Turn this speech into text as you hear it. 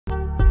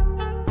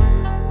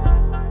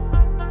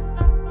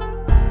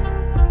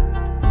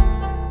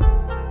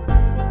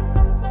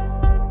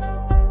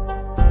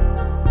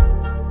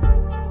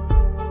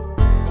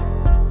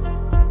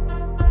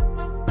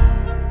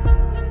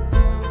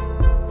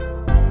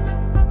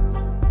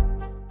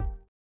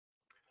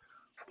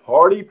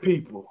Party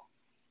people,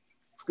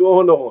 what's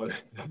going on?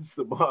 This is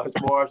Samaj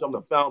Marsh. I'm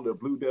the founder of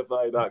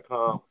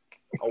BlueDeathValley.com.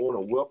 I want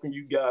to welcome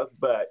you guys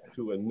back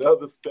to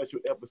another special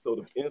episode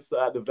of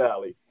Inside the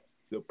Valley,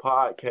 the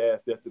podcast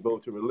that's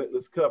devoted to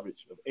relentless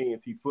coverage of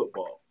A&T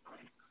football.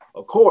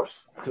 Of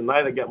course,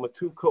 tonight I got my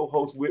two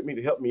co-hosts with me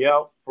to help me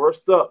out.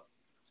 First up,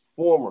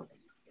 former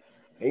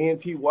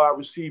A&T wide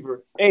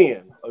receiver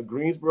and a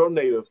Greensboro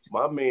native,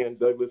 my man,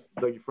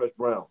 Dougie Fresh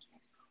Brown.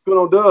 What's going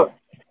on, Doug?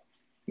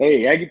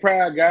 Hey, Aggie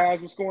Pride,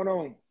 guys. What's going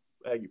on?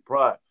 Aggie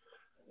Pride.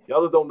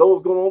 Y'all just don't know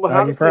what's going on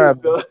behind the scenes,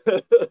 fellas.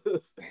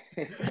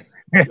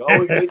 You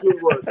always make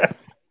it work.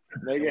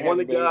 One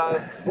of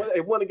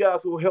the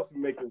guys who helps me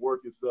make it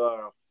work is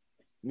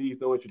needs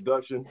no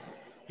introduction.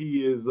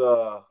 He is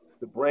the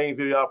brains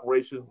of the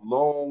operation,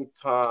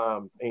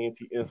 long-time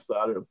A&T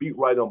insider, a beat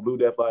writer on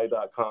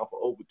BlueDeathValley.com for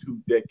over 2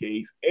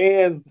 decades,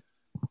 and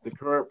the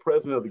current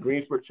president of the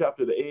Greensboro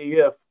chapter of the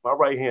AAF, my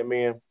right-hand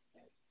man,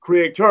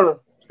 Craig Turner.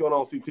 What's going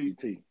on, CT?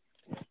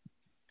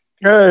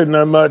 Hey,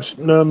 not much,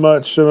 man.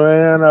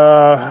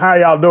 How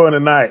y'all doing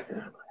tonight?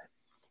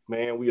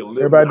 Man, we are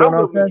living. Everybody doing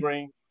I'm living okay? the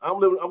dream. I'm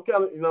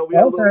kind of, we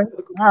had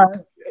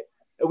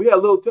we had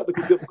a little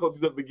technical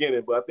difficulties at the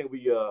beginning, but I think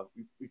we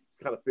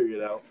kind of figured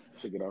it out.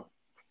 Check it out.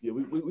 Yeah,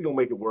 we gonna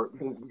make it work.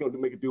 We're gonna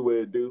make it do what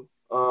it do.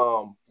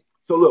 So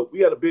look, we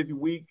had a busy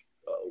week.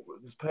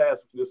 This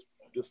past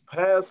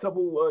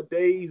couple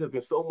days, there's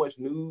been so much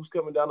news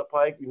coming down the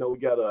pike. We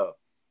got a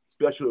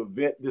special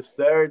event this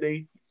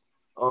Saturday.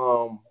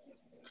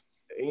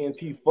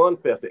 A&T Fun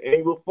Fest, the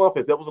annual Fun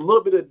Fest. There was a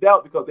little bit of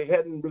doubt because they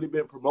hadn't really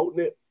been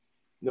promoting it,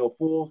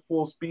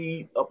 full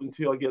speed up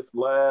until I guess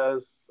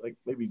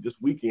maybe this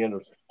weekend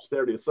or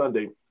Saturday or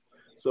Sunday.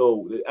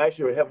 So they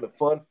actually are having a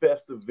Fun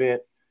Fest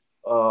event.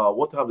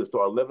 What time did it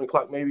start? 11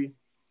 o'clock maybe,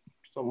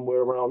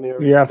 somewhere around there.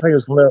 Yeah, I think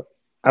it's 11.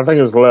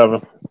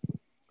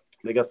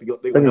 They got to go.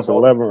 I think it's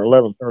 11 or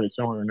 11:30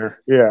 somewhere in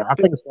there. Yeah, I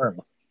think it's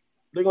 11.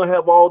 They're going to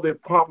have all the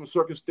pomp and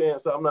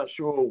circumstance. I'm not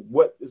sure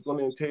what it's going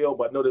to entail,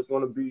 but I know there's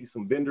going to be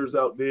some vendors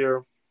out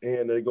there,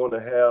 and they're going to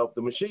have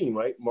the machine,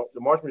 right?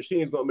 The March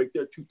Machine is going to make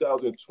their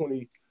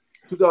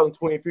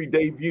 2023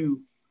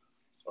 debut.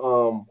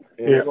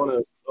 They're going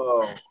to,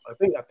 I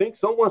think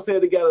someone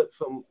said they got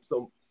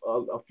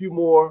a few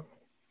more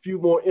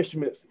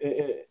instruments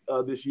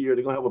this year.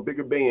 They're going to have a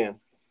bigger band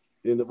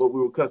than what we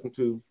were accustomed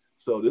to.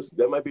 So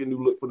that might be a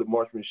new look for the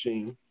March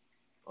Machine.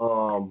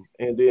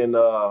 And then,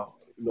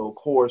 of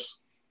course,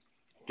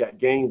 got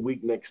game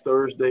week next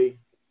Thursday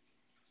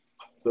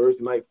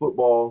night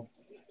football,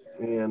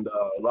 and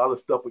a lot of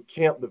stuff with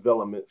camp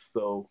developments.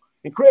 So,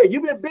 and Craig,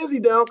 you've been busy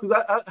down because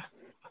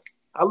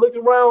I looked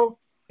around,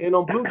 and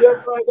on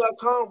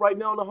BlueDeathValley.com right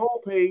now on the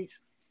homepage,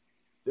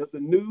 there's a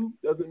new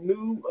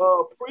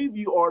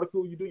preview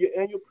article. You do your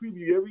annual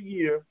preview every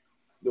year.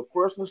 The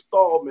first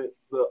installment,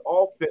 the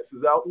offense,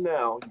 is out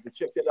now. You can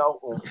check that out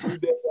on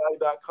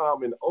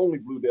BlueDeathValley.com and only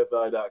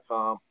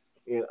BlueDeathValley.com.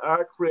 And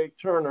our Craig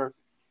Turner,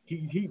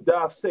 he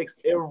dissects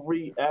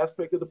every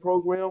aspect of the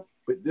program.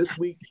 But this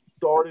week,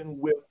 starting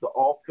with the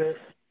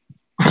offense,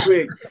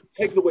 Craig,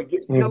 take it away.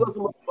 Tell us a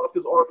little about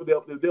this article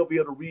that they'll be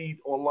able to read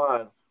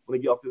online when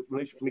they get off this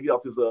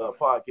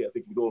podcast.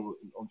 They can go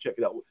and check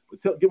it out.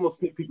 But give them a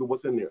sneak peek of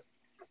what's in there.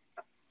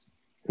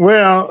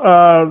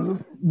 Well,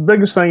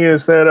 biggest thing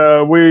is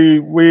that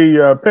we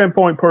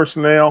pinpoint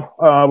personnel.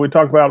 We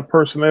talk about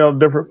personnel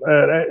different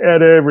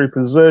at every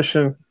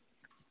position.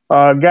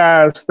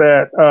 Guys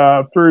that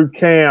through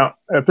camp,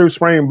 through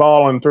spring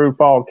ball and through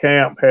fall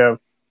camp have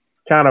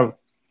kind of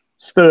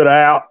stood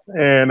out,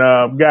 and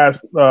guys,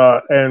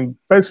 and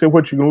basically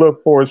what you can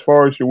look for as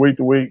far as your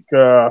week-to-week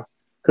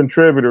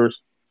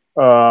contributors.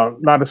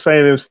 Not to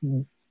say this,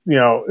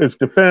 it's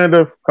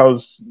definitive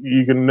because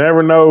you can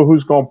never know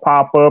who's going to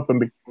pop up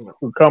and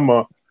become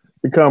a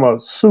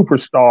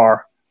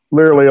superstar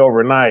literally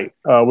overnight.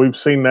 We've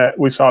seen that.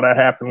 We saw that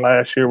happen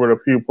last year with a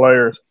few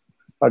players,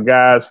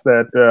 guys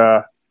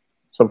that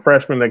some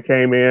freshmen that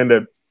came in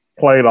that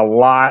played a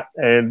lot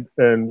and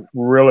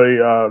really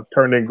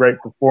turned in great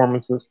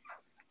performances.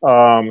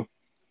 So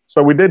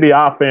we did the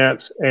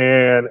offense,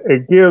 and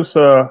it gives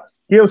a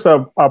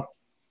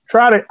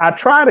I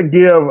try to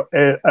give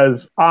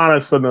as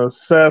honest an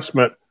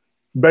assessment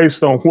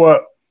based on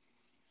what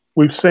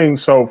we've seen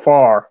so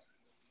far,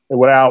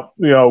 without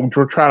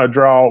trying to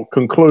draw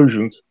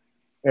conclusions.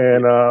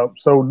 And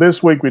so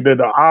this week we did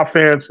the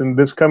offense, and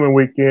this coming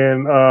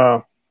weekend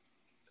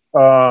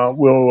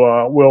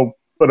we'll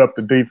put up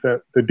the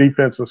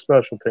defense and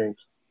special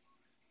teams.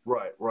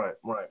 Right.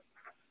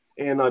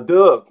 And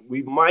Doug,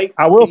 we might.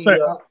 I will say,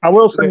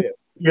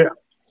 yeah.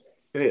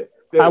 Go ahead.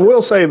 I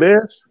will say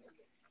this.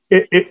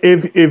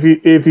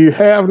 If you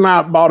have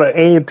not bought an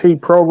A&T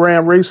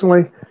program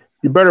recently,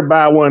 you better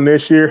buy one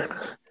this year,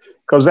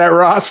 because the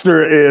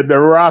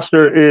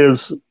roster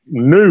is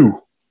new,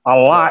 a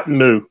lot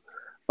new,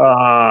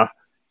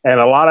 and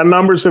a lot of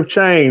numbers have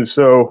changed.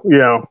 So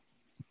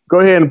go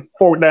ahead and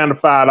fork down to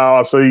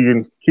 $5 so you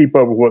can keep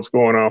up with what's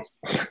going on.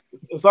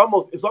 It's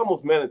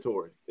almost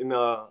mandatory, and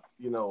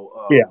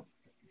yeah,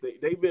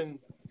 they've been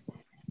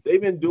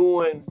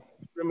doing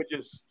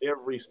scrimmages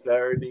every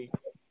Saturday at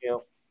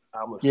camp.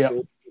 I'm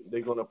assuming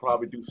they're going to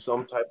probably do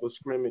some type of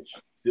scrimmage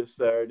this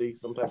Saturday,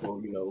 some type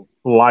of,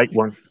 light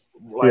one.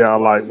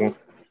 Light one.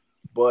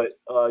 But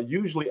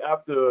usually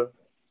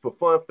for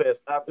Fun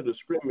Fest, after the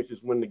scrimmage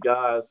is when the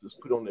guys just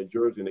put on their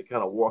jersey and they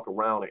kind of walk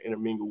around and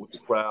intermingle with the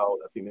crowd.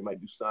 I think they might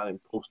do signing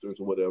posters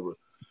or whatever.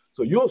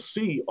 So you'll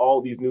see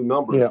all these new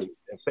numbers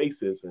and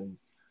faces, and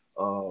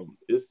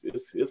it's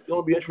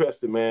going to be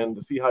interesting, man,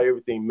 to see how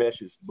everything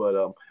meshes.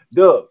 But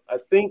Doug, I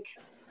think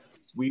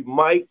we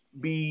might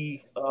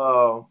be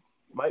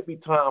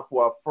time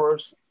for our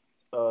first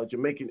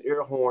Jamaican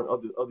air horn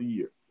of the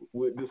year.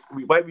 We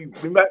might be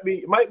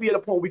at a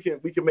point we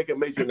can make a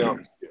major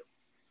announcement here.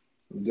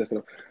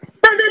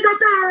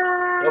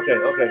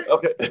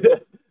 Okay.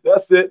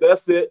 That's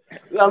it.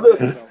 Now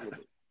listen,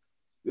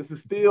 this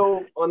is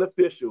still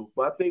unofficial,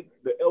 but I think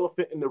the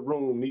elephant in the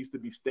room needs to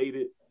be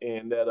stated,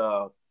 and that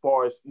as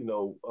far as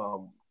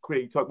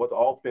Craig talk about the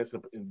offense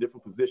and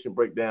different position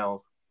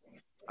breakdowns,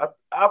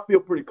 I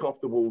feel pretty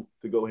comfortable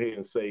to go ahead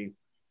and say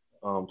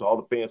to all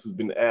the fans who've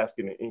been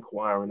asking and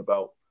inquiring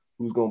about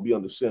who's going to be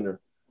on the center,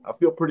 I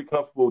feel pretty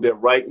comfortable that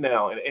right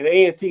now, and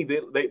A&T,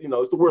 they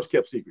it's the worst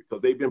kept secret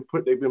because they've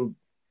been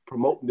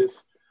promoting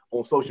this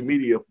on social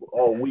media for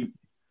all week.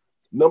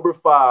 Number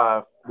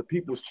 5, the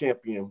people's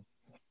champion,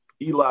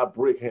 Eli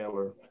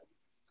Brickhandler.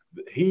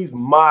 He's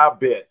my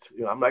bet.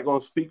 I'm not going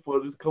to speak for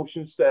this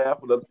coaching staff,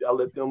 but I'll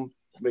let them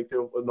make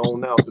their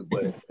own announcement.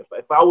 But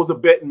if I was a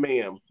betting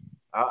man,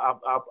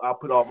 I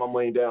put all my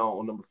money down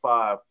on number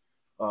 5,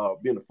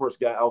 being the first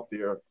guy out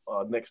there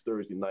next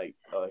Thursday night.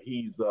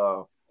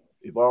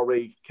 They've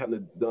already kind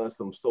of done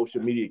some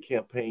social media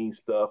campaign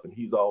stuff, and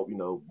he's all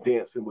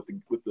dancing with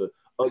the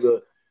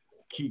other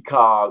key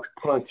cogs,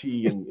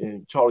 Prunty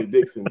and Charlie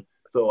Dixon.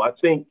 So I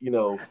think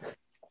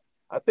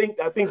I think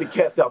the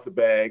cat's out the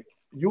bag.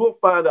 You will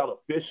find out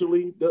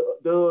officially,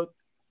 Doug.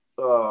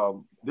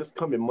 This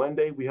coming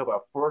Monday, we have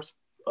our first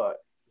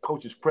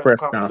coaches press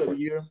conference of the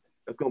year.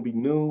 It's going to be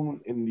noon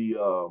in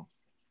the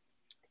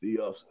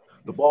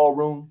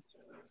ballroom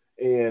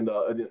and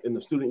in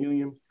the student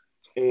union,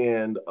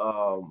 and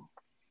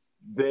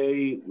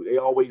they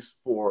always,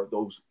 for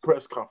those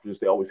press conferences,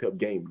 they always have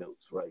game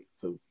notes, right?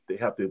 So they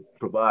have to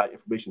provide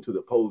information to the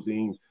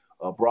opposing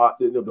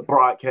the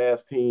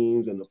broadcast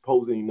teams and the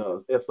opposing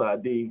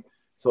SID.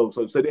 So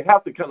they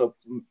have to kind of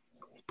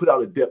put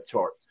out a depth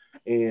chart,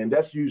 and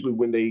that's usually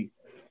when they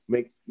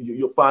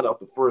you'll find out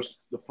the first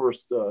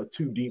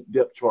 2 deep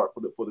depth chart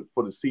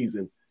for the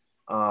season.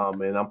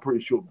 And I'm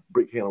pretty sure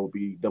Brickhandler will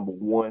be number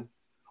 1.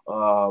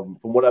 From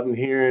what I've been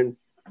hearing,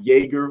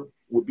 Jaeger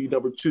would be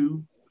number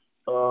 2.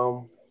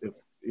 If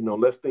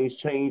unless things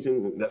change,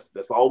 and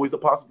that's always a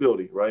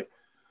possibility, right?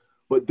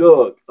 But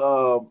Doug,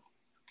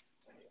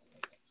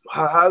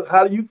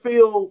 how do you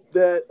feel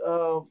that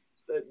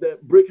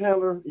that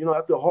Brickhandler,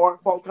 after a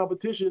hard-fought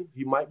competition,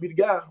 he might be the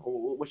guy?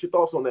 What's your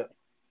thoughts on that?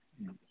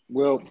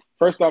 Well,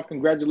 first off,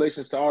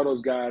 congratulations to all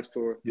those guys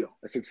for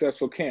a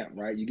successful camp,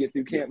 right? You get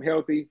through camp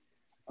healthy,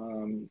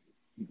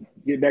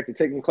 get back to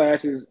taking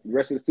classes, the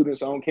rest of the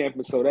students are on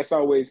campus, so that's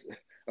always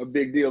a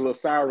big deal, a little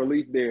sigh of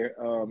relief there.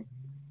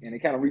 And it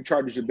kind of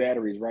recharges your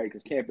batteries, right?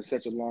 Because camp is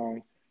such a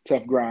long,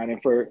 tough grind.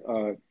 And for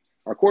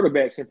our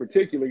quarterbacks in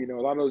particular,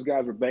 a lot of those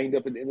guys were banged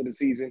up at the end of the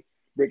season.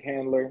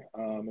 Brickhandler,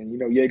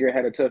 and Jaeger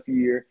had a tough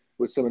year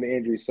with some of the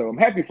injuries. So I'm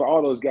happy for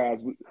all those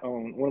guys.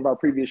 On one of our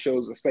previous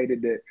shows, I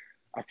stated that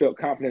I felt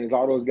confident as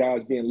all those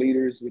guys being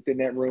leaders within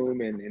that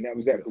room, and that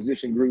was that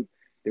position group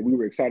that we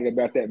were excited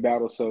about that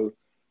battle. So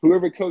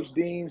whoever coach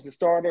deems the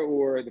starter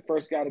or the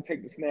first guy to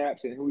take the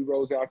snaps and who he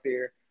rolls out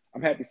there,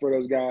 I'm happy for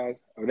those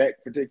guys, or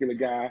that particular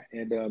guy.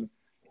 And,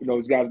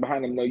 those guys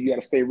behind them know you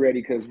got to stay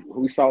ready, because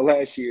we saw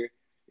last year,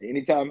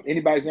 anytime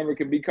anybody's number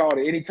can be called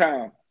at any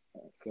time.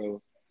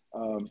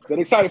 But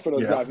excited for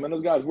those guys, man.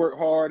 Those guys work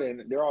hard,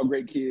 and they're all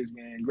great kids,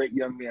 man. Great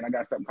young men. I got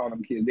to stop calling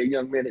them kids. They're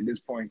young men at this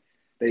point.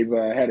 They've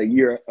had a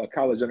year of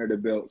college under their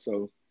belt.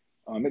 So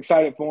I'm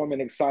excited for them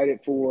and excited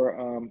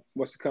for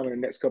what's to come in the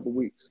next couple of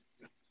weeks.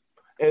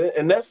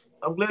 And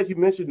I'm glad you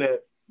mentioned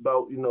that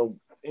about,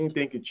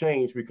 anything could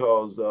change,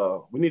 because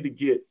we need to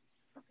get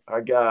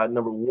our guy,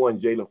 number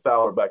 1, Jalen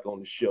Fowler, back on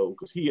the show,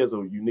 because he has a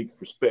unique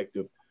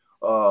perspective.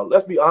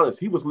 Let's be honest,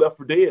 he was left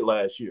for dead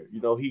last year. He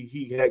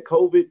had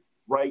COVID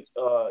right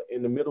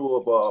in the middle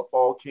of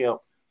fall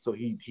camp, so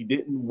he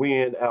didn't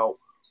win out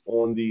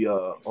on the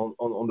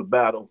on the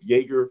battle.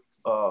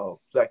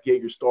 Zach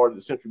Jaeger started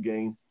the Central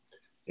game,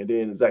 and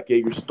then Zach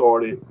Jaeger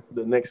started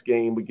the next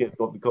game against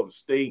North Dakota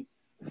State.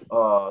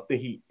 I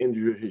think he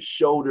injured his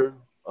shoulder,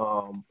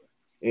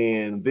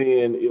 and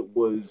then it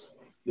was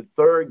the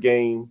third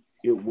game.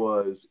 It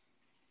was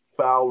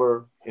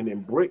Fowler and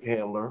then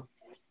Brickhandler.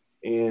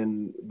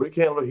 And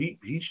Brickhandler,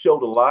 he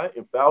showed a lot,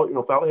 and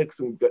Fowler had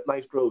some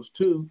nice throws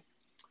too.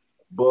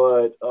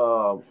 But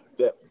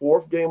that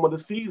 4th game of the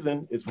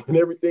season is when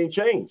everything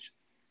changed.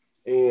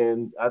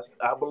 And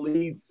I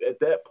believe at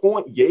that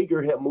point,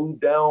 Jaeger had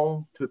moved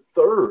down to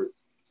 3rd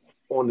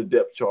on the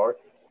depth chart.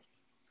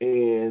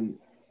 And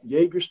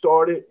Jaeger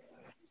started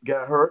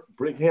got hurt.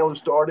 Brick Hamler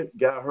started,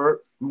 got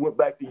hurt. We went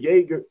back to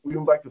Yeager. We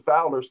went back to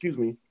Fowler, excuse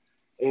me,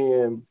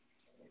 and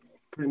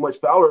pretty much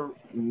Fowler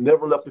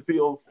never left the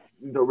field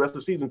the rest of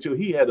the season until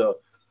he had a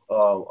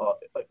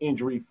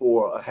injury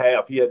for a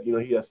half. He had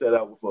sat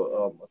out with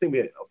I think we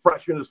had a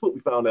fracture in his foot. We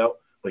found out,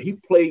 but he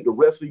played the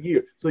rest of the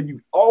year. So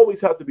you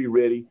always have to be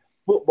ready.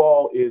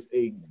 Football is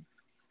a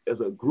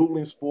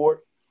grueling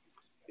sport.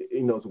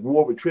 It's a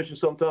war of attrition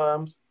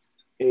sometimes,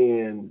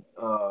 and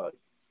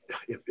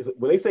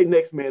when they say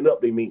next man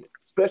up, they mean it,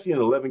 especially in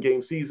an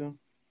 11-game season.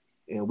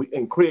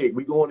 And Craig,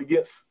 we going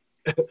against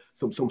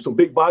some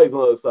big bodies on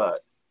the other side.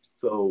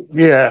 So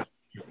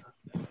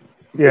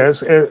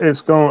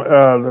it's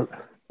going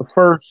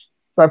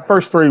that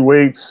first 3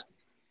 weeks.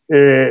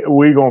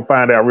 We gonna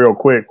find out real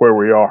quick where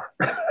we are.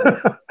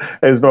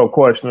 There's no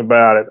question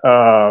about it.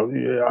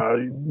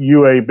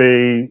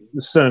 UAB,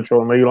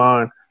 Central, and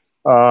Elon.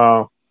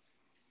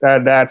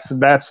 That's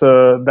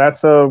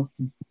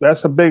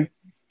a big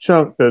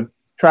chunk to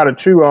try to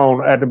chew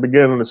on at the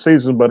beginning of the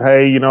season. But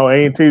hey,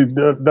 A&T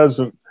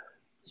doesn't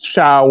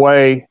shy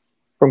away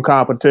from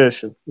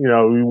competition.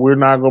 We're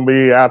not going to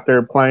be out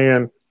there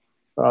playing,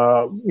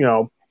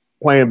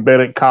 playing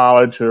Bennett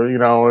College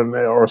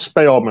or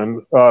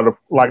Spelman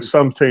like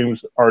some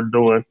teams are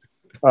doing.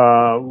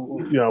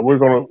 We're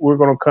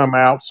gonna come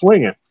out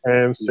swinging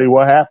and see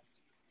what happens.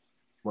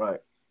 Right,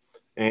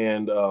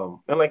 and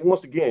like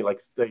once again,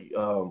 like state,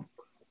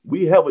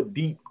 we have a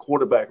deep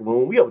quarterback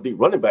room. We have a deep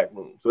running back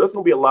room. So there's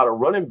going to be a lot of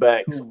running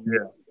backs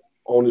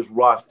on this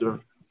roster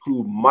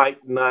who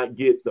might not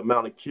get the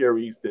amount of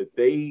carries that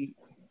they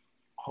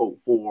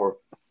hope for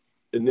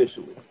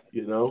initially,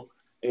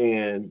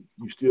 and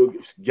you still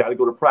got to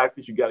go to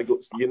practice. You got to go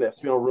get in that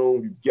film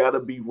room. You got to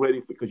be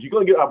ready because you're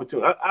going to get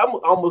opportunity. I'm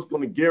almost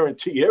going to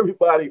guarantee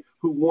everybody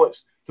who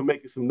wants to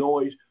make some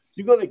noise,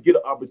 you're going to get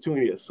an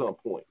opportunity at some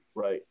point.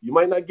 Right, you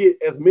might not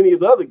get as many as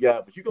the other guy,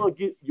 but you're gonna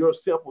get your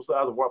sample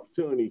size of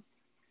opportunity.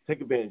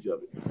 Take advantage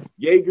of it.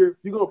 Yeager,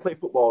 you're gonna play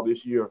football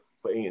this year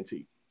for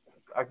A&T.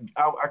 I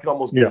can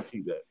almost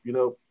guarantee that.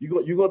 You're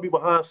gonna be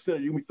behind center.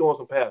 You're gonna be throwing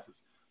some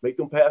passes. Make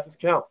them passes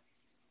count.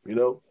 And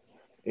don't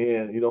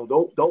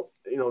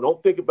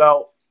think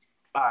about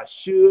what I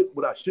should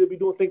be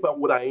doing. Think about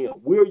what I am.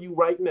 Where are you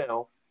right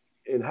now,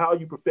 and how are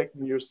you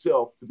perfecting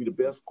yourself to be the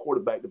best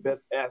quarterback, the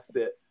best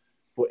asset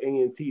for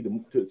A&T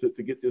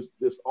to get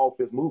this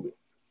offense moving.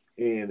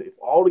 And if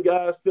all the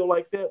guys feel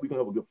like that, we can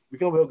have a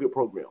good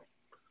program.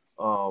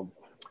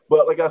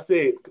 But like I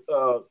said,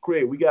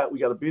 Craig, we got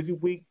a busy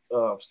week.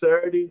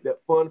 Saturday,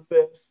 that fun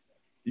fest.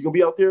 You gonna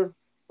be out there?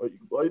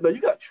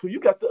 You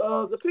got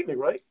the picnic,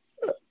 right?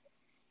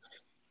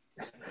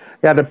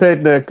 Yeah, the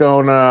picnic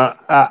on.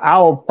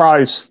 I'll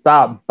probably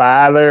stop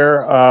by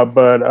there,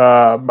 but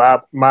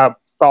my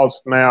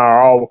thoughts now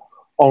are all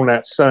on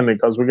that Sunday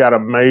because we got a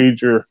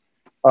major.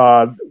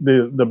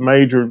 The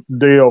major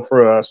deal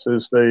for us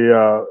is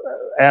the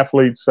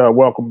athletes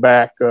welcome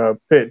back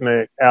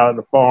picnic out at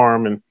the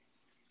farm, and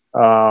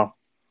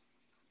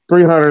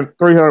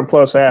 300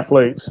 plus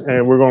athletes,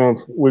 and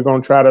we're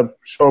gonna try to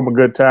show them a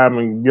good time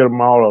and get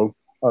them all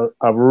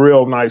a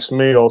real nice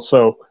meal.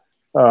 So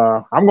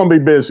I'm gonna be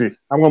busy.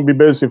 I'm gonna be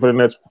busy for the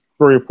next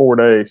 3 or 4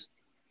 days.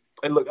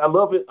 And look, I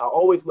love it. I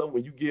always love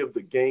when you give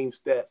the game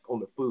stats on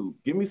the food.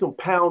 Give me some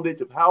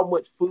poundage of how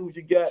much food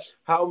you got,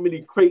 how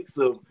many crates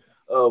of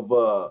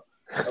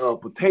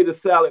potato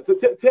salad. So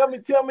tell me,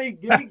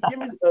 give me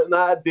an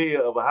idea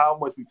of how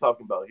much we're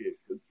talking about here.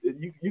 Because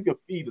you can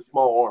feed a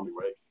small army,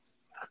 right?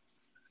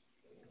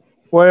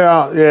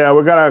 Well, yeah,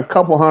 we got a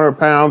couple 100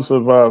 pounds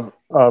of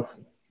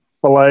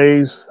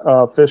fillets,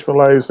 fish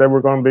fillets that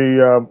we're going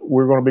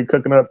to be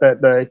cooking up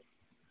that day.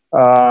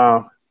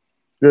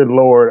 Good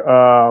Lord,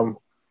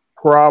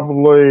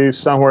 probably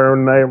somewhere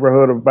in the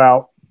neighborhood of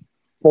about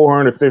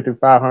 450,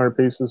 500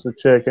 pieces of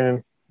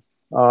chicken.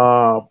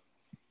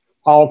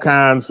 All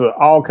kinds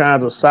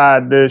of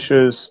side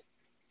dishes,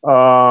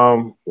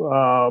 barbecue,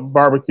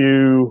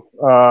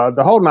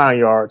 the whole 9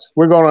 yards.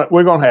 We're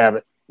gonna have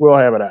it. We'll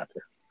have it out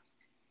there.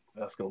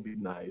 That's gonna be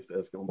nice. And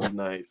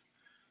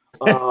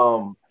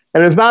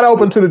it's not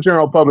open to the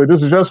general public.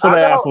 This is just for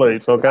the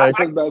athletes. Okay.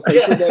 Put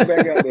that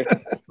back out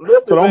there.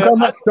 Listen, so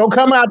don't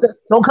come out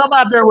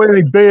there with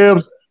any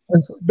bibs.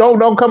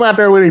 Don't come out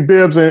there with any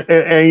bibs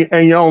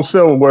and your own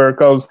silverware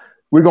because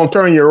we're gonna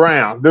turn you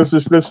around. This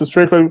is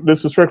strictly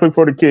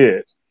for the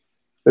kids.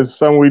 It's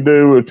something we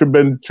do. It's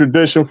been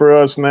tradition for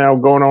us now,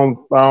 going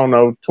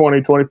on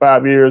 20,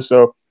 25 years.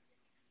 So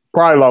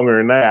probably longer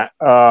than that.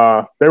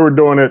 They were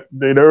doing it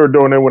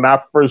when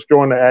I first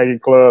joined the Aggie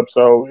Club.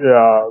 So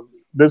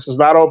this is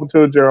not open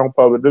to the general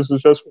public. This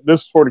is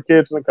for the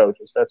kids and the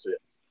coaches. That's it.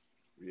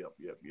 Yep.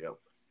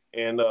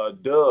 And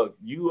Doug,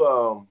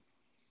 you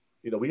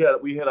we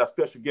had our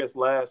special guest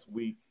last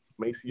week,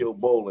 Maceo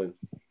Bolin.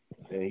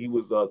 And he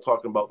was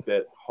talking about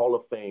that Hall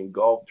of Fame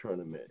golf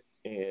tournament.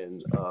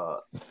 And I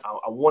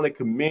want to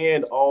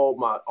commend all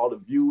the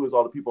viewers,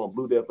 all the people on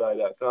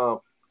BlueDeathValley.com,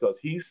 because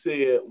he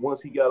said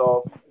once he got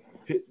off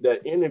hit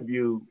that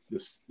interview,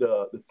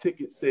 the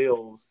ticket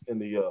sales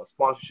and the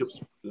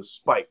sponsorships, the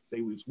spike,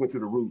 they just went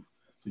through the roof.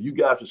 So you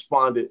guys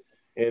responded,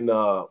 and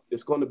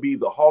it's going to be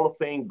the Hall of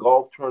Fame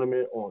golf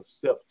tournament on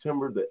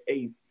September the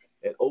 8th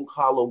at Oak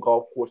Hollow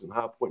Golf Course in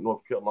High Point,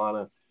 North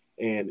Carolina.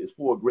 And it's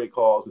for a great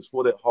cause. It's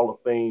for that Hall of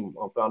Fame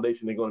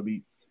foundation. They're going to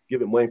be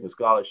giving money for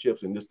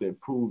scholarships and just to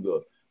improve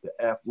the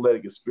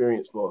athletic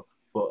experience for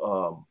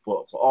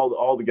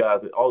all the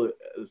guys, all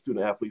the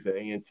student athletes at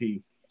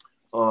A&T.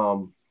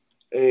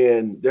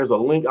 And there's a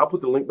link. I'll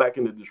put the link back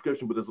in the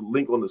description, but there's a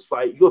link on the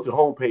site. You go to the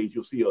homepage,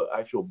 you'll see an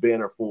actual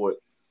banner for it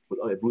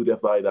at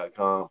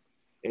bluedeathvalley.com.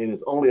 And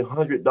it's only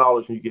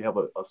 $100, and you can have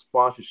a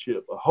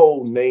sponsorship, a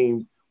whole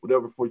name,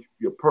 whatever, for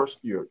your person,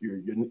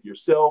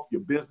 yourself,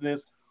 your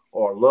business,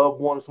 or a loved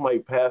one, somebody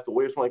passed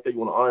away or something like that. You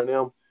want to honor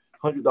them,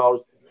 $100.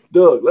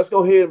 Doug, let's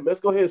go ahead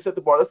and set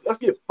the bar. Let's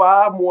get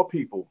 5 more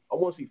people. I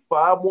want to see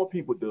 5 more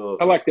people,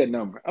 Doug. I like that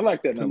number.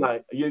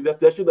 Tonight. Yeah,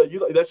 that's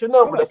your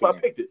number. That's why I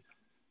picked it.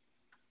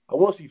 I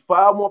want to see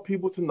 5 more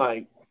people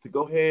tonight to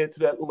go ahead to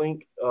that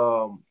link.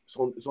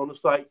 It's on the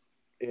site,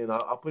 and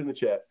I'll put it in the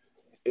chat.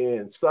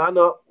 And sign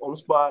up on the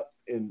spot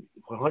and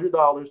for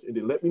 $100, and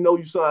then let me know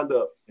you signed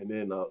up. And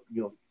then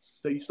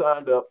say you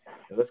signed up,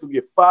 and let's go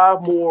get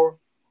 5 more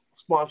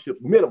sponsorships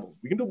minimum.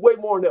 We can do way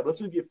more than that, but let's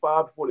just get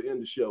 5 before the end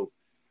of the show.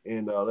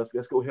 And let's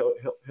go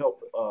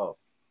help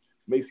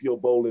Maceo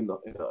Bowl and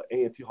the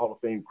A&T Hall of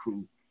Fame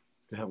crew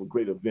to have a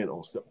great event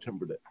on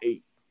September the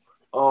 8th.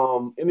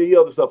 And the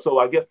other stuff. So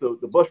I guess the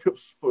bus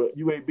trips for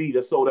UAB,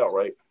 that's sold out,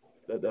 right?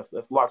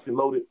 That's locked and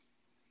loaded.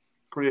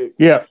 Craig?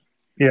 Yeah.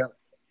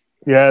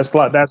 That's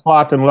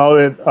locked and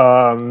loaded.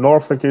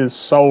 Norfolk is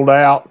sold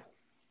out.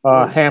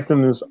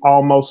 Hampton is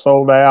almost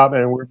sold out,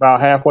 and we're about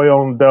halfway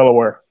on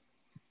Delaware.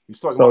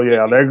 So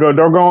yeah, they're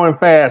going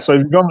fast. So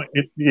if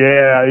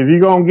you're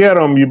gonna get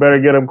them, you better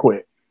get them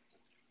quick.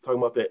 Talking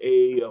about the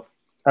AAF.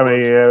 I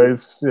mean, yeah,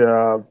 it's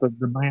the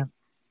demand.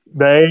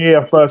 The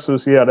AAF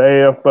buses, the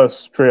AAF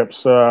bus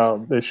trips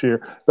this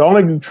year. The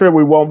only trip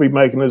we won't be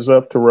making is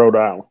up to Rhode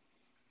Island.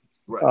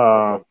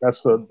 Right.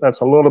 That's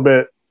a little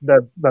bit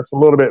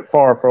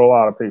far for a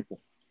lot of people.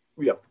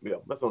 Yeah,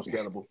 that's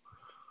understandable.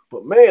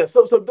 But man,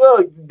 so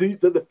Doug,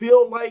 does it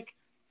feel like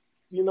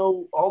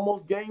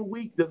almost game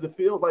week? Does it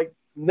feel like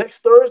next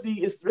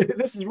Thursday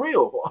this is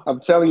real? I'm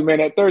telling you, man,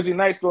 that Thursday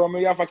night's throwing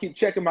me off. I keep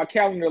checking my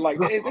calendar, like,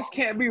 hey, this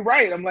can't be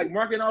right. I'm like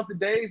marking off the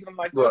days, and I'm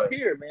like, what's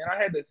here, man? I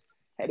had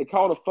to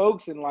call the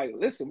folks and like,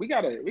 listen, we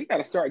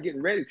gotta start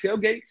getting ready.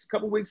 Tailgate's a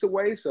couple weeks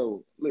away,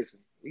 so listen,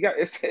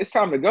 it's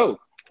time to go.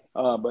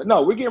 But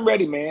no, we're getting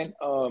ready, man.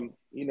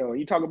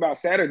 You talk about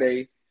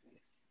Saturday.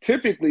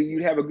 Typically,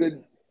 you'd have a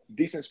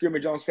decent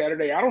scrimmage on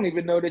Saturday. I don't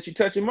even know that you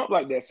touch them up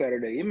like that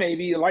Saturday. It may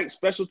be like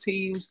special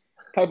teams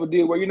type of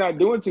deal where you're not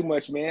doing too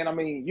much, man. I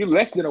mean, you're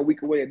less than a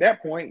week away at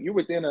that point. You're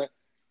within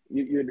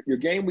your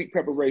game week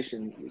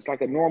preparation. It's like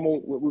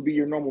what would be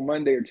your normal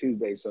Monday or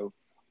Tuesday. So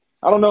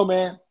I don't know,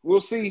 man. We'll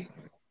see.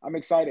 I'm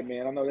excited,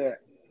 man. I know that.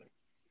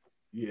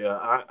 Yeah,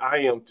 I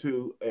am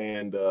too.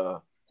 And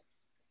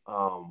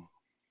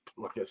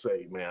like I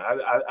say, man,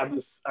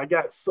 I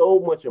got so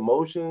much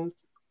emotions.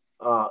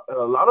 A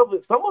lot of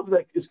it, some of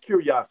it is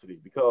curiosity,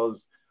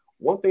 because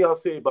one thing I'll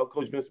say about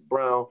Coach Vincent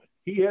Brown,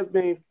 he has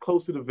been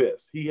close to the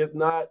vest. He has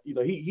not,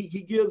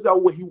 he gives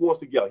out what he wants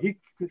to get out.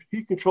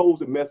 He controls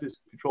the message,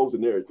 controls the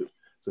narrative.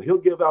 So he'll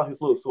give out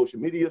his little social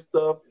media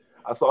stuff.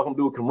 I saw him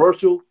do a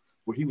commercial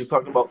where he was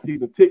talking about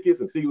season tickets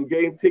and season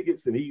game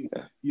tickets, and he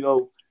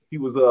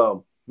was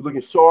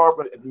looking sharp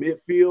at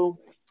midfield.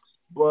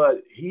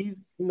 But he's,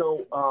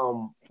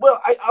 I'll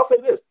say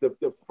this: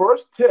 the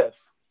first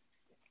test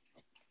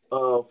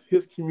of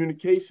his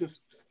communication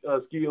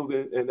skills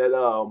and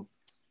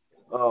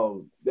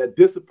that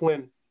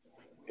discipline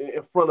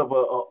in front of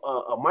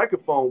a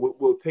microphone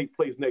will take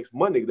place next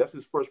Monday. That's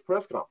his first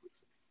press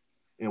conference.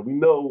 And we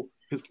know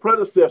his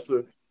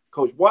predecessor,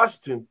 Coach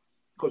Washington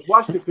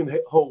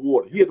couldn't hold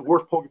water. He had the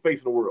worst poker face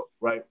in the world,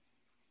 right?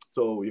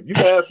 So if you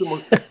ask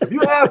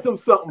him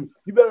something,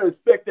 you better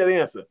expect that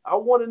answer. I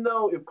want to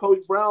know if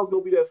Coach Brown's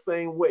going to be that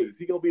same way. Is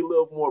he going to be a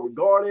little more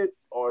regarded,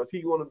 or is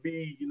he going to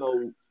be,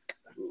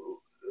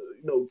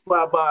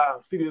 fly by,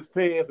 seat his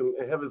pants,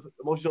 and have his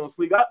emotion on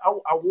sleeve?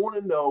 I want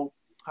to know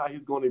how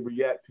he's going to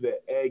react to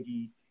that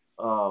Aggie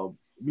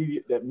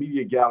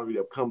media gallery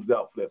that comes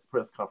out for that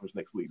press conference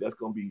next week. That's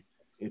going to be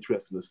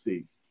interesting to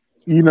see.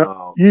 He's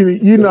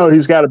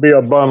got to be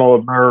a bundle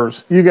of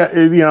nerves.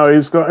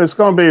 It's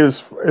going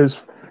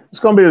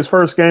to be his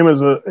first game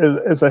as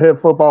a head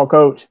football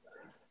coach,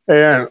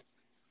 and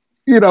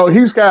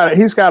he's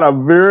got a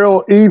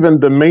real even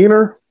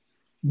demeanor.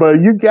 But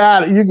he's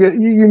got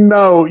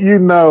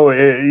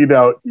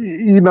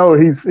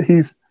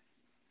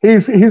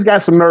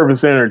some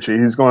nervous energy.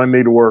 He's going to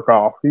need to work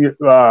off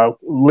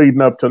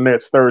leading up to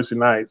next Thursday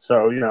night.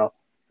 So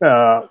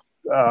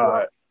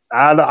right.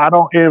 I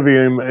don't envy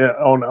him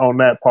on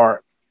that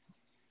part.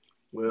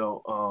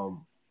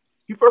 Well,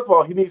 first of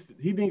all, he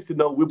needs to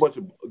know we're a bunch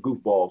of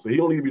goofballs, so he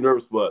don't need to be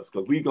nervous for us,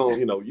 because we gonna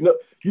how we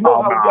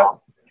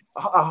got.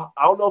 I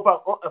don't know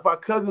if our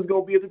cousin's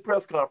gonna be at the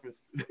press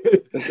conference.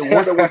 The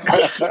one that was,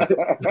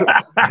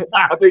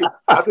 I think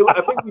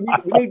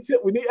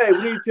we need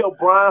to tell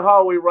Brian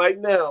Holloway right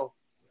now,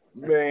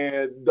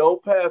 man,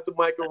 don't pass the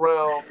mic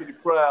around to the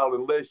crowd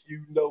unless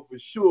you know for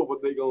sure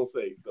what they're gonna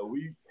say. So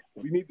we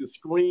need to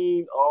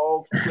screen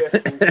all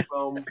questions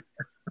from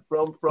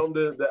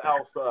the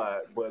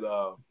outside. But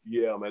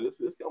yeah, man,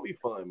 it's gonna be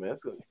fun, man.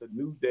 It's a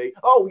new day.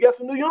 Oh, we got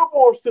some new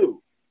uniforms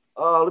too.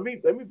 Let me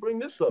bring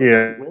this up.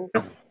 Yeah. Man.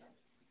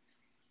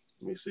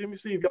 Let me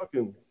see if y'all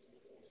can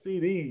see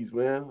these,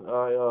 man.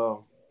 I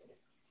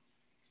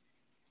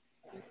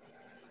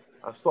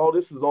saw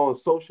this is on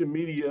social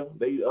media.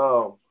 They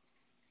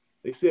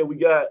said we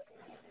got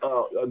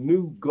a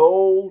new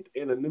gold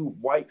and a new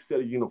white set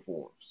of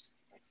uniforms.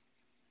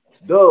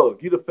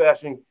 Doug, you the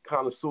fashion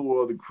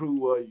connoisseur of the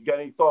crew. You got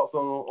any thoughts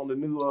on the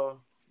new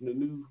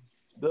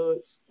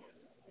duds?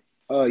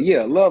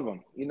 Yeah, love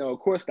them. You know, of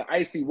course, the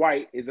icy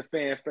white is a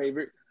fan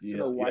favorite.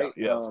 Snow White.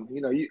 Yeah.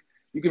 You know,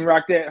 you can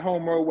rock that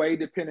home or away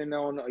depending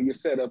on your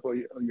setup or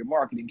your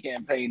marketing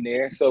campaign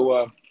there.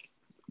 So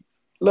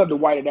love to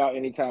white it out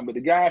anytime. But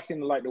the guys seem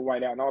to like to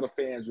white out, and all the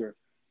fans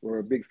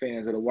were big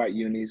fans of the white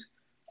unis.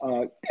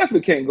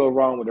 Definitely can't go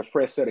wrong with a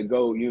fresh set of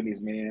gold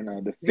unis, man.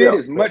 The fit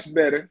is much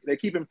better. They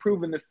keep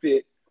improving the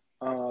fit.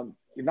 The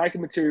Nike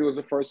materials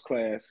are first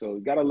class, so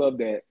you gotta love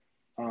that.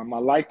 I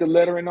like the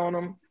lettering on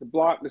them, the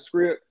block, the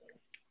script.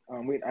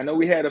 I know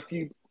we had a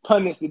few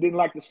pundits that didn't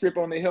like the script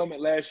on the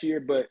helmet last year,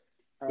 but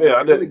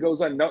it really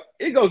goes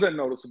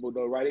unnoticeable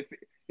though, right?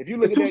 If you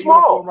look it's at too that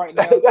small right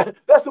now,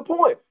 that's the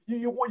point.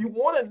 You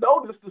want to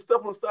notice the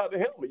stuff on the side of the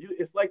helmet.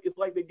 It's like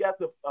they got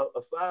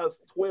a size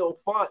 12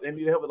 font and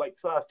you have it like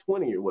size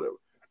 20 or whatever.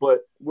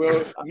 But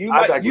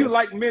you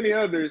like many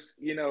others,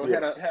 you know,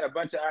 had a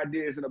bunch of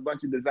ideas and a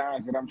bunch of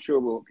designs that I'm sure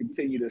will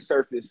continue to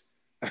surface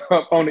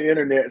on the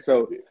internet.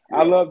 So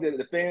I love that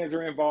the fans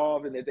are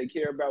involved and that they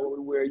care about what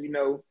we wear. You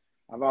know,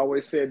 I've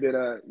always said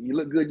that you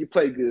look good, you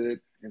play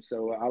good. And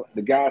so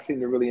the guys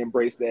seem to really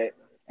embrace that.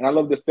 And I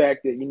love the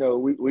fact that, you know,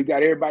 we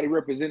got everybody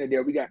represented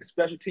there. We got the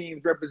special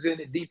teams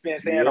represented,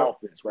 defense and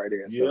offense right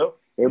there. So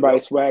everybody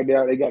swagged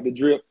out. They got the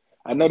drip.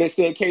 I know they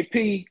said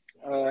KP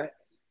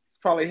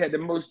probably had the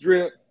most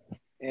drip.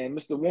 And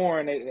Mr.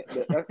 Warren,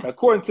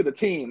 according to the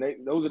team,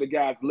 those are the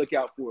guys to look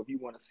out for if you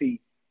want to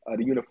see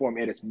the uniform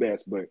at its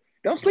best. But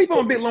don't sleep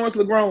on Big Lawrence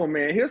LeGrone,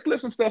 man. He'll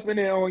slip some stuff in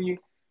there on you.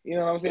 You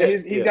know what I'm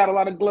saying? He's got a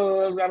lot of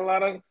gloves, got a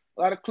lot of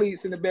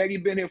cleats in the bag.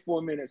 He's been here for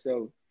a minute,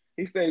 so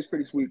he stays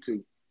pretty sweet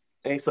too.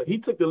 And so he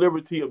took the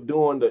liberty of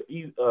doing the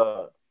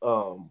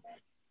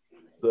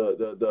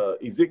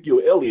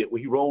Ezekiel Elliott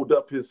where he rolled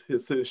up his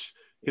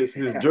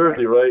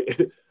jersey,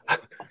 right? I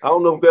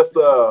don't know if that's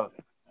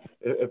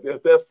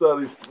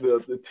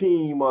the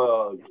team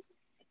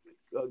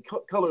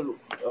color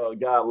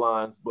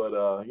guidelines,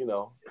 but you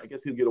know, I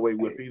guess he'll get away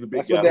with it. He's a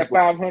big guy. That's what that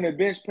 500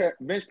 bench press.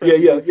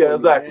 Yeah,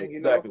 exactly, man,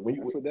 exactly. When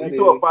you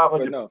throw up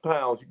 500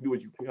 pounds, you can do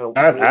what you can.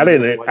 I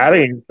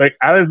didn't think.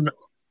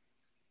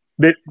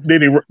 Did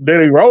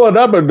he roll it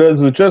up or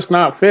does it just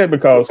not fit?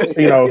 Because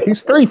you know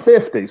he's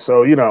 350,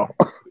 so you know.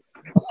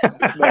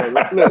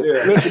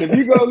 Listen, if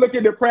you go look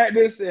at the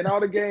practice and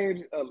all the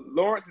games,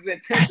 Lawrence is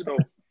intentional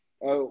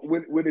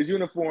with his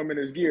uniform and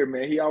his gear.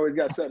 Man, he always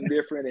got something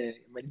different, and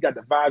he got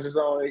the visors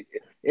on,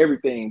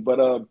 everything. But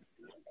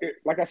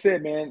like I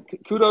said, man,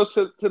 kudos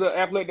to the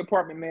athletic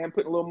department, man,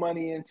 putting a little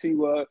money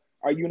into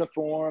our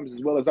uniforms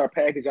as well as our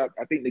package. I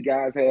think the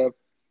guys have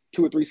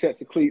 2 or 3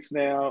 sets of cleats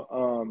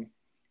now.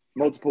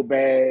 Multiple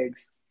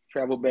bags,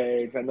 travel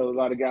bags. I know a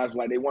lot of guys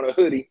they want a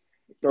hoodie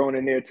thrown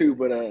in there too,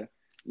 but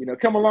you know,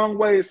 come a long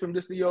ways from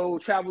just the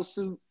old travel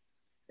suit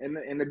and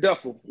the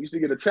duffel. We used to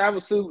get a travel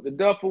suit, the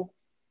duffel,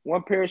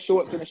 1 pair of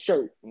shorts and a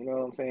shirt. You know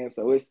what I'm saying?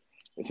 So it's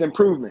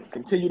improvement,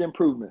 continued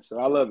improvement. So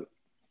I love it.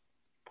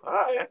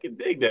 I can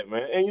dig that,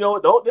 man. And you know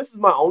what? This is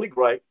my only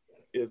gripe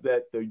is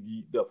that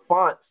the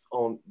fonts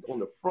on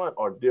the front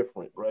are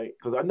different, right?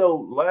 Because I know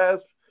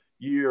last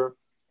year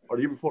or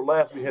the year before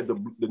last, we had the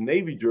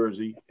Navy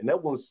jersey, and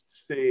that one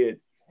said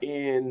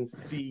NCANTSU.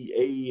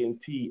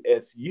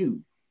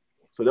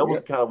 So that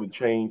was kind of a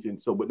change. And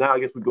so, but now I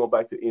guess we're going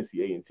back to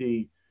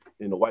NCANT,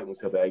 and the white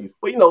ones have Aggies.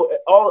 But you know,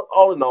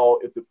 all in all,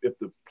 if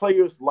the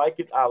players like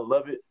it, I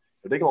love it.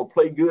 If they're gonna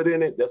play good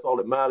in it, that's all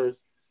that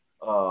matters.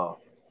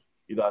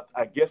 You know,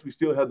 I guess we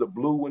still have the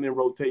blue one in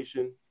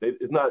rotation.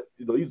 It's not,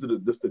 you know, these are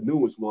just the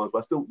newest ones,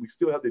 but we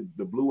still have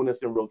the blue one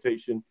that's in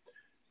rotation,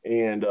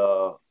 and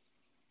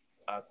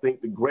I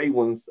think the gray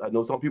ones. I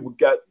know some people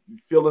got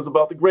feelings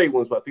about the gray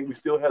ones, but I think we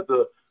still have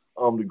the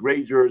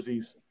gray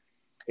jerseys,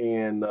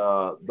 and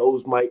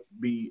those might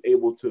be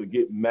able to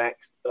get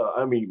mixed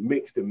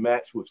and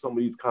matched with some of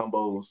these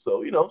combos.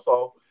 So you know, it's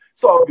all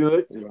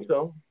good. You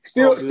know,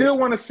 still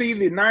want to see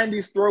the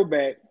 '90s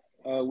throwback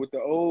with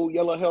the old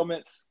yellow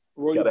helmets,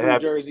 royal blue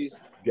jerseys.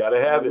 Gotta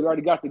have it. We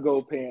already got the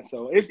gold pants,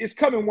 so it's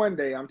coming one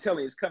day. I'm telling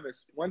you, it's coming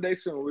one day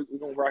soon. We're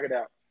gonna rock it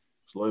out.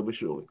 Slowly but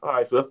surely. All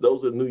right, so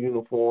those are new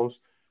uniforms.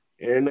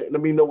 And let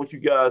me know what you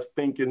guys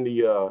think in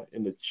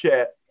the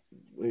chat.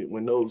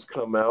 when those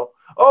come out.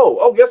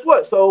 Oh, guess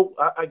what? So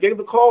I gave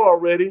the call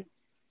already.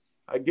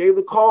 I gave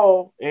the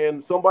call,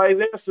 and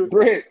somebody's answered.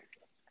 Brick.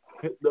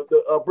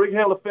 The Brick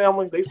Handler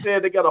family, they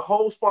said they got a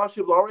whole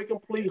sponsorship already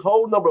complete,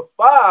 hole number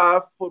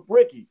 5 for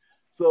Bricky.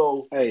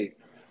 So hey,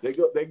 they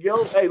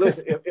go. Hey,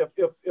 listen,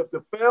 if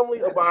the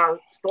family of our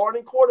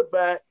starting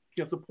quarterback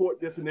can support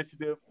this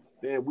initiative,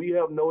 then we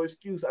have no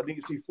excuse. I need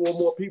to see 4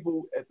 more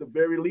people at the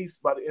very least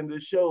by the end of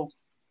the show.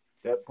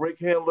 That Brick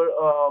Handler,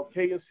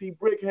 KNC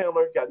Brick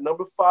Handler, got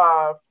number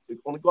 5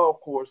 on the golf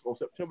course on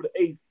September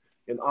the 8th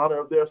in honor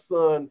of their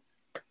son,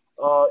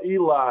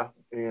 Eli.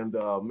 And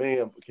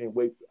man, I can't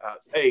wait.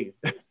 Hey,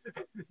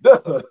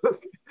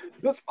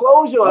 just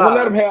close your eyes. I'm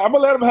gonna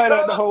let him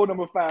have the whole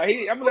number 5.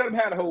 I'm gonna let him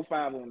have the whole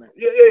 5 on that.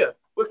 Yeah.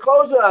 But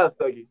close your eyes,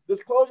 Dougie.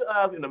 Just close your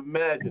eyes and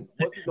imagine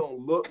what's it gonna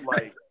look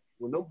like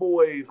when them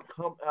boys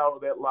come out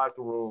of that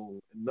locker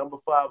room and number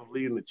 5 is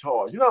leading the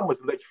charge. You know how much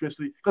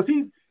electricity? Because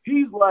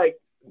he's like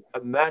a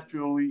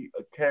naturally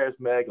a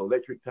charismatic,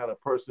 electric kind of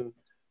person.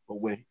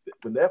 But when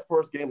that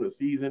first game of the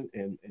season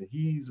and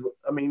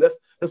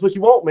that's what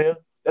you want, man.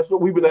 That's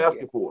what we've been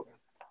asking for.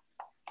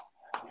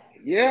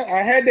 Yeah,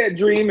 I had that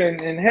dream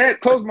and had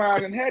closed my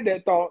eyes and had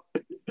that thought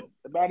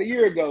about a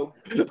year ago.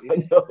 We're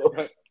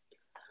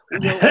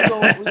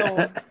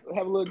gonna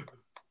have a little.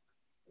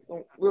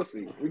 We'll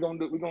see. We're gonna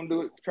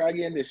do it. Try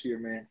again this year,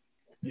 man.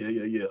 Yeah.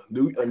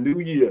 A new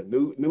year,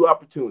 new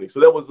opportunity. So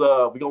that was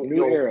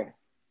new era.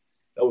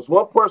 That was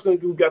one person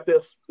who got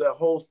that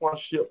whole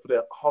sponsorship for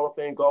that Hall of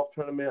Fame golf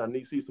tournament. I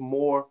need to see some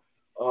more.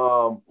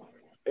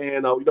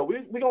 We're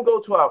gonna go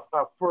to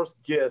our first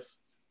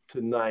guest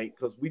tonight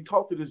because we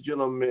talked to this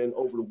gentleman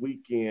over the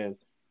weekend.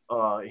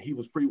 He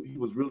was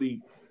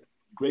really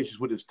gracious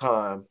with his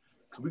time.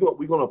 So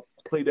we're gonna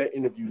play that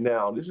interview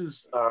now. This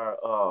is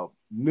our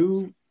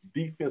new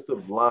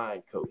defensive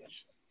line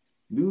coach.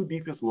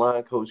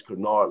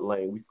 Kenard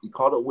Lang. We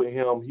caught up with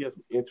him. He has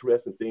some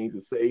interesting things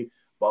to say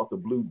about the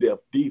Blue Death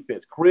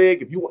defense.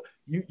 Craig, if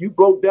you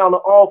broke down the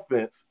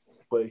offense,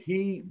 but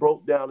he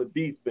broke down the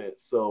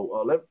defense.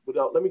 So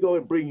let me go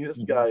and bring this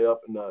guy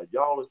up, and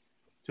y'all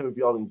tell me if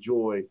y'all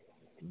enjoy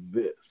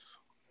this.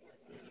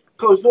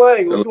 Coach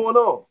Lang, what's going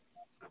on?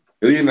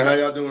 Good evening. How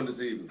y'all doing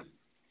this evening?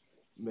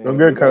 Man, I'm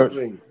good, Coach.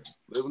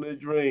 Living a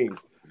dream.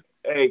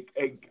 Hey,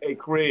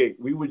 Craig,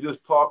 we were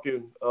just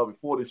talking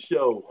before the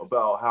show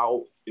about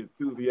how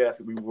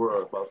enthusiastic we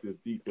were about this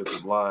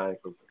defensive line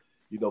because,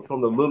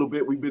 from the little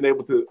bit we've been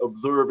able to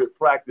observe at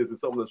practice and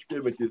some of the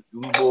scrimmages,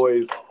 these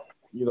boys,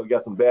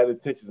 got some bad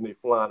intentions and they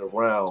flying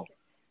around.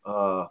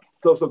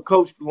 So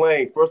Coach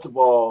Lang, first of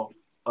all,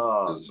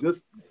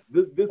 just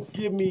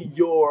give me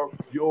your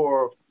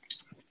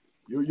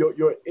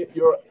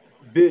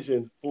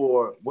vision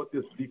for what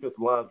this defensive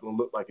line is going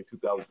to look like in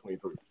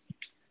 2023.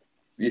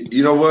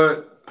 You know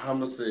what? I'm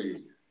going to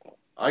say,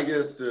 I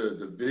guess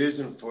the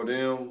vision for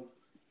them,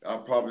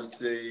 I'll probably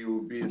say it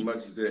would be as much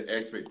as their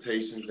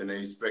expectations, and they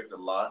expect a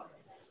lot.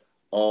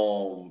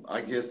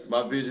 I guess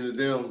my vision of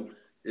them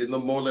is no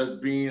more or less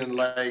being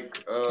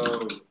like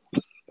how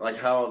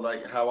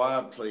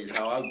I played,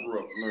 how I grew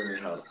up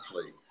learning how to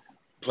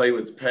play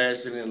with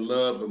passion and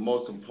love, but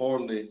most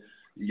importantly,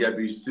 you got to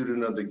be a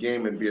student of the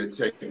game and be a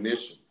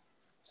technician.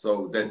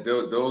 So that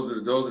those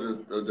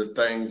are the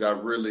things I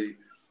really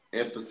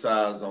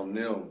emphasize on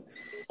them.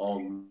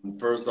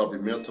 First off, the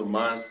mental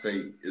mind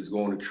state is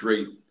going to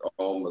create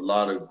a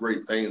lot of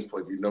great things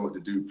for if you know what to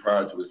do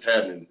prior to it's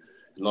happening.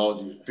 As long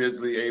as you're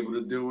physically able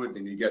to do it,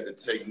 then you got the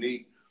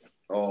technique.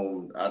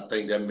 I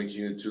think that makes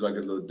you into like a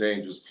little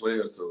dangerous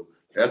player. So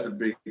that's a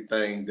big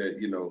thing that,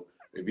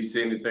 if you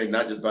see anything,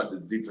 not just about the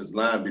defense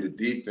line, be the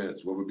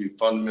defense, where we'll be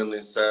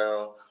fundamentally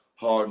sound,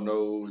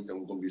 hard-nosed, and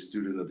we're going to be a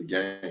student of the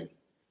game.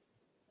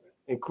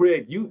 And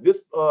Craig, this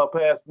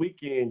past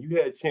weekend, you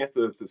had a chance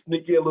to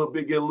sneak in a little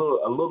bit, get a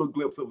little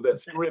glimpse of that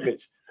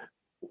scrimmage.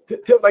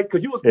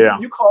 Because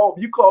you called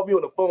me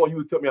on the phone, you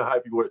was telling me how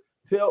happy you were.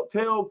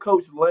 Tell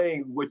Coach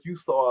Lang what you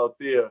saw out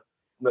there in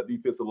that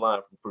defensive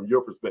line from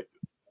your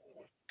perspective.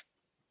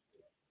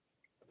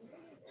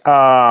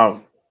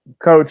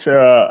 Coach,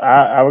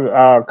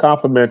 I'll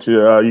compliment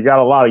you. You got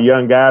a lot of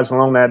young guys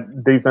along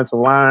that defensive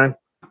line.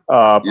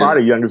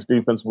 Probably the youngest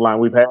defensive line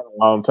we've had in a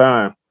long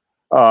time.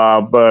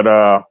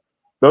 But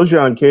those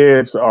young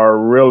kids are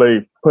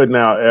really putting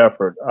out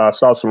effort. I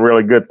saw some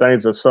really good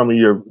things of some of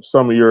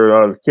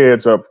your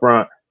kids up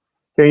front.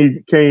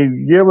 Can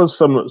you give us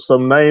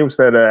some names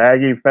that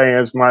Aggie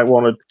fans might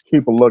want to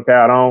keep a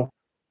lookout on?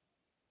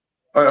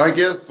 I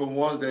guess for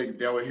one that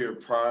were here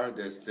prior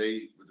that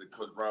stayed with the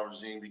Coach Brown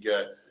regime, you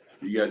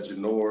got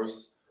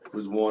Janoris,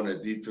 who's one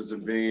at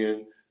defensive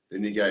end.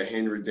 Then you got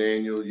Henry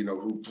Daniel,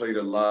 who played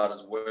a lot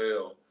as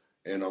well.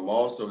 And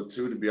also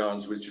too, to be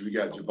honest with you, we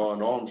got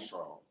Javon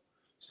Armstrong.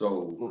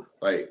 So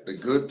like the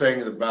good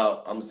thing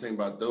about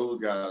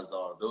those guys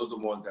are those are the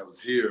ones that was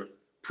here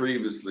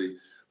previously.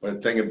 But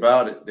the thing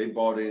about it, they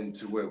bought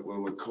into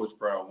what Coach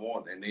Brown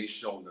wanted, and they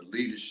shown the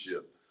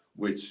leadership,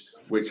 which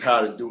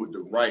how to do it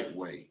the right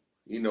way.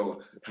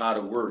 How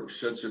to work,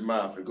 shut your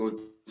mouth and go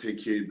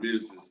take care of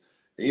business.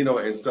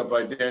 and stuff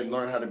like that, and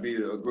learn how to be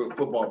a good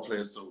football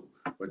player. So,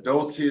 but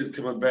those kids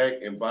coming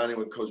back and bonding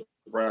with Coach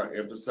Brown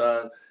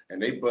emphasized,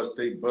 and they bust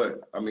their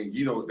butt. I mean,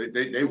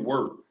 they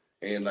work,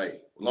 and like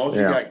as long as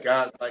you got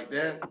guys like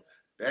that,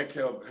 that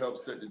can help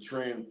set the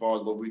trend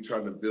for what we're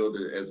trying to build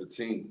as a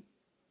team.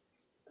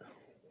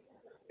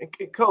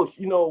 And Coach,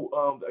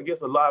 I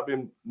guess a lot of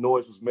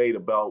noise was made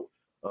about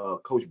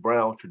Coach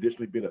Brown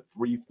traditionally being a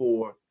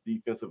 3-4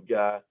 defensive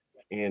guy,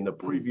 and the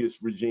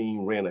previous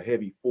regime ran a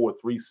heavy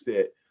 4-3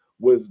 set.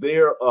 Was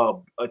there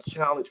a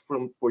challenge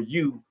for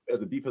you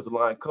as a defensive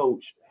line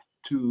coach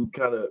to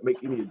kind of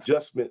make any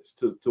adjustments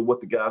to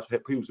what the guys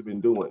had previously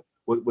been doing?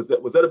 Was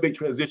that a big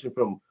transition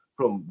from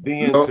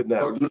then to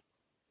now?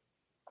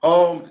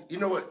 You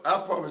know what?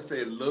 I'll probably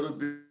say a little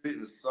bit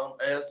in some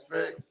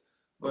aspects,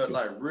 but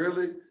like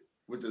really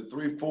with the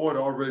 3-4, it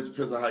all really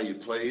depends on how you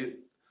play it.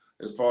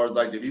 As far as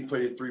like if you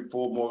play a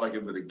 3-4 more like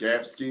it with a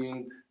gap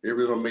scheme, it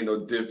really don't make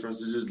no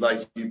difference. It's just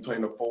like you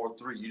playing a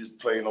 4-3, you just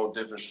playing on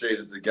different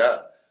shades of the guy.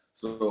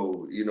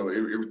 So,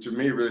 to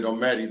me, it really don't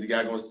matter. Either the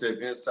guy going to step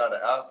inside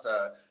or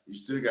outside, you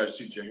still got to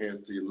shoot your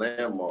hands to your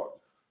landmark.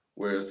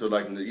 Whereas,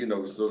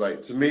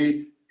 to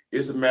me,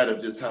 it's a matter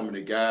of just how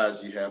many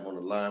guys you have on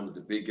the line with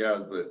the big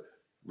guys. But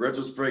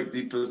retrospect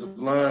defensive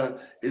line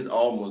is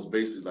almost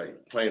basically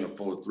like playing a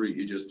 4-3.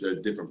 It's just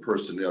a different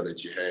personnel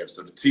that you have.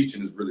 So the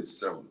teaching is really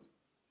similar.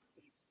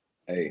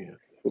 Hey,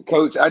 well,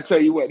 Coach, I tell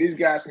you what, these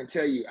guys can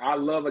tell you, I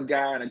love a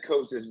guy and a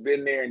coach that's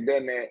been there and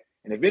done that.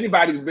 And if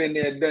anybody's been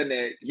there and done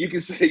that, you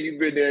can say you've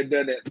been there and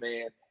done that,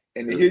 man.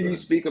 And to hear you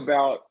speak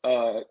about,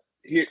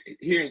 hear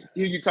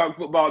you talk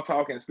football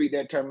talk and speak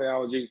that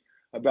terminology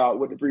about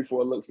what the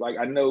 3-4 looks like.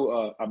 I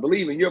know, I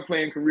believe in your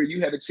playing career, you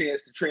had a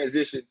chance to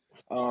transition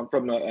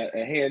from a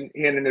hand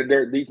in the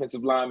dirt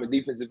defensive lineman,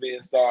 defensive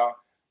end style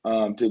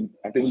to,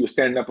 I think you were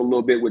standing up a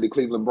little bit with the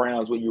Cleveland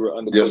Browns when you were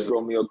under Coach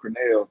Romeo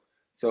Crennel.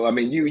 So, I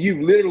mean,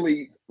 you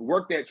literally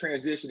worked that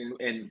transition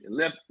and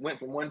went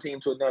from one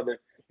team to another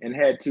and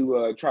had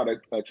to try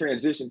to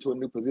transition to a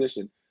new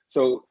position.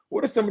 So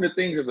what are some of the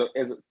things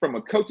from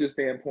a coach's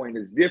standpoint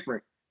is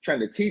different trying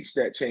to teach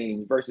that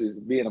change versus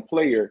being a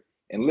player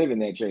and living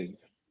that change?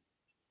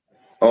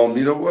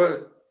 You know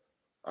what?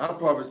 I'll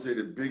probably say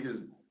the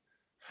biggest,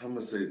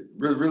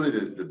 really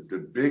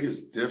the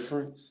biggest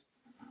difference.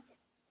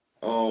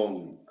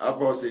 I'll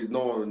probably say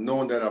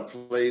knowing that I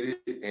played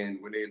it, and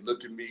when they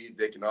look at me,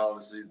 they can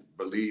honestly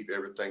believe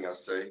everything I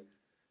say.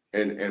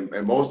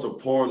 And most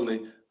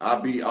importantly,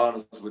 I'll be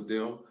honest with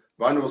them.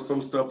 If I know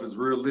some stuff is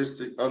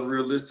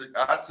unrealistic,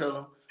 I tell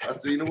them, I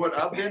say, you know what,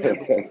 I've been there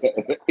before.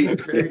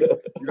 Okay?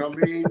 You know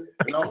what I mean?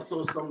 And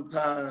also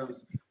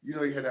sometimes, you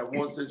had that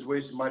one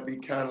situation might be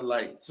kind of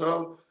like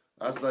tough.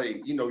 I was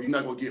like, you're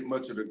not going to get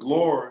much of the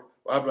glory.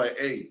 I'll be like,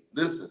 hey,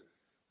 listen,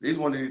 these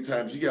one of these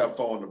times you got to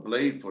fall on the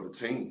blade for the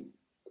team.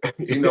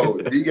 You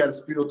got to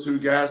spill two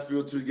guys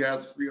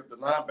to free up the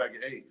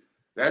linebacker. Hey,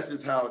 that's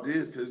just how it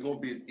is because it's going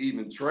to be an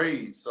even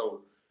trade.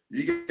 So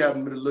you got to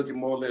look at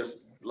more or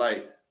less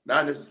like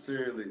not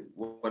necessarily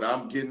what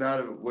I'm getting out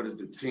of it, what is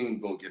the team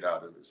going to get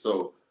out of it.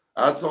 So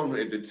I told them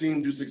if the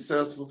team do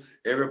successful,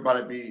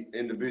 everybody be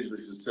individually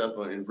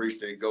successful and reach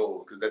their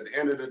goal. Because at the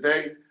end of the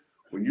day,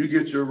 when you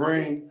get your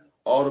ring,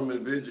 all them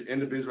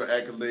individual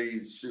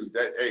accolades,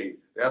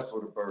 that's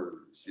for the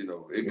birds.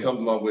 It comes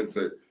along with,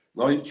 but as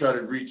long as you try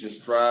to reach and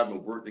strive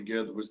and work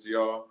together with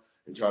y'all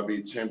and try to be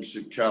a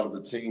championship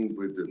caliber team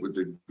with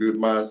the good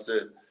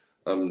mindset,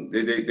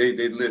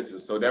 they listen.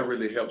 So that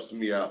really helps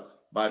me out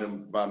by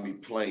me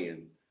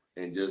playing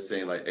and just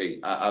saying like, hey,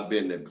 I've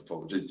been there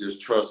before.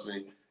 Just trust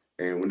me.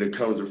 And when it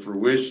comes to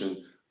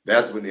fruition,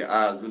 that's when the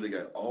eyes really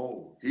go,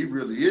 oh, he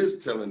really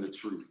is telling the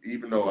truth,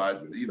 even though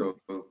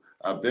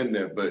I've been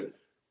there. But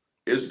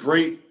it's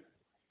great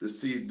to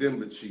see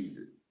them achieve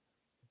it.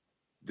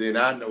 Then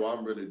I know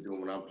I'm really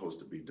doing what I'm supposed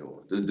to be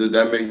doing. Does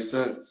that make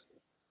sense?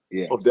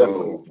 Yeah. Oh,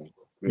 definitely.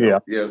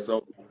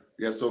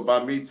 So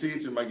by me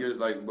teaching, I guess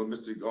like what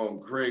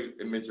Mr. Craig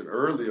mentioned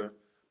earlier,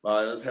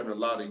 by us having a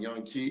lot of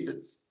young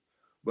kids.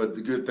 But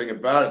the good thing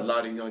about it, a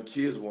lot of young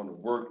kids want to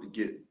work to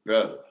get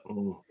better.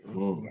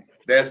 Mm-hmm.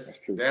 That's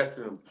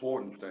the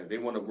important thing. They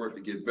want to work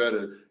to get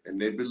better, and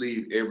they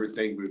believe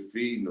everything we're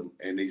feeding them,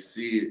 and they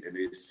see it, and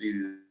they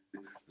see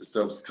the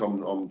stuff's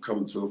coming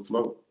to a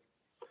float.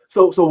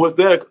 So was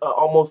that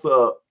almost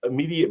a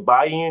immediate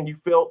buy-in you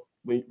felt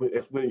when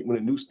the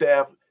new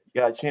staff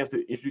got a chance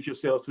to introduce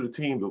yourselves to the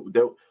team?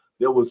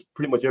 That was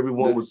pretty much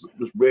everyone was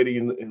ready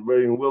and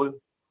willing.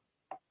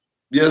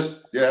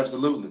 Yes, yeah,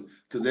 absolutely.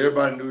 Because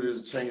everybody knew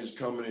there's change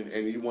coming,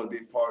 and you want to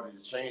be part of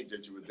the change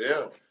that you were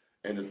there.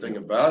 And the thing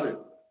about it,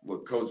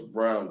 what Coach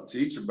Brown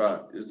teach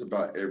about is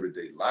about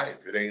everyday life.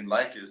 It ain't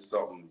like it's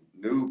something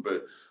new,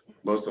 but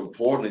most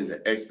importantly,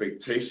 the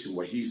expectation,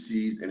 what he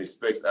sees and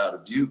expects out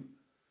of you,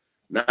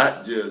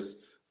 not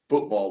just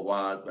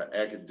football-wise, but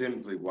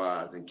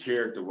academically-wise and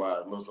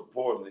character-wise. Most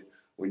importantly,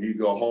 when you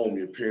go home,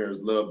 your parents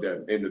love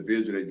that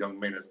individual, that young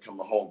man that's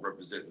coming home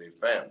representing their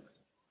family.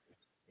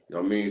 You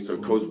know what I mean? So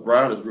Coach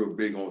Brown is real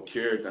big on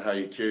character, how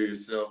you carry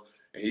yourself,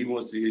 and he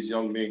wants to see his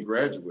young men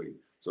graduate.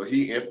 So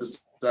he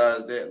emphasizes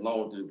besides that,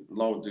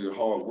 along with the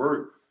hard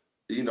work,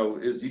 you know,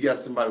 is you got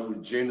somebody who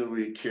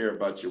genuinely care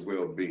about your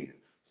well-being.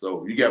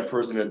 So you got a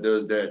person that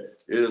does that,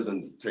 it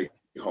doesn't take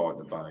hard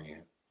to buy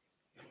in.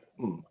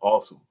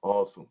 Awesome.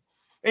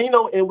 And, you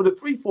know, and with a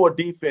 3-4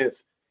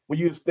 defense, when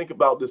you just think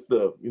about this,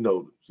 the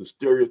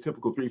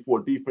stereotypical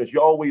 3-4 defense,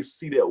 you always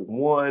see that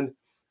one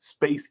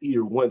space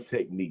eater, one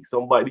technique.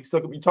 Somebody,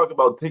 you talk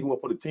about taking one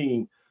for the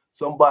team,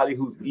 somebody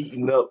who's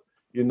eating up,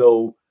 you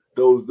know,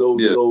 those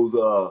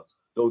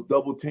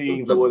double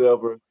teams or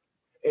whatever.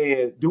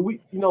 And do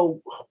we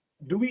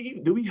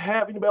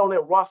have anybody on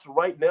that roster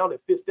right now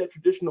that fits that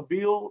traditional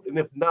build? And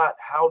if not,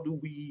 how do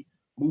we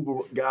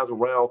move guys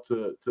around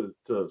to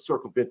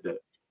circumvent that?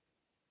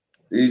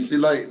 You see,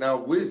 like now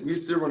we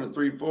still run a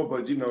 3-4,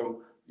 but you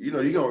know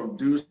you're gonna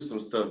do some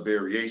stuff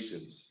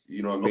variations.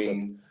 You know what I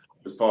mean,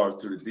 as far as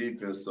to the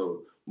defense.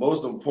 So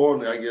most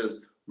importantly, I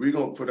guess we're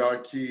gonna put our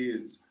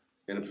kids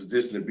in a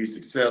position to be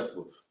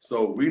successful.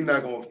 So we're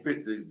not gonna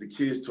fit the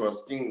kids to our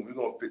scheme. We're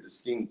gonna fit the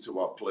scheme to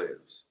our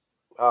players.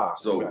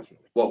 So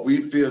what we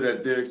feel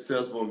that they're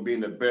accessible and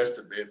being the best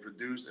and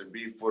produce and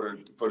be for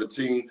the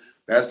team,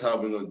 that's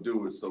how we're gonna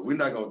do it. So we're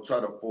not gonna try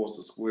to force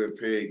a square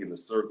peg in the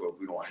circle if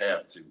we don't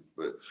have to.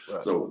 But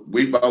so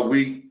week by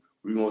week,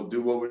 we're gonna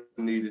do what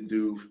we need to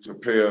do to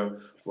prepare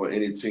for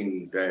any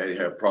team that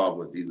have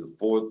problems with either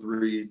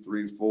 4-3,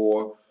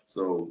 3-4.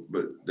 So,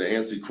 but to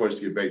answer your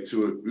question, get back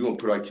to it, we're gonna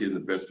put our kids in the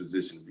best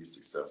position to be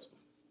successful.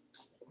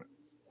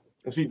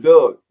 And see,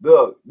 Doug,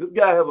 this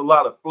guy has a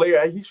lot of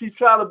flair. He's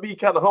trying to be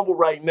kind of humble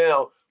right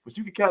now, but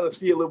you can kind of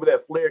see a little bit of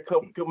that flair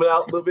coming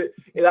out a little bit.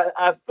 And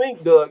I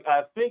think, Doug,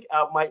 I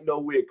might know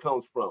where it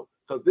comes from,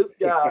 because this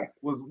guy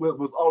was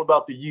all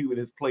about the U in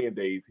his playing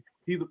days.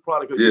 He's a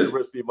product of the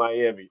University of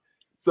Miami.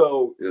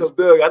 So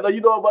Doug, I know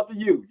you know about the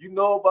U. You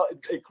know about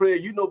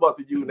Craig. You know about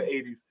the U in the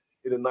 80s,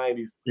 in the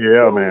 90s.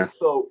 Yeah, man.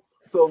 So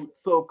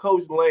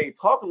Coach Lang,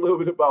 talk a little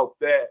bit about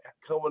that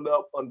coming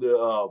up under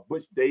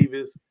Butch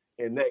Davis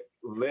and that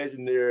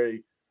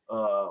legendary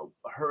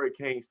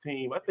Hurricanes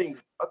team. I think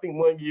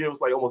 1 year it was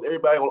like almost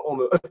everybody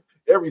on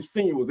every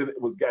senior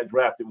got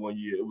drafted 1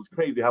 year. It was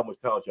crazy how much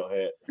talent y'all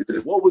had.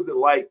 What was it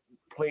like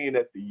playing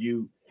at the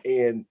U?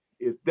 And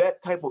is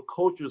that type of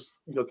culture,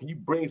 you know, can you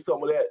bring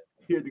some of that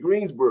here to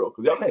Greensboro?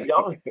 Because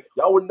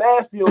y'all were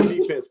nasty on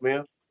defense,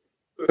 man.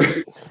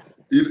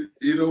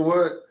 You know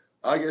what?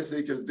 I guess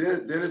because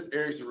Dennis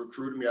Erickson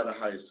recruited me out of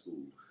high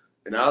school,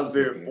 and I was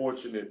very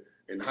fortunate.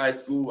 In high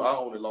school, I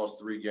only lost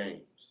 3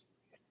 games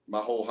my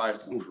whole high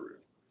school career.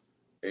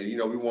 And, you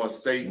know, we won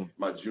state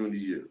my junior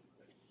year.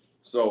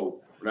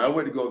 So when I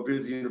went to go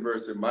visit the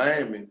University of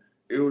Miami,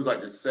 it was like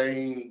the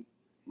same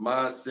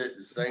mindset,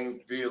 the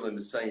same feeling,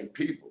 the same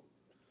people.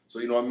 So,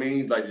 you know what I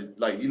mean? Like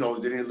you know,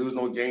 they didn't lose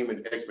no game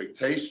in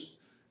expectation.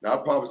 Now,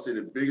 I'd probably say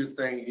the biggest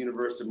thing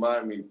University of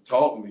Miami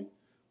taught me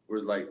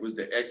was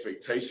the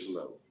expectation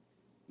level.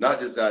 Not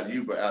just out of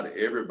you, but out of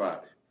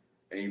everybody.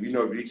 And you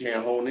know, if you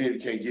can't hone in, you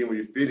can't get where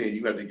you fit in,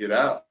 you have to get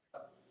out.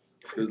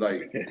 Because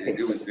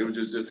it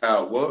was just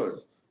how it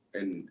was.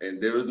 And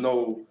there was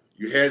no,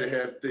 you had to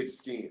have thick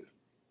skin.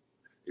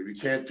 If you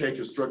can't take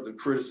constructive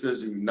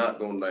criticism, you're not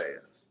gonna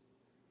last.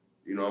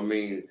 You know what I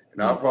mean?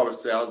 And I'll probably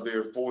say I was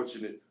very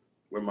fortunate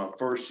when my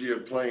first year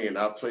playing,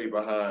 I played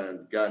behind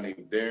a guy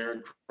named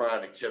Darren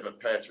Crine and Kevin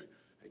Patrick.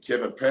 And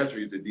Kevin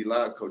Patrick is the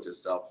D-line coach at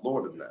South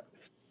Florida now.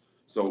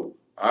 So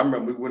I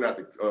remember we went out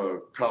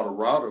to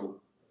Colorado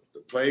to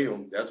play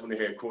them. That's when they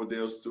had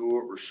Cordell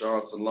Stewart,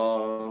 Rashawn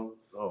Salam,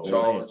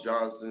 Charles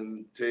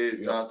Johnson,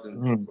 Ted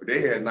Johnson. But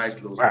they had a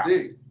nice little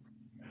stick.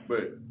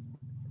 But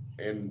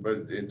in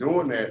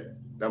doing that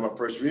my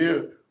first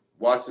year,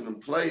 watching them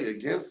play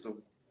against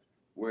them,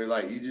 where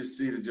like you just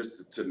see the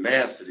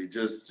tenacity,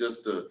 just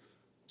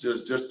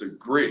the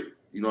grit,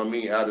 you know what I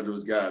mean, out of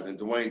those guys. And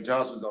Dwayne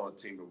Johnson was on the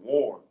team and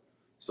Warren.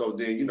 So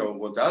then, you know,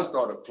 once I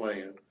started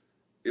playing,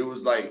 it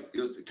was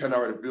kind of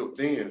already built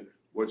in.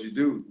 What you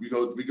do, we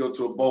go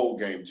to a bowl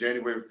game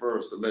January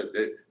 1st. So if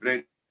it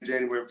ain't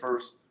January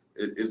 1st,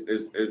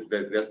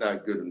 that's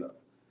not good enough.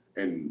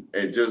 And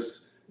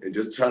just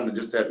trying to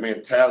just that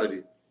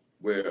mentality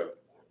where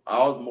I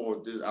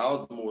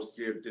was more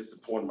scared of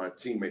disappointing my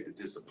teammate than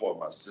disappoint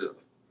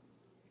myself.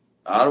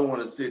 I don't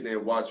want to sit there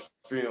and watch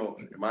film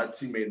and my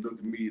teammate look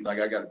at me like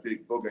I got a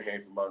big booger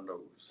hanging from my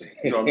nose.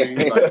 You know what I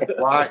mean? Like,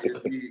 why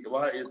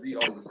is he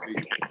on the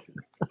field?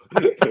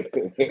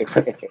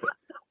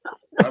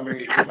 I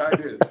mean, if I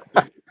did.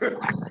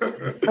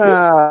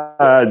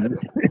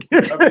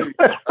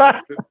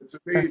 To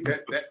me,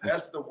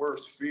 that's the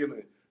worst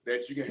feeling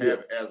that you can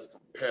have as a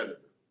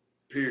competitor,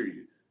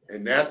 period.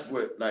 And that's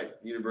what, like,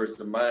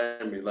 University of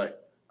Miami, like,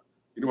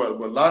 you know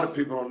what a lot of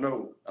people don't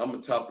know, I'm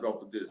going to top it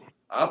off with this.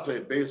 I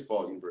played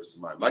baseball at University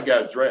of Miami. I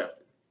got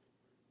drafted.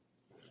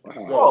 Wow.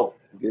 So,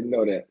 didn't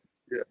know that.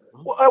 Yeah.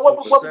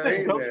 What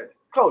position,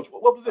 Coach?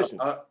 What position?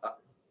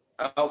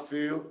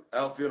 Outfield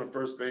and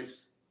first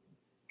base.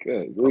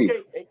 Good.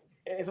 Okay.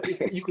 And so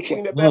you can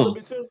swing that bat a little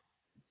bit too?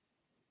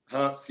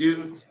 Huh? Excuse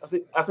me?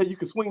 I said you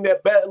can swing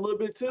that bat a little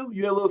bit too?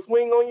 You had a little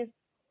swing on you?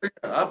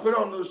 I put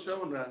on those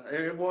show now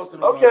every once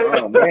in a while. Okay.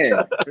 Oh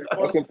man,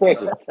 that's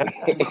impressive.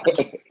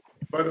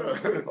 But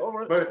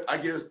Right. but I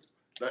guess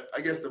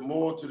the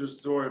moral to the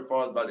story as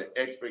far as about the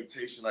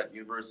expectation, like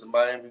University of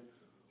Miami.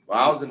 Well,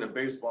 I was in the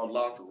baseball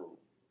locker room.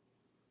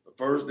 The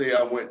first day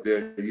I went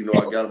there,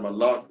 I got in my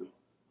locker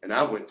and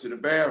I went to the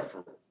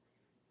bathroom.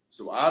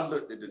 So I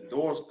looked at the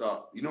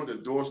doorstop. You know what the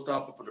door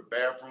stopper for the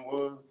bathroom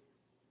was?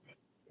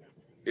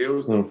 It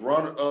was the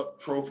runner-up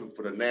trophy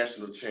for the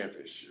national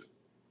championship.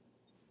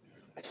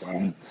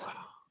 Wow.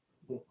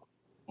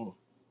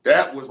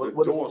 That was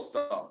the door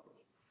stopper.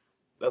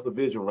 That's a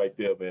visual right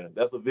there, man.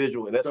 That's a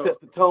visual, and that sets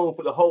the tone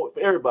for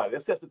everybody.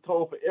 That sets the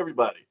tone for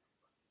everybody.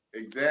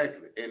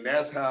 Exactly, and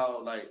that's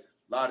how like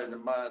a lot of the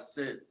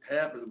mindset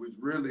happens, which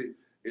really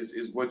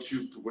is what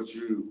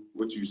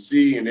you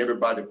see and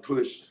everybody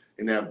push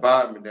in that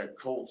environment, that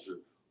culture,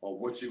 or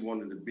what you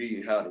wanted to be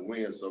and how to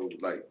win. So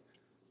like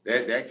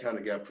that kind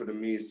of got put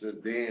in me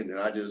since then, and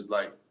I just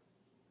like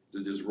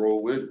to just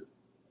roll with it.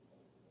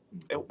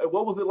 And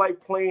what was it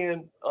like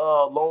playing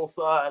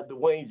alongside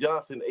Dwayne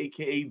Johnson,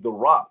 aka The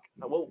Rock?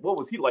 What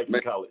was he like in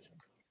college?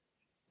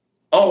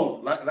 Oh,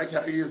 like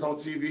how he is on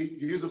TV.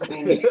 He was a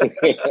fool.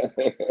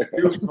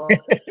 He was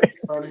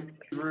funny,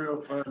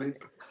 real funny.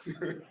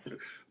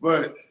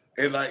 But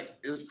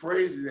it's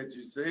crazy that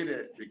you say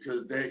that,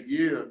 because that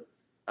year,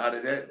 out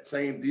of that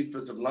same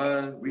defensive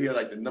line, we had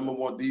like the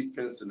 #1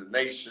 defense in the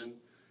nation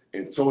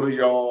in total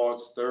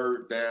yards,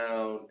 third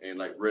down, and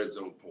like red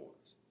zone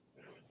points.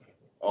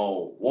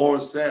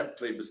 Warren Sapp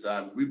played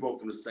beside me. We both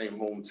from the same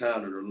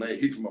hometown in Orlando.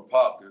 He from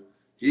Apopka.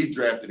 He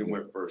drafted and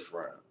went first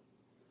round.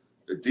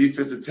 The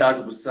defensive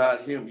tackle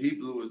beside him, he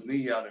blew his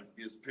knee out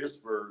against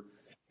Pittsburgh.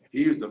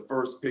 He was the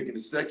first pick in the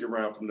second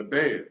round from the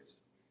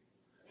Bears.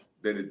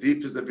 Then the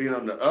defensive end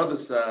on the other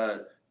side,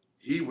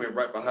 he went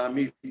right behind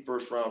me,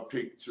 first round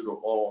pick to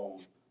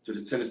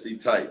the Tennessee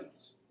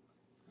Titans.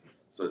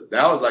 So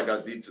that was like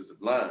our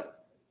defensive line.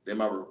 Then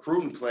my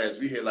recruiting class,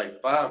 we had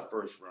like 5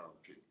 first round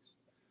picks.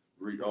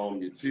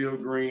 Yatil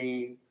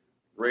Green,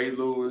 Ray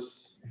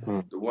Lewis,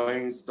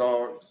 Dwayne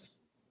Starks.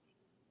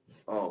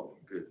 Oh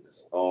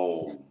goodness.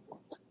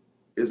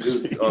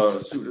 There's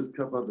a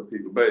couple other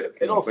people, but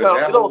it don't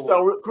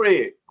sound real,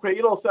 Craig.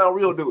 You don't sound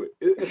real, do it?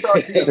 It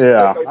sounds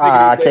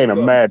I can't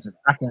imagine.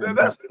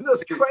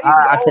 That's crazy.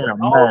 I can't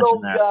imagine all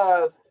those that.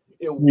 guys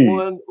in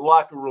one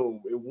locker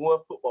room, in one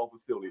football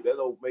facility. That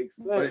don't make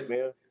sense,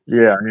 man.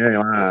 Yeah.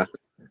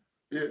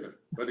 Yeah,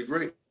 but the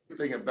great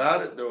thing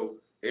about it though,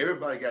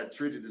 everybody got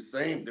treated the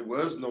same. There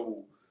was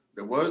no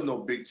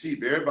big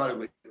chief. Everybody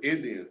was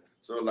Indian.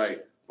 So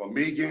like for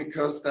me getting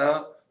cussed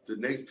out, to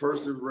the next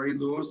person, Ray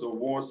Lewis or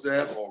Warren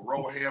Sapp or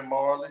Rohan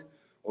Marley,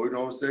 or you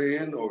know what I'm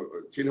saying, or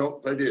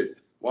Kenard Lang.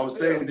 What I'm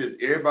saying is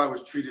everybody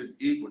was treated as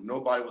equal.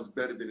 Nobody was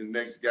better than the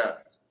next guy.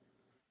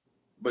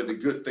 But the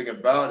good thing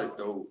about it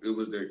though, it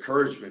was the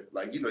encouragement.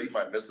 Like, you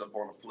might mess up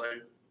on a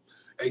play.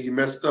 Hey, you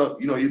messed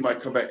up. You might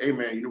come back. Hey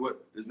man, you know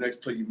what? This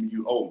next play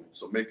you owe me,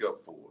 so make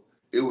up for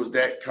it. It was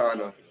that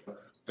kind of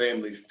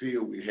family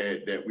feel we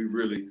had that we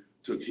really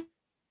took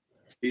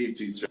heed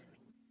to each other.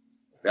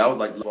 That was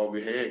like all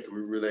we had, because we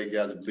really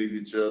got to believe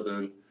each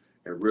other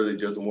and really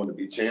just want to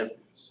be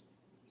champions.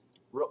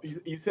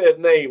 You said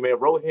name, man,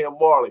 Rohan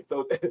Marley.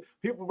 So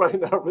people might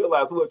not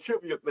realize a little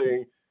trivia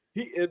thing.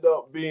 He ended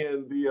up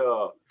being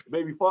the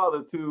baby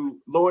father to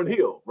Lauryn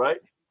Hill, right?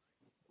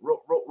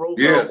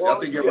 Yes, I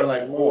think he had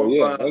like 4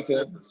 or 5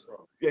 siblings.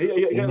 Yeah,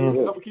 he had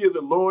a couple kids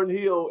with Lauryn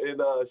Hill, and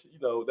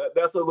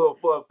that's a little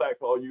fun fact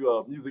for all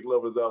you music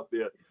lovers out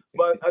there.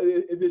 But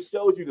it just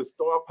shows you the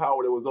star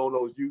power that was on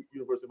those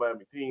University of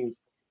Miami teams.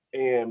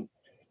 And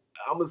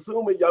I'm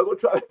assuming y'all gonna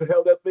try to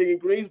have that thing in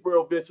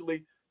Greensboro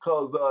eventually,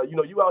 because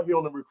you out here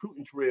on the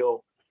recruiting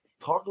trail.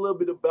 Talk a little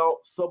bit about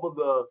some of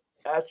the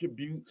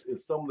attributes and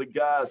some of the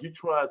guys you're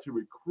trying to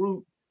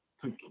recruit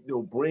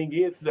to bring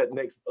into that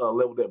next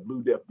level, that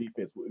Blue Def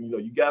defense.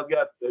 You guys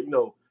got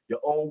your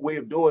own way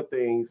of doing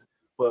things,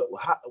 but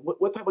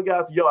what type of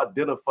guys do y'all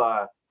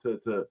identify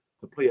to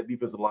play at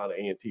defensive line at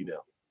A&T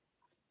now?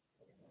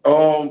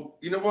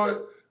 You know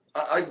what?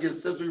 I guess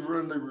since we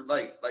run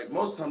like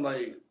most of the time,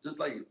 like just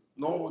like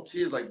normal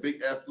kids, like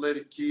big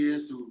athletic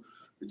kids who,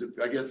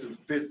 I guess, it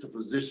fits the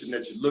position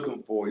that you're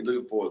looking for. You're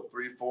looking for a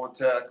 3-4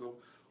 tackle,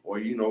 or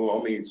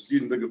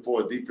looking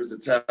for a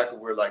defensive tackle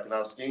where, like in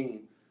our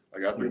scheme,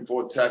 like our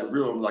 3-4 tackle,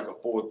 really like a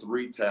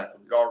 4-3 tackle.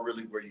 Y'all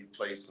really where you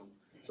place them.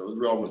 So it's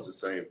really almost the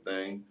same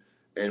thing.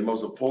 And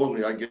most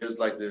importantly, I guess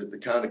like the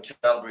kind of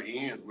caliber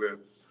ends where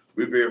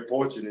we're very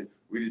fortunate.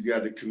 We just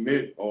got to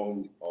commit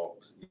on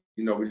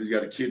we just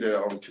got a kid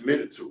that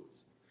committed to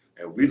us,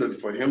 and we look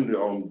for him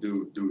to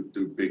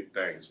do big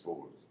things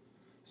for us.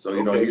 So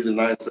he's a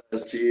nice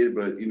size kid,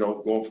 but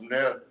going from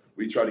there,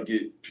 we try to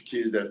get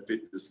kids that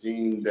fit the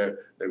scheme that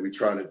we're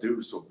trying to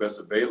do, so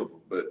best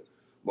available. But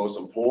most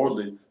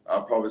importantly,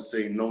 I'll probably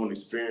say knowing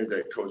experience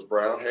that Coach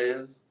Brown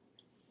has,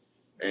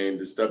 and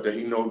the stuff that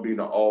he knows being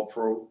an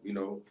All-Pro,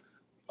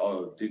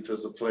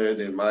 defensive player.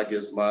 Then my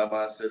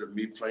mindset of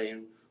me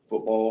playing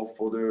football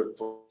for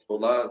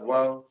a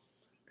while.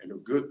 And the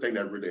good thing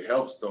that really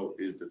helps though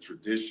is the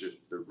tradition,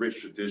 the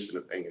rich tradition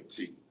of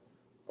A&T.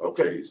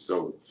 Okay,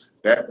 so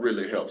that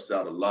really helps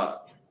out a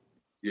lot.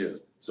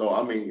 Yes. So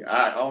I mean,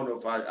 I don't know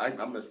if I'm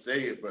gonna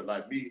say it, but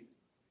like me,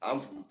 I'm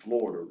from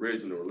Florida,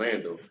 original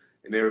Orlando,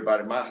 and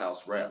everybody in my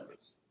house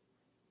Rattlers.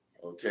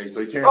 Okay, so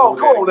you can't. Oh,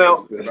 come on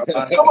now!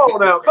 Come on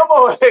now! Come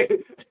on!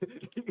 Hey,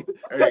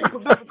 technical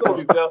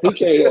difficulties now. He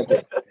can't help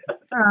it.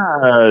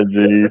 Ah,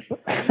 jeez.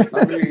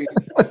 I mean,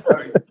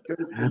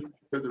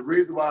 because the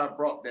reason why I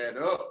brought that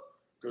up,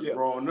 because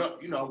growing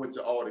up, you know, I went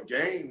to all the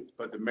games,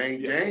 but the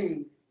main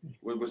game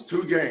was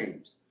 2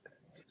 games: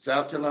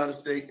 South Carolina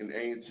State and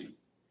A&T.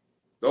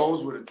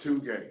 Those were the 2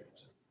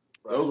 games.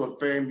 Right. Those were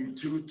FAMU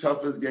 2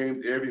 toughest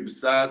games ever,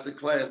 besides the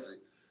Classic.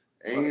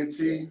 A&T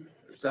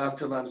and South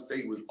Carolina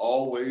State was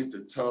always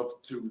the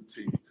tough 2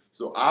 teams.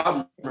 So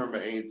I remember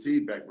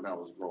A&T back when I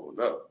was growing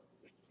up.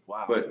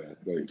 Wow. But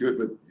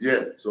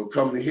so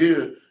coming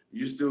here,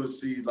 you still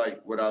see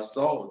like what I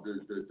saw,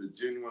 the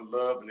genuine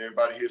love, and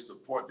everybody here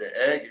support their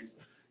Aggies.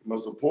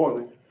 Most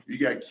importantly, you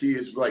got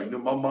kids like, you know,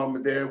 my mom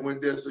and dad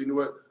went there, so you know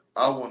what?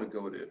 I want to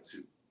go there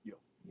too.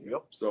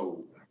 Yep.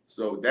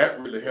 So that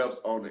really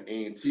helps on the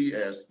A&T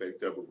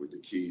aspect of it with the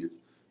kids.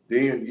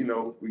 Then, you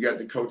know, we got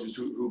the coaches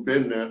who've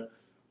been there,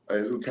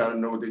 who kind of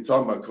know what they're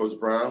talking about. Coach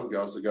Brown, we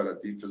also got a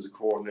defensive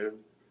coordinator,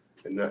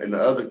 and the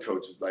other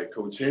coaches like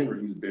Coach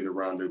Henry, who's been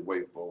around the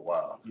way for a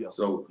while.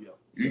 So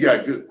you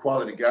got good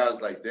quality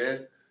guys like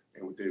that,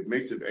 and with the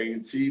mix of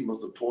A&T,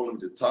 most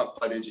importantly, the top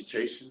flight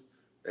education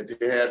that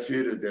they have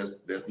here,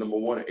 that's number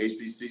 1 at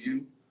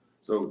HBCU.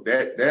 So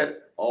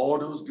that all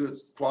those good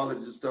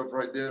qualities and stuff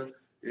right there,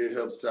 it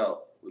helps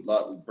out a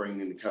lot with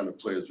bringing in the kind of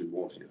players we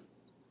want here.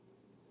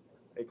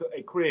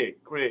 Hey, Craig,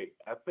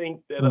 I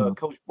think that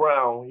Coach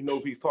Brown, you know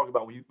what he's talking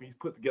about when he's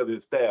put together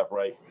his staff,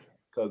 right?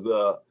 Because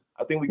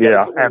I think we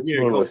got to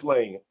hear Coach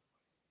Lang.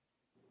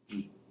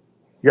 You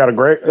got a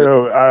great.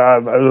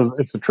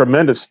 It's a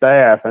tremendous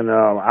staff, and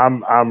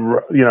I'm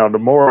you know, the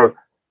more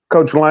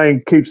Coach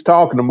Lang keeps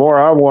talking, the more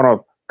I want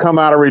to come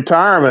out of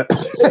retirement.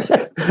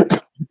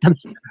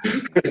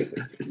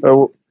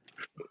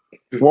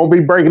 Won't be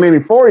breaking any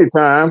 40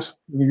 times.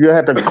 You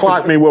have to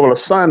clock me with a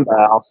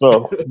sundial.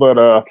 So, but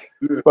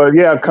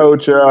yeah,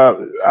 Coach,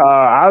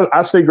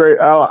 I see great.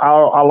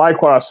 I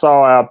like what I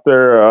saw out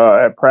there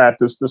at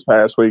practice this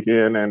past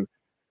weekend, and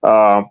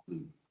I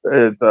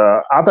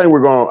think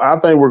we're going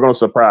to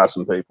surprise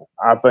some people.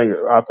 I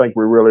think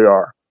we really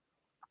are.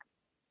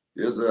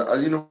 Yes,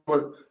 you know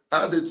what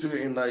I did too,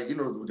 and like, you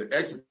know, the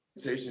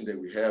expectation that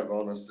we have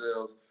on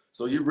ourselves.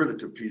 So you really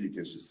compete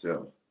against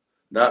yourself,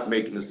 not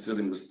making the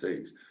silly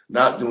mistakes,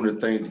 not doing the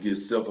things to get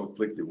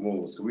self-inflicted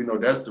wounds. Because we know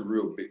that's the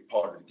real big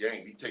part of the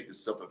game. You take the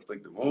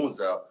self-inflicted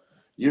wounds out,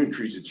 you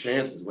increase your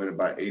chances winning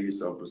by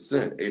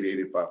 80-some%,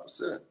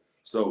 80-85%.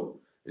 So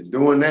in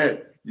doing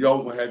that, you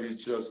always gonna have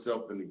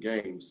yourself in the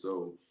game.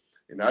 So,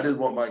 and I just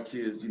want my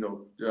kids, you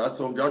know, I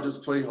told them, y'all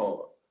just play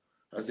hard.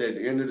 I said, at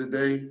the end of the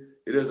day,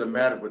 it doesn't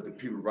matter what the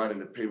people writing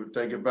the paper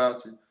think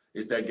about you.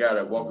 It's that guy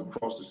that walk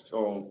across the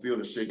field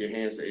and shake your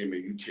hand and say, hey,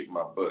 man, you kick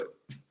my butt.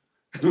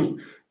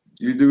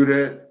 You do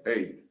that,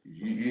 hey,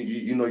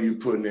 you know you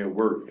putting in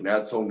work. And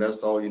I told him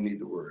that's all you need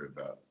to worry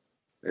about.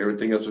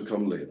 Everything else will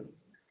come later.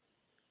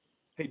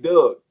 Hey,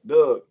 Doug,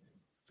 so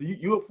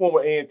you're a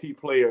former A&T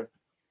player.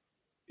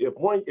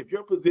 If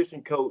your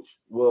position coach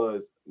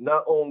was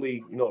not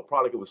only, you know, a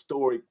product of a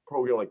storied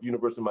program like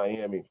University of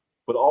Miami,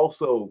 but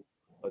also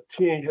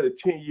had a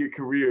 10-year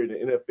career in the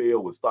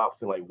NFL with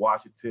stops in like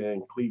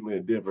Washington, Cleveland,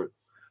 and Denver,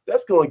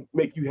 that's going to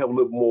make you have a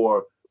little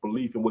more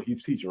belief in what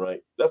he's teaching,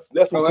 right? That's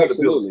some credibility.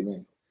 Absolutely,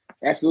 man.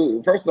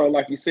 Absolutely. First of all,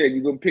 like you said,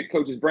 you're going to pick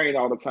coach's brain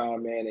all the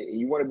time, man, and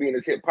you want to be in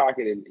his hip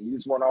pocket, and you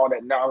just want all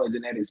that knowledge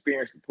and that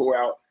experience to pour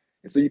out,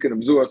 and so you can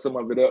absorb some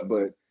of it up.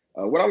 But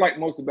what I like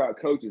most about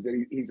coach is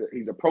that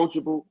he's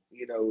approachable,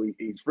 you know,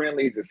 he's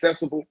friendly, he's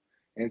accessible.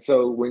 And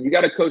so when you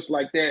got a coach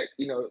like that,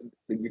 you know,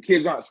 your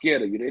kids aren't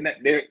scared of you.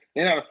 They're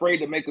not afraid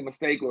to make a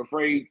mistake or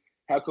afraid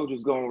how coach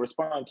is going to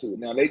respond to it.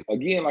 Now,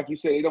 again, like you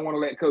said, they don't want to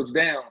let coach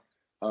down,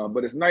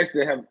 but it's nice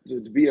to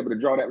be able to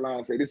draw that line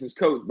and say, this is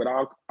coach, but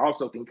I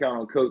also can count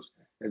on coach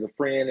as a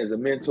friend, as a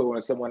mentor,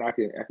 and someone I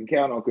can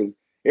count on, because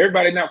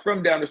everybody not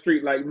from down the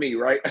street like me,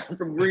 right? I'm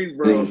from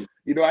Greensboro.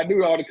 You know, I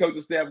knew all the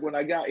coaching staff when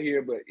I got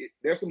here, but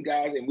there's some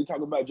guys, and we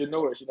talk about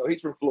Janoris, you know,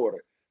 he's from Florida.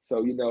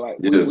 So, you know,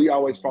 we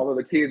always follow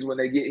the kids when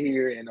they get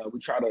here, and we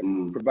try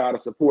to provide a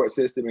support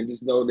system and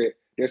just know that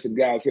there's some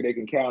guys here they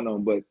can count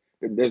on. But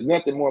there's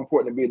nothing more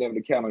important than being able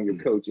to count on your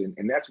coach.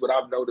 And that's what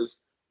I've noticed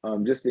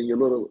just in your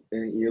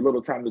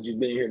little time that you've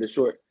been here, the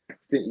short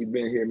stint you've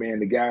been here, man.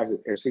 The guys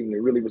have seemed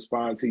to really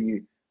respond to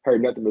you,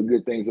 heard nothing but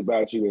good things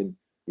about you. And,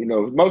 you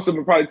know, most of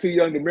them are probably too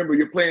young to remember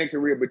your playing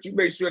career, but you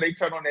make sure they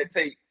turn on that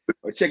tape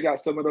or check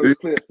out some of those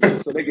clips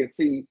so they can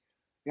see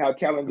how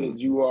talented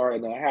you are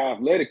and how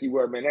athletic you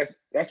were, man.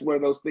 That's one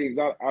of those things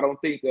I don't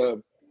think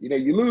you know,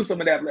 you lose some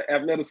of that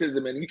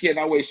athleticism, and you can't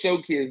always show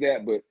kids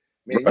that, but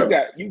man,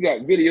 you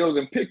got videos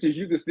and pictures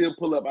you can still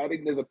pull up. I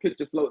think there's a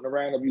picture floating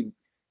around of you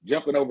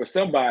jumping over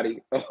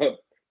somebody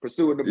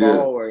pursuing the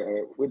ball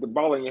or with the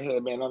ball in your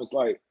hand, man. I was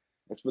like,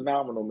 that's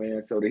phenomenal,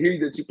 man. So to hear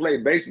that you play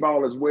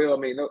baseball as well, I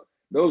mean,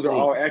 those are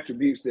all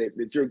attributes that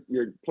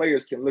your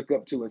players can look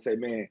up to and say,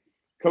 man,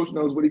 coach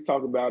knows what he's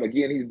talking about.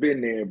 Again, he's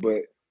been there,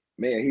 but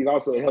man, he's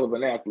also a hell of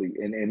an athlete,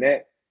 and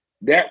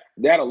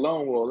that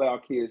alone will allow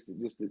kids to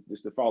just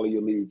to follow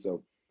your lead.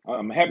 So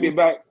I'm happy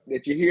about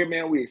that you're here,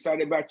 man. We're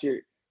excited about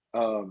your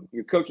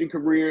coaching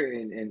career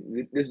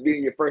and this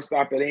being your first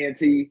stop at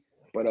A&T.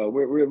 But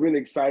we're really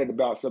excited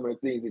about some of the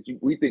things that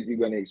we think you're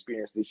going to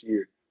experience this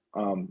year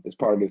as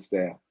part of this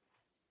staff.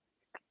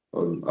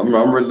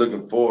 I'm really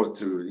looking forward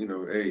to it. You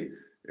know, hey,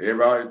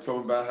 everybody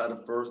told me about how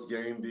the first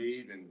game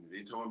be, and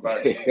they told me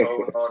about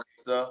G-Code and all that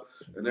stuff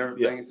and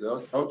everything. Yeah. So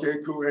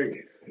okay, cool.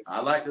 Hey,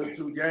 I like those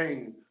 2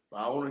 games, but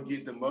I want to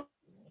get the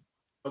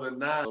other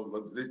 9.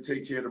 But they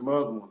take care of the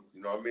mother one.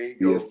 You know what I mean?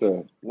 Go yes,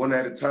 sir. One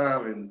at a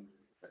time, and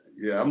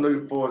yeah, I'm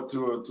looking forward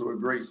to a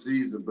great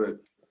season.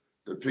 But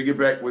to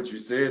piggyback what you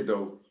said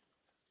though,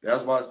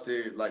 that's why I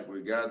said like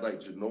with guys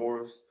like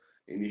Janoris,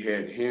 and you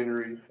had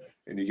Henry,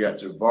 and you got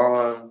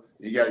Javon,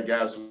 you got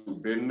guys who've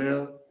been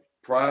there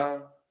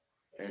prior,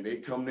 and they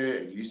come there,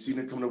 and you see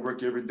them come to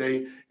work every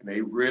day, and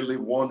they really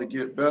want to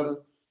get better.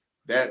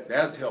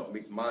 That helped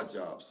make my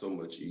job so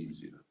much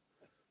easier,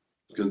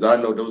 because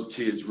I know those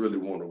kids really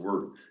want to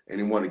work and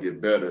they want to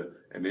get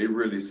better, and they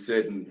really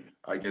setting,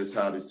 I guess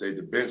how they say,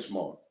 the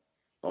benchmark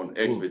on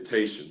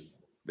expectation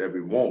that we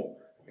want.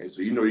 And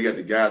so, you know, you got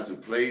the guys who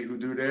play who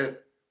do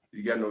that.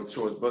 You got no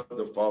choice but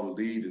to follow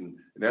lead. And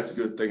that's a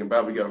good thing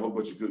about it. We got a whole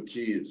bunch of good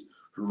kids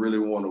who really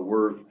want to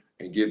work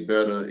and get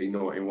better, you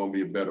know, and want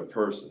to be a better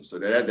person. So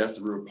that's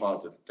the real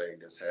positive thing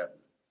that's happening.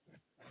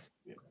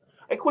 Yeah.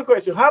 Hey, quick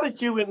question. How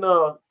did you and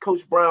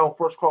Coach Brown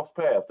first cross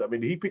paths? I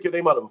mean, did he pick your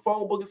name out of a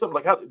phone book or something?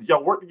 Like, how did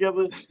y'all work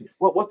together?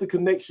 What's the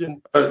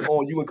connection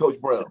on you and Coach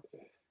Brown?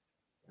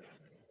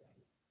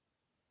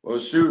 Well,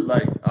 shoot,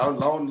 like a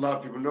lot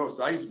of people know.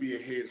 So I used to be a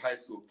head high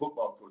school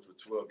football coach for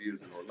 12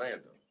 years in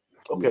Orlando.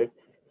 Okay.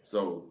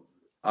 So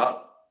I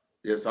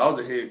was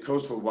a head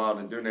coach for a while,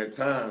 and during that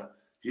time,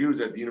 he was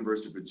at the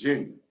University of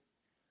Virginia,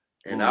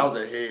 and I was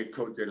a head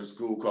coach at a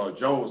school called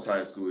Jones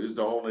High School. It's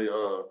the only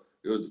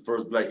it was the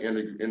first black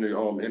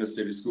inner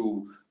city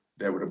school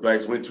that the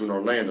blacks went to in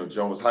Orlando,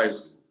 Jones High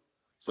School.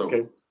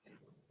 So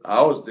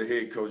I was the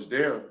head coach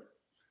there.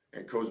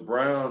 And Coach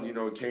Brown, you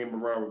know, came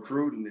around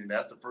recruiting, and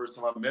that's the first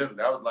time I met him.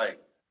 That was like,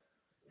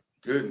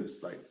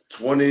 goodness, like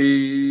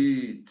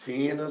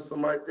 2010 or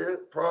something like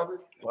that, probably.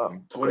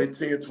 Wow.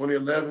 2010,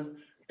 2011.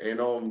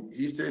 And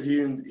he said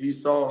he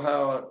saw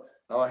how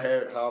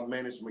I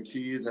managed my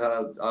kids, and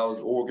how I was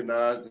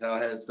organized, and how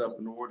I had stuff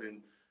in order,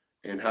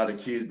 and how the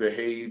kids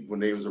behaved when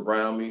they was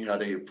around me, how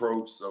they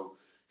approached. So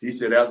he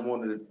said that was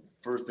one of the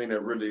first things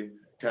that really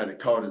kind of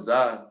caught his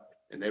eye,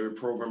 and every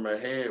program I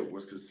had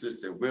was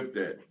consistent with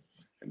that.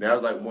 And that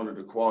was like one of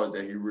the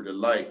qualities that he really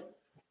liked.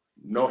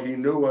 No, he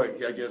knew I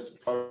guess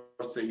I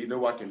say he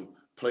knew I can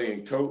play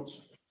and coach,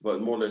 but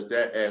more or less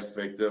that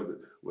aspect of it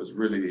was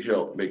really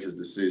helped make his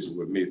decision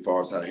with me as far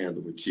as how to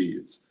handle with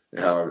kids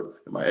and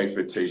my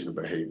expectation of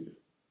behavior.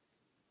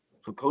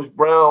 So Coach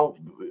Brown,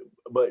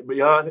 but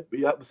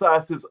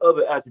besides his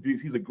other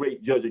attributes, he's a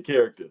great judge of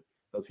character.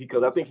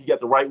 Because I think he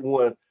got the right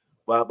one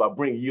by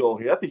bringing you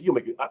on here. I think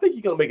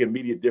he's gonna make an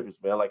immediate difference,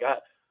 man. Like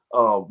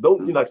I'm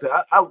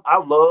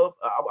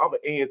an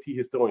A&T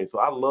historian, so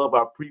I love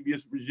our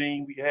previous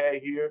regime we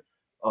had here,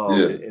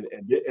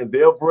 and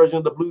their version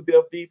of the Blue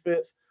Death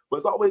defense. But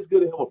it's always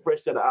good to have a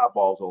fresh set of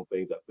eyeballs on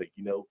things. I think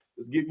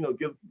just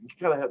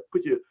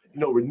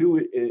renew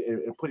it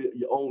and put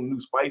your own new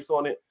spice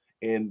on it.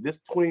 And this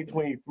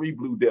 2023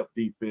 Blue Death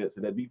defense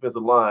and that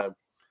defensive line,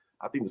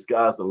 I think the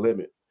sky's the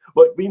limit.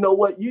 But you know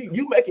what?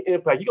 You make an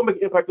impact. You're gonna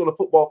make an impact on the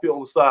football field,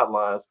 on the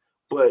sidelines.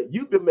 But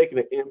you've been making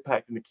an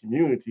impact in the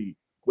community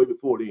way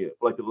before then.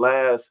 For like the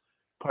last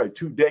probably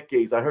 2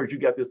 decades, I heard you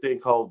got this thing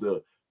called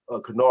the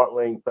Kenard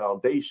Lang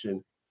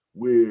Foundation,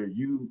 where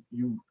you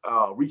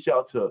reach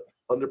out to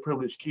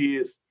underprivileged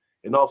kids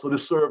and also to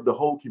serve the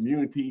whole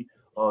community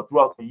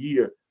throughout the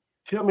year.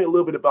 Tell me a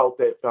little bit about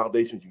that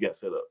foundation you got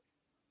set up.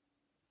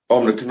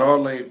 The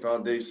Kenard Lang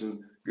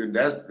Foundation,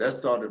 that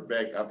started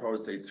back, I'd probably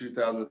say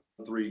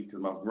 2003, because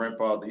my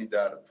grandfather, he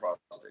died of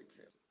prostate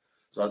cancer.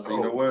 So I said,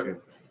 you know what?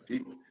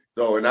 Okay.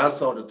 And I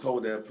saw the toll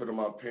that I put on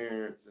my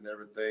parents and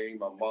everything,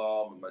 my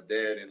mom and my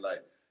dad, and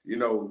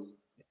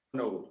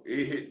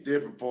it hit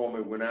different for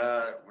me when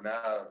I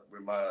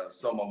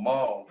saw my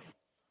mom.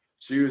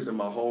 She was in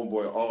my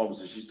homeboy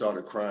arms and she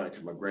started crying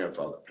because my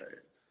grandfather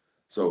passed.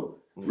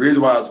 So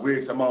reason why I was weird,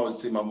 because I'm always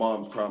seeing my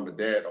mom crying my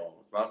dad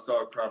arms. But I saw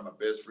her crying my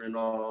best friend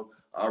arm.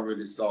 I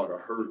really saw the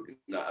hurt in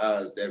the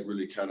eyes. That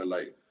really kind of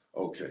like,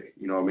 okay,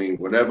 you know what I mean?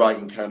 Whatever I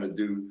can kind of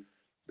do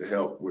to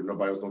help where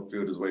nobody else don't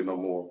feel this way no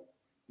more,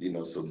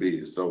 so be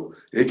it. So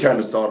it kind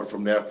of started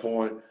from that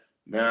point.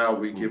 Now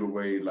we give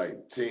away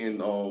like 10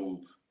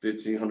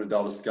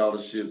 $1,500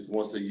 scholarships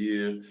once a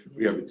year.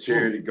 We have a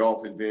charity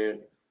golf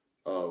event.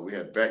 We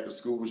have back to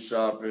school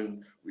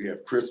shopping. We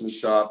have Christmas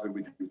shopping.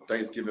 We do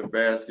Thanksgiving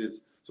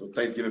baskets. So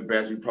Thanksgiving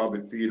bash, we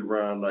probably feed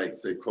around like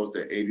say close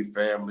to 80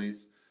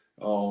 families.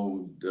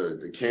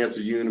 The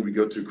cancer unit, we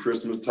go to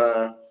Christmas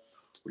time.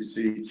 We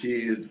see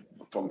kids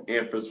from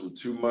infants from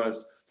 2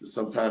 months to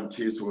sometimes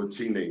kids who are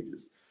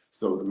teenagers.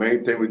 So the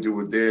main thing we do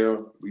with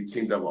them, we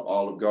teamed up with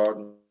Olive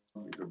Garden.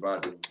 We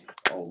provide them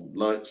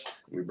lunch.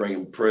 We bring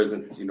them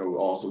presents. You know,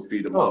 also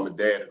feed the mom and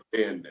dad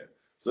and there.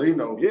 So you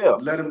know,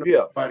 let them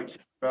know everybody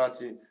care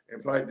about you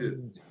and probably this.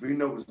 We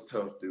know it's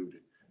tough duty,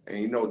 and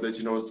you know let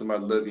you know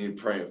somebody love you and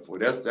praying for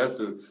you. That's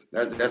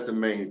the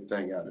main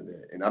thing out of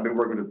that. And I've been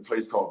working at a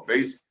place called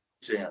Base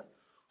Camp,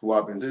 who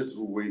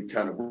we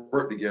kind of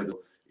work together.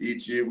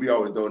 Each year, we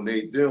always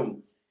donate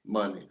them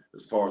money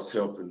as far as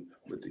helping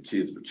with the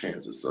kids with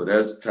cancer. So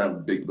that's kind of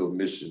a big little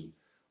mission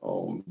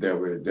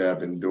that I've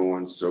been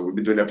doing. So we've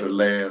been doing that for the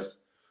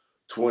last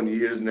 20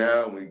 years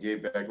now, and we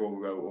gave back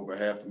over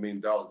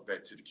 $500,000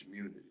 back to the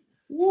community.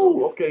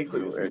 Ooh, okay. So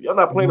y'all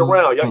not playing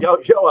around.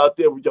 Y'all out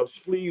there with your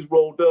sleeves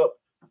rolled up,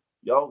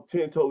 y'all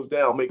 10 toes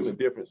down, making a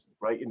difference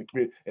right in the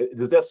community. And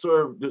does that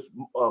serve just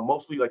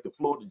mostly like the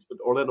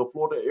Orlando,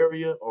 Florida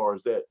area, or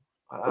is that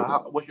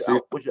what's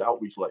your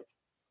outreach like?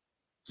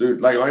 So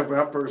like when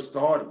I first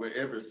started, with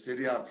every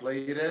city I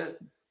played at,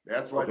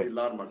 that's why I did a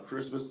lot of my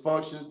Christmas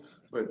functions.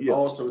 But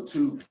also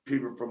too,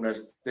 people from that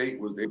state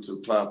was able to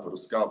apply for the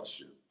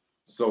scholarship.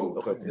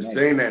 So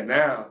saying that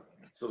now,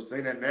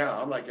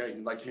 I'm like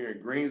here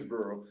in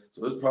Greensboro,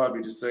 so it's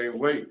probably the same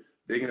way.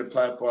 They can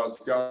apply for our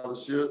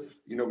scholarship.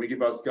 You know, we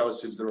give out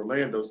scholarships in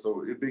Orlando,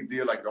 so it's a big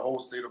deal. Like the whole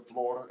state of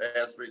Florida,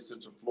 aspect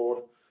Central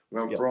Florida,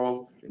 where I'm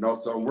from, and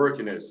also I'm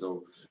working at.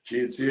 So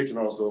kids here can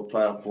also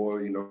apply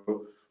for, you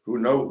know. Who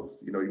knows?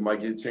 You know, you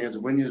might get a chance to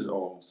win you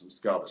some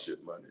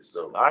scholarship money.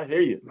 So I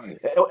hear you.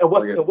 Nice. And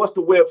what's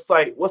the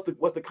website? What's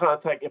the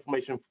contact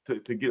information to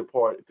get a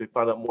part to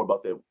find out more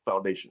about that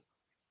foundation?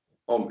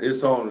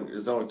 It's on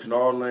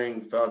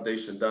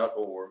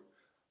KenardLangFoundation.org,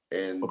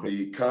 and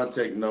the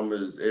contact number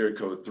is area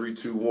code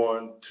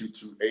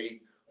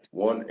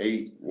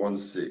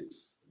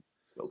 321-228-1816.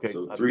 Okay.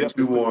 So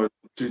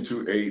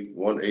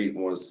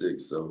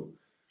 321-228-1816. So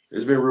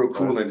it's been real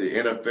cool, and the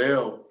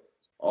NFL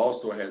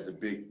also has a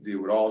big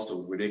deal with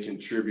where they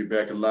contribute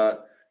back a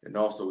lot, and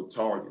also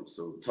Target.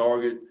 So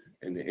Target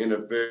and the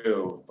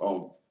NFL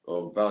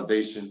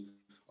foundation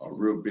are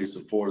real big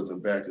supporters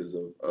and backers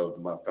of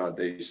my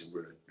foundation,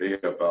 where they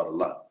help out a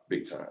lot,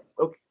 big time.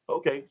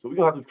 Okay. So we're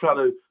gonna have to try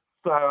to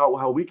find out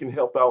how we can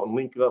help out and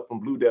link up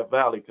from Blue Death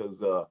Valley,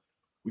 because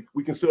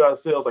we consider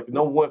ourselves like the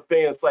 #1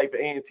 fan site for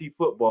A&T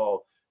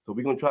football. So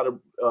we're gonna try to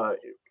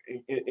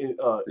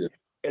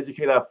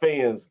educate our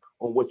fans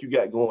on what you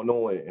got going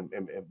on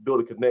and build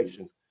a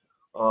connection.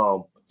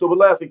 But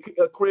lastly,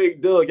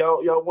 Craig, Doug,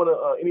 y'all want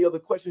to any other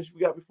questions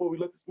we got before we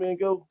let this man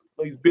go?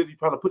 He's busy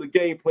trying to put a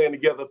game plan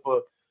together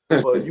for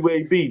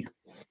UAB.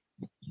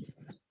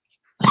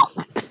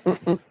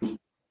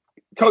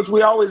 Coach,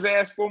 we always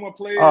ask former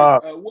players,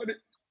 what is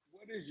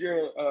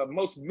your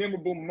most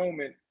memorable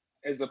moment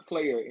as a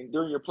player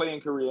during your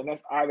playing career? And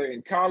that's either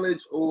in college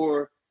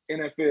or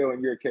NFL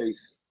in your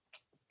case.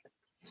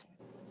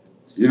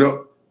 You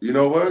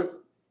know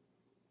what?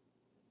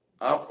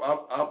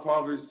 I'll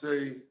probably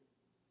say,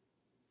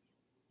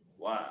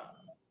 wow,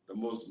 the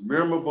most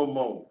memorable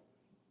moment.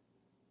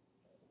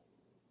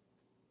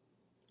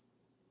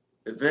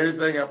 If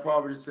anything, I'll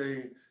probably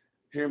say,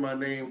 hear my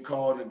name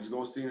called and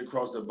going to see it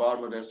across the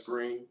bottom of that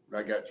screen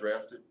when I got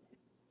drafted.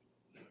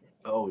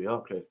 Oh, yeah,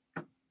 okay.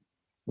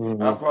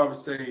 Mm-hmm. I'll probably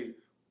say,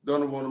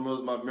 one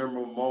of my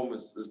memorable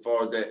moments as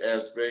far as that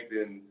aspect,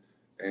 and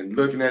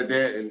looking at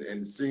that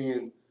and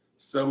seeing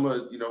some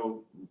of,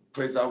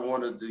 place I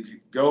wanted to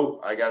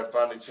go. I got to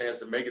find a chance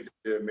to make it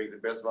there, make the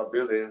best of my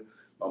ability. And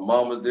my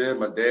mom was there,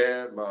 my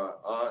dad, my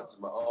aunts,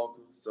 my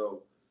uncle.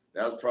 So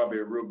that was probably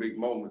a real big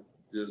moment.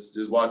 Just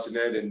watching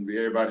that, and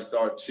everybody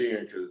started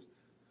cheering because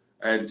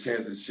I had a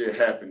chance to share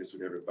happiness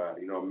with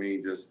everybody. You know what I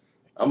mean? Just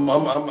I'm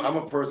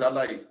a person. I'm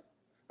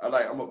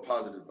a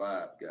positive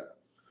vibe guy.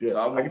 Yeah, so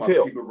I want my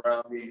people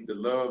around me, the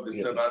love, the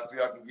stuff I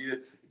feel I can give.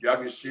 If y'all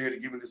can share it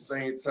and give me the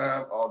same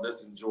time,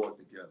 let's enjoy it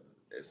together.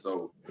 And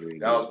so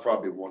that was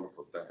probably a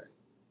wonderful thing.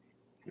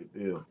 Good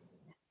deal.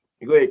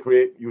 Go ahead,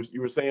 Craig. You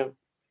were saying?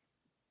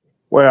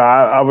 Well,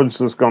 I was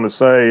just going to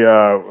say,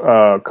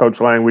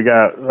 Coach Lang, we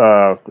got.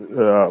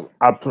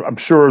 I'm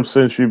sure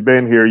since you've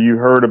been here, you've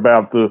heard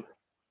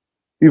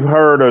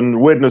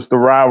and witnessed the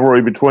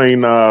rivalry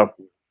between A&T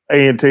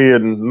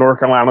and North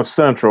Carolina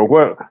Central.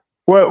 What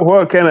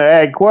kind of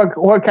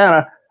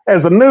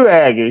as a new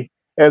Aggie,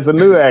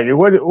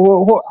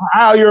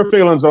 how are your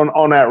feelings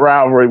on that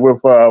rivalry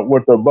with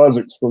the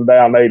Buzzards from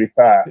down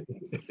 85?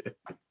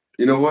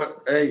 You know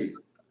what? Hey,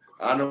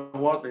 I know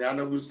one thing. I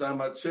know who signed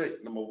my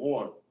check. Number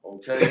one.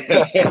 Okay.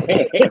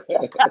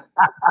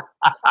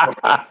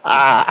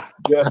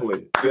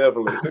 Definitely.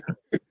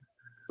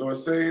 So in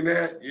saying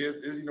that,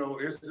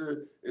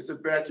 it's a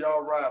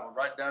backyard rival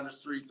right down the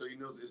street. So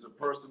it's a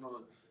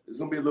personal. It's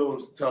gonna be a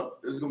little tough.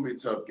 It's gonna be a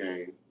tough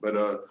game. But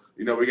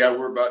we got to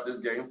worry about this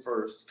game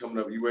first coming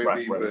up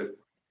UAB. Right.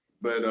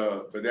 But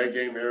that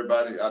game,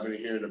 everybody, I've been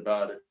hearing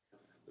about it.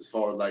 as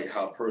far as like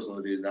how personal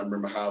it is. And I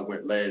remember how it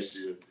went last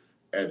year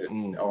at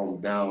the,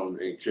 down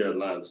in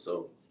Carolina.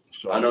 So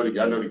I know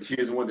the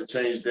kids want to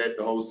change that,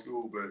 the whole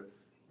school, but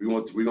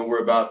we're gonna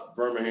worry about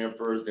Birmingham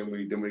first, then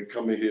we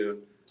come in here,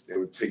 then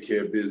we take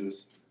care of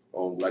business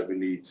like we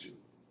need to.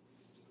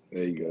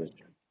 There you go.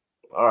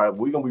 All right,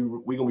 we're gonna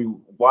be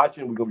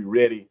watching, we're gonna be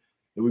ready,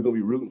 and we're gonna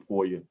be rooting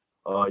for you.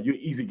 You're an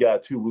easy guy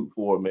to root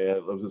for, man.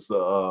 It was just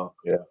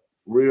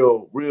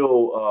real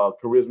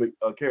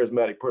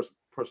charismatic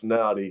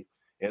personality.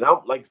 And I'm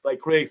like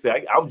Craig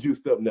said, I'm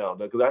juiced up now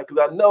because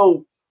I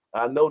know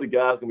the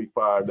guys gonna be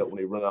fired up when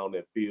they run out on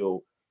that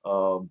field.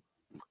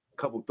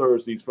 Couple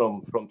Thursdays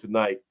from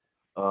tonight.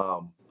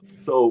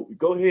 So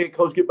go ahead,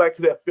 Coach. Get back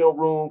to that film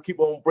room. Keep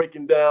on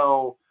breaking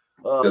down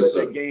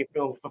that game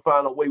film to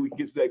find a way we can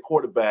get to that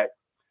quarterback.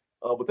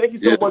 But thank you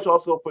so much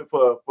also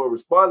for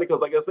responding,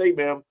 because like I say,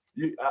 man,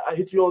 I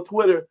hit you on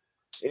Twitter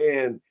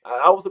and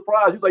I was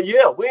surprised. He's like,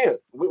 yeah, when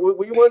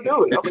you want to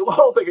do it? I was like, well,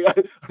 hold on a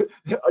second.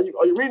 Are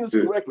you reading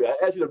this correctly? I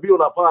asked you to be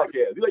on our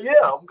podcast. He's like,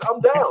 yeah, I'm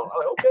down. I'm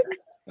like, okay.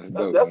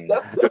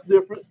 That's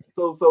different.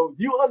 So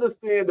you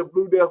understand the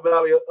Blue Death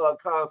Valley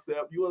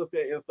concept. You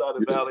understand Inside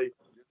the Valley.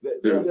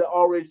 That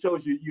already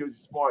shows you're a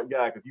smart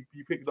guy because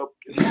you pick it up.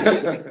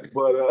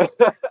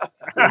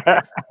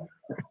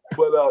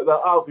 But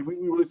obviously we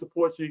really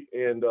support you.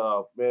 And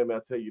man, I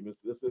tell you,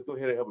 let's go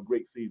ahead and have a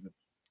great season.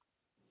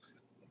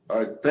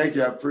 All right, thank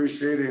you. I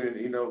appreciate it.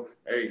 And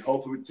hey,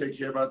 hopefully we take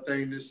care of our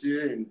thing this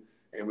year, and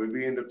we'll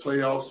be in the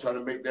playoffs trying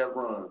to make that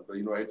run. But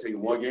I take it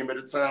one game at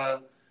a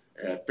time.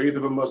 And faith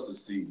of a mustard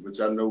seed,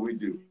 which I know we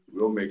do.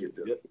 We'll make it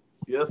there. Yep.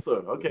 Yes, sir.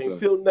 Okay,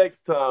 until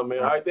next time, man.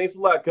 All right, thanks a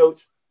lot,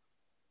 Coach.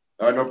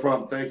 All right, no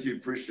problem. Thank you.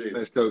 Appreciate it.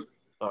 Thanks, Coach.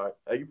 All right.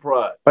 Thank you,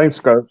 Pride. Thanks,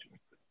 Coach.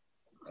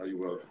 Are you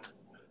welcome?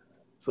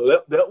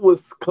 So that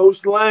was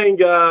Coach Lang,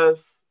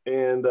 guys.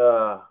 And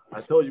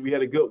I told you we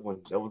had a good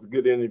one. That was a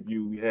good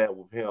interview we had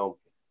with him.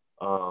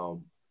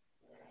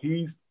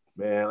 He's,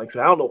 man, like I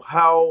said, I don't know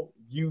how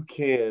you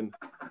can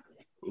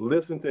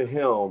listen to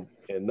him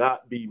and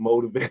not be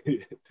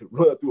motivated to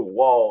run through a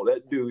wall.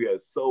 That dude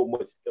has so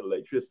much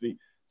electricity,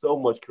 so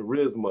much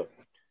charisma,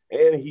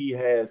 and he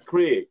has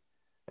Craig.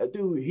 That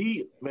dude,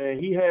 he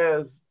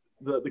has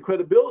the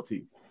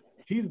credibility.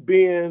 He's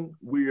been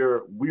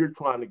where we're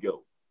trying to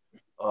go.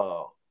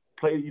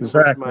 Play at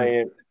University of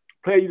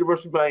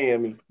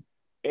Miami,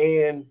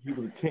 and he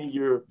was a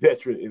 10-year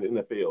veteran in the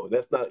NFL. And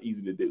that's not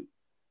easy to do.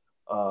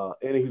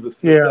 And he's a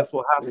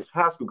successful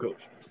high school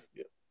coach.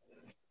 Yeah.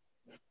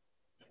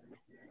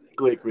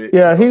 Go ahead, Craig.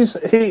 Yeah,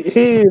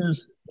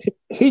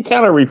 he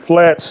kind of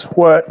reflects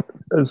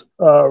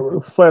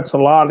reflects a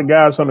lot of the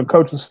guys on the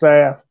coaching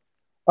staff.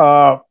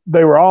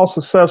 They were all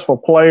successful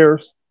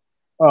players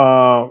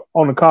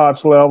on the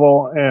college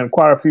level, and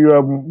quite a few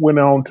of them went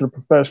on to the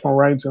professional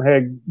ranks and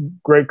had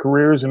great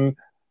careers, and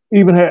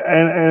even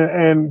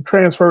and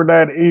transferred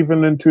that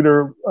even into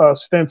their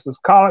stints as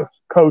college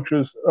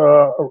coaches,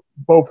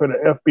 both at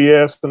the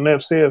FBS and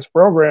FCS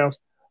programs.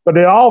 But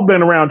they all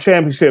been around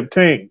championship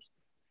teams.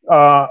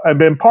 I've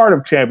been part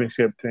of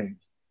championship teams,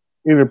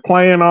 either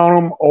playing on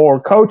them or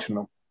coaching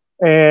them.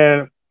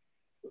 And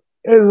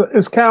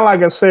it's kind of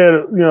like I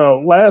said,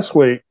 last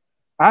week,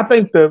 I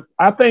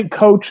think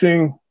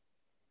coaching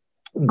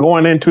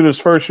going into this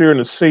first year in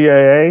the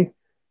CAA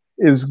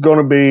is going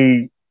to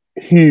be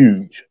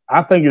huge.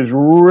 I think it's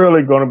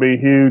really going to be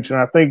huge. And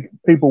I think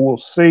people will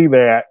see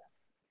that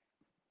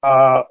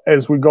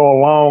as we go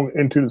along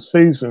into the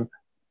season.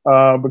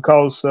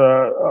 Because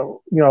a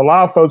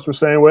lot of folks were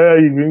saying, well,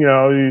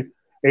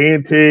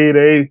 A&T,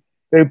 they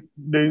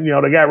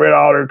got rid of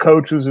all their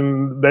coaches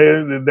and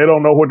they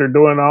don't know what they're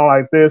doing, all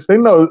like this. They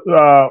know.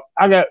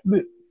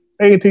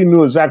 A&T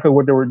knew exactly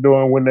what they were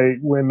doing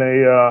when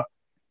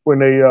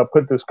they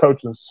put this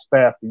coaching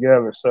staff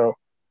together. So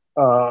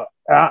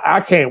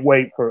I can't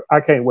wait for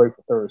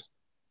Thursday.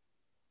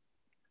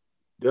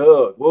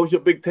 Doug, what was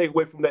your big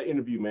takeaway from that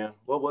interview, man?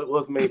 What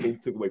was the main thing you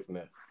took away from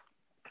that?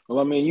 Well,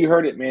 I mean, you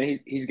heard it, man.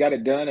 He's got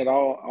it done at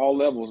all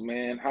levels,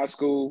 man. High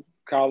school,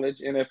 college,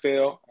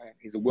 NFL.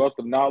 He's a wealth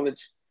of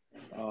knowledge.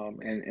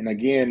 And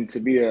again, to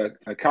be a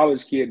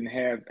college kid and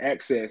have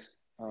access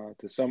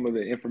to some of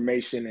the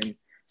information and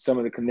some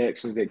of the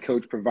connections that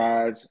coach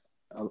provides,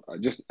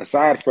 just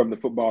aside from the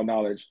football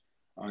knowledge,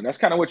 that's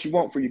kind of what you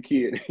want for your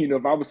kid.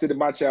 If I was sending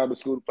my child to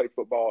school to play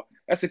football,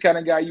 that's the kind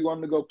of guy you want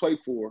him to go play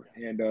for.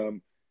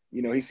 And,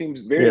 he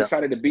seems very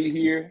excited to be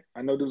here.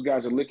 I know those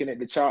guys are looking at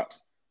the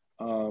chops.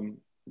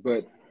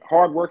 But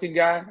hardworking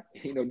guy,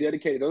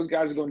 dedicated. Those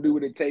guys are going to do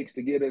what it takes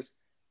to get us,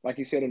 like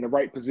you said, in the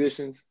right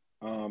positions,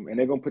 and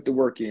they're going to put the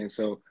work in.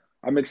 So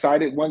I'm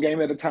excited, one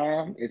game at a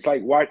time. It's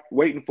like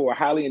waiting for a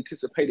highly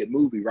anticipated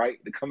movie,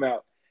 right, to come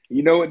out.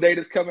 You know what date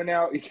is coming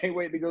out. You can't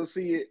wait to go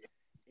see it.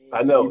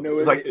 I know.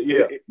 You're right.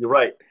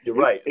 You're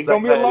right. It's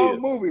going to be a long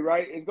movie,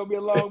 right? It's going to be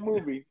a long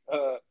movie,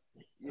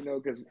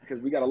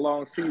 because we got a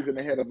long season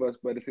ahead of us.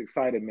 But it's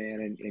exciting,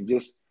 man, and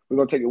just we're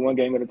going to take it one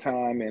game at a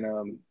time.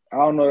 And I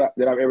don't know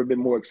that I've ever been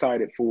more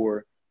excited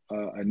for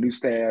a new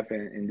staff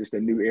and just a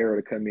new era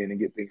to come in and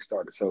get things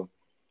started. So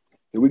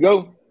here we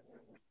go.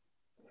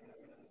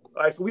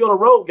 All right, so we on the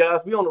road,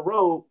 guys. We on the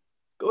road.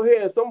 Go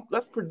ahead.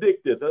 Let's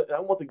predict this. I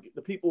want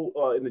the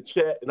people in the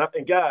chat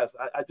and guys,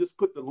 I just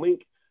put the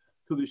link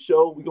to the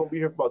show. We're gonna be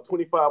here for about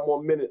 25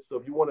 more minutes. So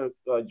if you want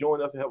to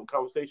join us and have a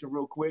conversation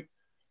real quick,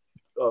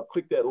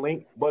 click that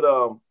link. But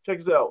check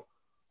this out.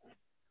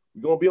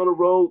 We're gonna be on the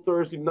road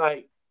Thursday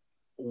night.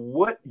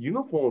 What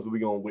uniforms are we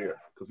gonna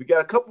wear? Because we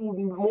got a couple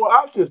more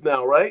options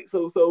now, right?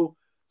 So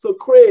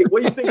Craig,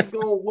 what do you think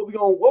what we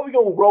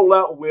gonna roll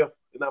out with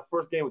in our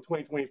first game of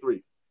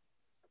 2023?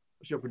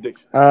 What's your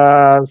prediction?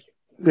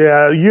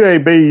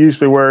 UAB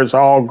usually wears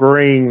all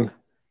green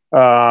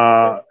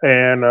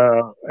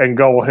and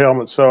gold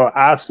helmets. So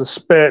I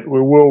suspect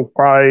we'll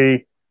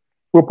probably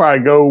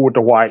go with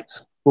the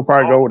whites. We'll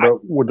probably go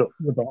with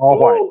the all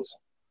whites.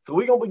 So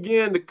we're gonna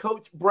begin the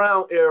Coach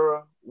Brown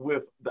era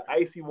with the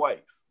icy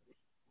whites.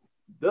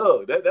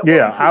 Doug,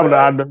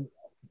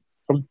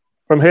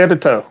 from head to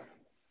toe.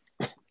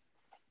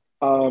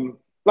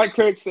 Like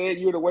Craig said,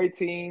 you're the away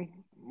team.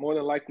 More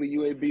than likely,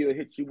 UAB will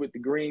hit you with the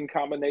green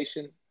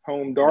combination,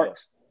 home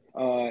darks.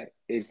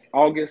 It's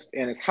August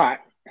and it's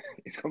hot.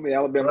 It's gonna be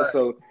Alabama, right.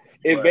 So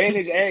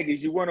advantage Aggies.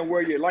 You want to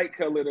wear your light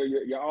colored or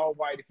your all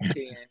white if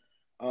you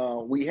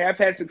can. We have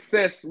had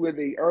success with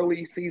the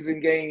early season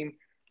game,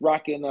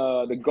 rocking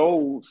the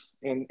golds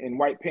and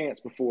white pants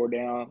before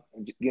down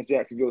against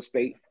Jacksonville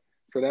State.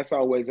 So that's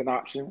always an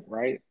option,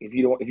 right? If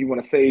you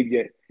want to save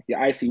your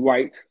icy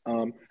whites.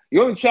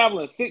 You're only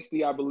traveling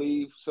 60, I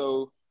believe.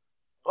 So.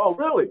 Oh,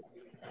 really?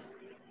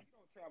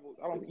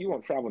 You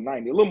won't travel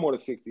 90, a little more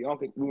than 60. I don't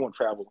think we won't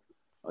travel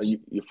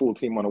your full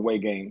team on a away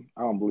game.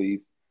 I don't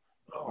believe.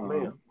 Oh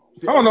man,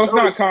 I don't know. It's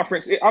not a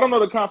conference. I don't know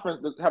how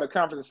the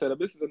conference is set up.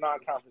 This is a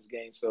non-conference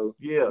game, so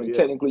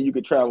technically you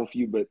could travel a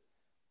few, but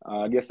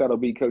I guess that'll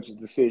be coach's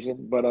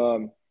decision. But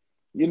if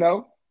you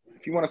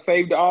want to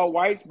save the all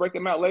whites, break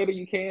them out later,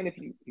 you can. If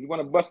you want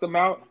to bust them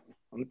out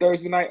on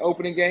Thursday night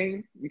opening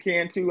game, you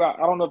can too. I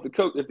don't know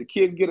if the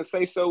kids get a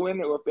say so in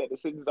it or if that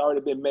decision's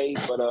already been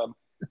made, but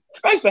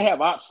it's nice to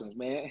have options,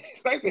 man.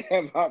 It's nice to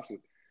have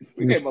options.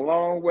 We came a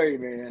long way,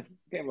 man.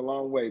 Came a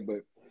long way,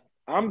 but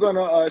I'm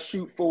gonna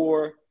shoot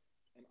for an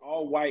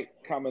all-white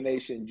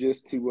combination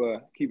just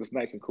to keep us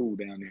nice and cool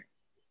down there.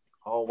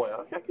 All white.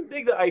 I can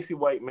dig the icy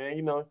white,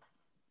 man.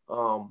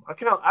 I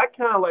kind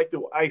of like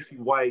the icy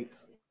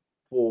whites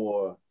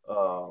for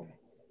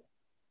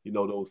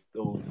those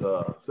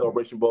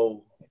Celebration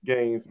Bowl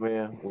games,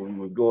 man. When we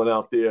was going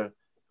out there.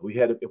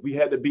 If we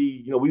had to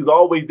be, we was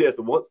always there.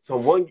 So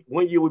one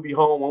year we'd be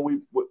home,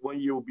 one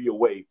year would be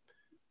away.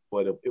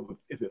 But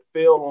if it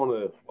fell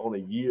on a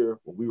year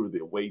when we were the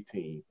away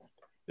team,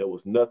 there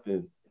was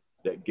nothing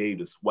that gave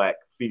the SWAC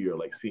fear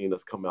like seeing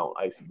us come out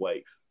icy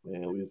whites.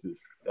 Man, it was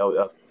just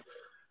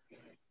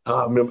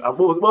I remember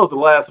what was the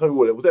last time we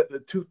were there? Was that the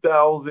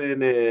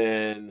 2000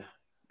 and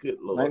good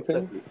Lord?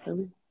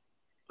 19?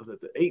 Was that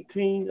the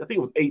 18? I think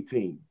it was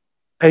 18.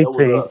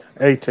 18.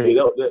 18.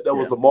 That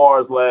was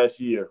Lamar's last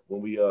year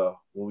when we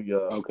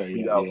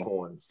beat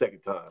Alcorn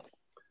second time.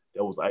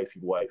 That was icy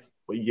whites.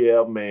 But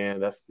yeah,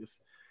 man, it's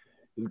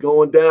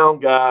going down,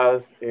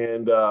 guys.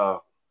 And I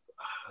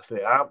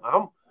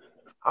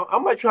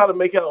might try to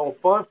make out on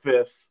Fun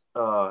Fest.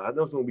 I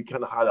know it's gonna be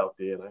kind of hot out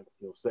there, and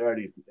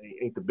Saturdays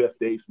ain't the best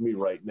days for me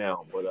right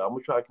now. But I'm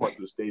gonna try to come out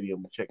to the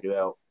stadium and check it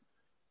out,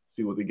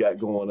 see what they got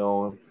going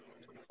on.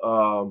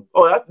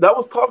 That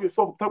was talking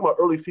about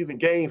early season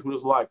games where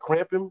there's a lot of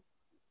cramping.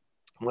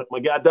 My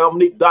guy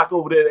Dominique Doc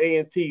over there at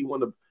A&T,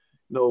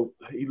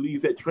 he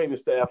leads that training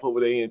staff over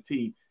at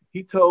A&T.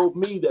 He told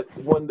me that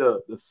one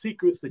of the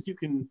secrets that you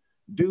can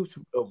do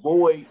to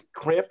avoid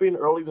cramping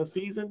early in the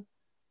season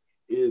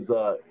is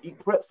eat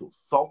pretzels,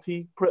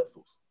 salty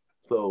pretzels.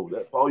 So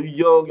that's for all you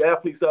young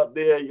athletes out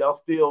there, y'all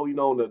still, in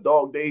the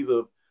dog days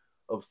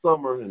of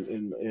summer and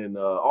in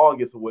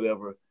August or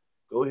whatever.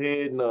 Go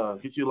ahead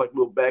and get you like a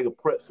little bag of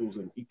pretzels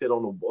and eat that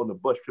on the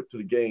bus trip to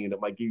the game.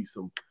 That might give you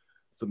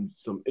some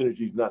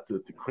energy not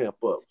to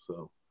cramp up.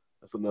 So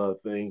that's another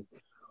thing.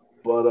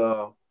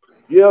 But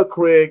yeah,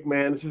 Craig,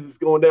 man, this is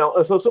going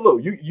down. So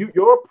look,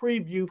 your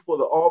preview for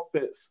the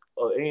offense,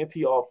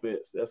 A&T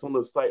offense, that's on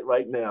the site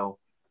right now.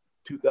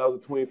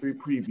 2023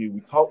 preview. We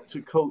talked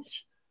to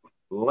Coach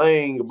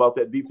Lang about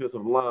that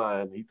defensive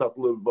line. He talked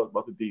a little bit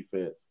about the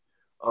defense.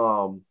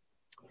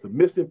 The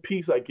missing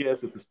piece, I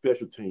guess, is the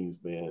special teams,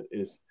 man.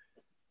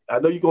 I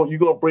know you're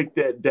gonna break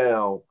that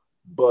down,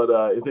 but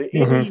is there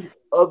any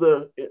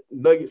other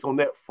nuggets on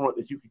that front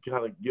that you can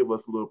kind of give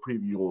us a little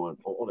preview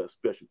on that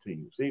special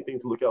teams?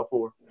 Anything to look out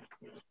for?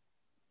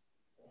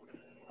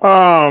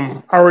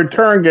 Our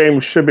return game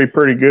should be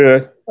pretty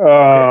good.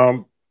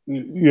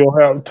 You'll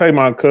have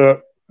Tamon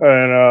Cook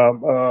and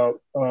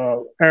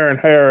Aaron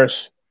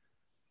Harris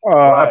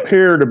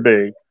appear to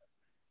be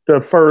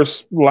the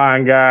first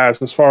line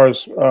guys as far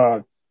as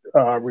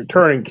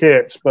returning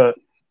kicks, but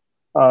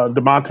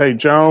DeMonte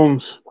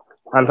Jones,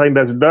 I think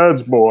that's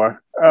Doug's boy.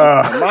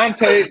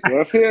 DeMonte,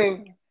 that's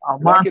him.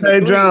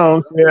 DeMonte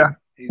Jones, yeah.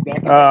 He's back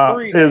in the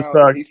three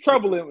now. He's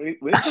troubling.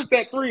 When he puts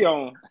that three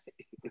on,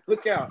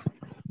 look out.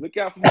 Look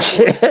out for my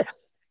boy.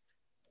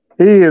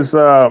 He is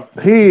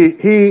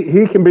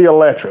he can be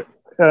electric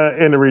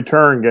in the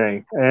return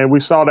game, and we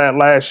saw that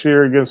last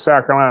year against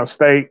South Carolina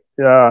State.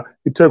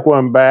 He took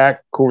one back.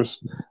 Of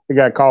course, he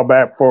got called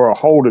back for a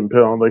holding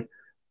penalty,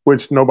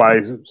 which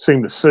nobody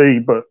seemed to see,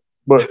 but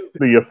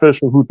the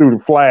official who threw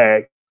the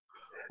flag.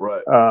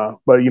 Right.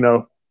 But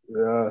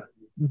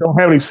don't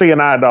have any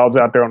CNI dogs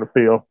out there on the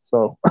field.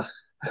 So,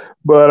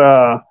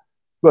 but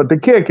the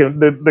kid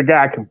the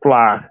guy can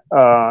fly.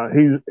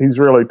 He's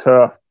really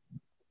tough.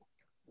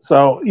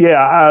 So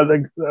yeah, I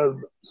think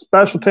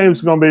special teams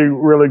is going to be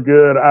really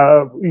good.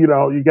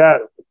 You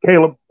got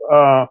Caleb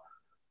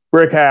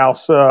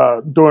Brickhouse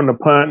doing the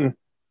punting,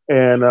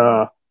 and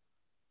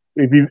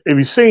if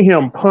you see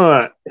him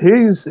punt,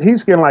 he's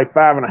getting like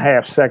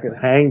 5.5 second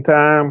hang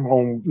time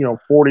on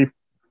 40,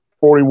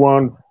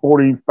 41,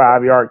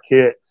 45 yard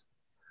kicks.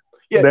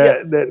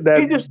 Yeah,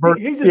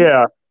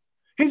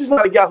 he's just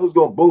not a guy who's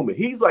going to boom it.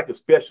 He's like a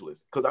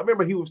specialist, because I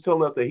remember he was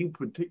telling us that he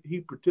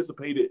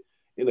participated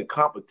in a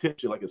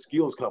competition, like a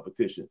skills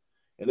competition,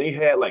 and they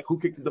had like who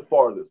kicked it the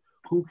farthest,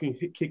 who can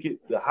kick it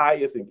the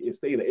highest and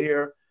stay in the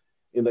air,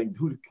 and like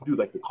who can do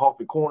like the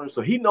coffee corner.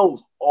 So he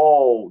knows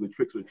all the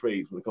tricks of the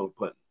trades when it comes to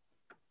punting.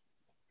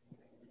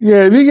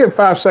 Yeah, if you get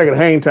 5 second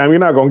hang time, you're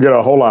not going to get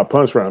a whole lot of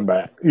punts running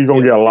back. You're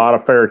going to get a lot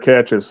of fair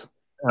catches.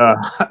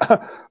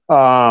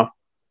 The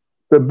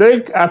only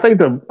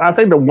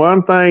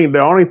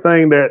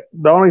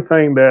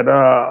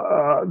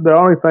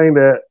thing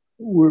that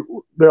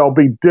that'll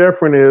be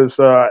different is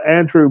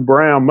Andrew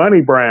Brown,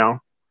 Money Brown,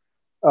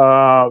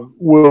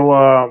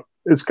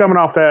 is coming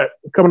off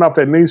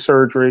that knee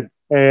surgery,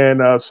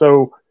 and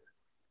so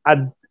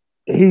I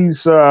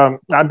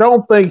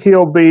don't think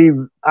he'll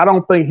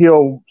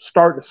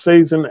start the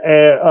season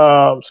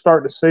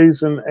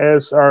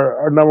as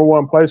our number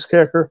one place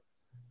kicker,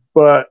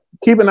 but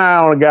keep an eye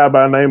on a guy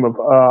by the name of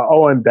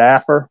Owen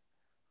Daffer,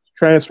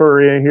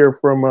 transfer in here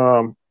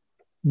from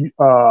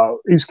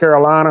East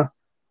Carolina.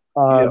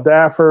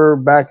 Daffer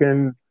back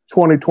in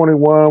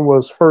 2021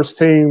 was first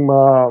team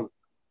All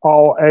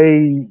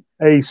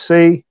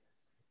AAC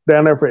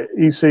down there for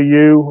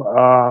ECU.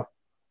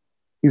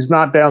 He's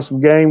knocked down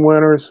some game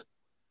winners.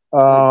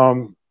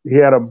 He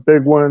had a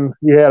big one.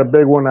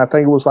 I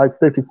think it was like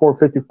 54,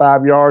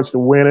 55 yards to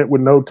win it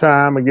with no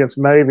time against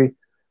Navy.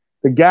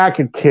 The guy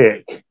could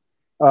kick.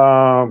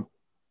 And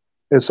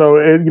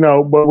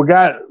so, but we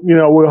got,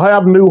 we'll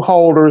have new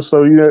holders.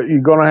 So,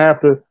 you're going to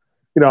have to,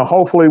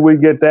 hopefully we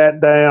get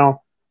that down.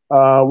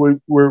 We're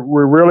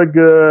really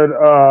good.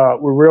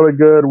 We're really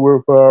good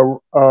with,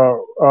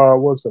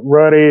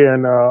 Ruddy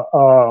and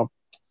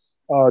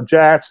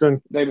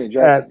Jackson. David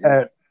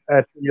Jackson.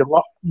 At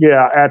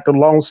the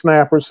long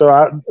snapper.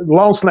 So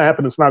long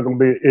snapping is not going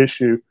to be an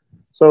issue.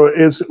 So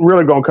it's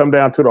really going to come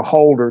down to the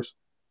holders.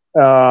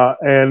 But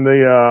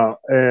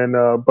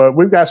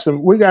we got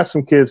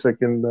some kids that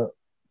can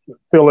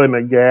fill in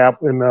the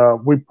gap,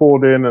 and we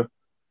pulled in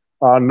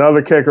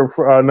another kicker,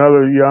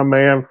 another young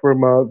man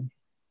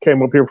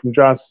came up here from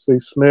Johnson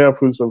C. Smith,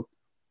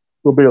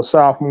 will be a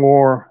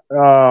sophomore,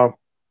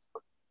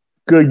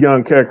 good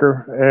young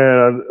kicker,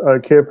 and a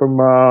kid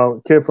from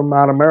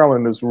out of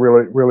Maryland is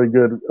really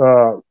good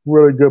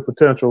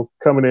potential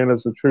coming in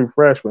as a true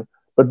freshman.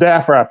 But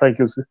Daffer, I think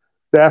is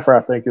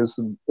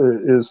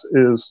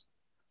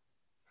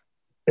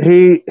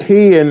he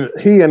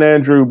and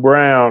Andrew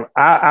Brown.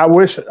 I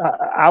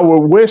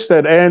would wish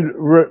that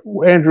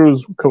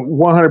Andrew's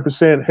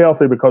 100%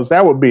 healthy, because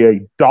that would be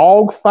a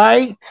dog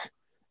fight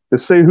to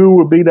see who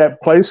would be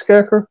that place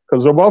kicker,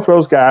 because both of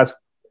those guys,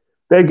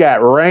 they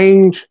got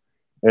range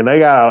and they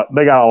got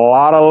a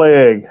lot of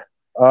leg.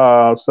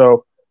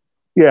 So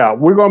yeah,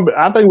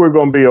 I think we're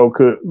gonna be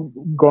okay,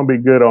 gonna be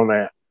good on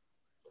that.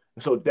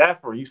 So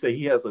Daffer, you say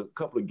he has a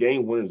couple of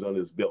game winners on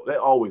his belt. That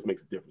always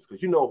makes a difference,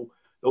 because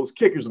those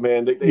kickers,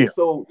 man, they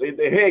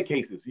head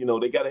cases.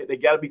 They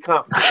gotta be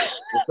confident.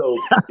 And so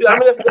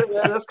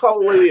let's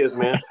call it what it is,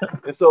 man.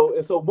 And so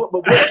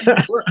but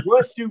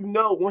once you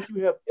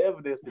have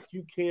evidence that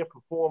you can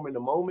perform in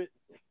the moment,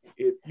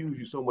 it fuels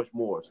you so much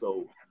more.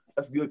 So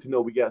that's good to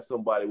know we got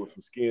somebody with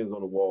some skins on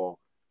the wall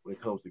when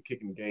it comes to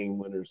kicking game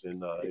winners,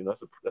 and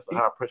that's a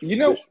high pressure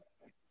position.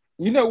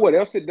 You know what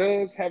else it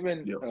does,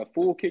 having a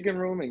full kicking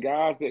room and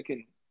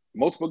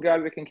multiple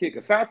guys that can kick,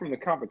 aside from the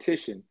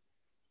competition.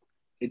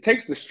 It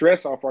takes the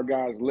stress off our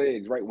guys'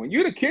 legs, right? When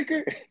you're the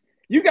kicker,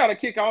 you got to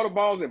kick all the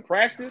balls in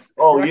practice.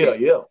 Oh, right?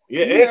 Yeah,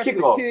 and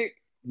kickoffs.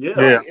 Yeah.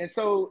 Right? And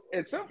so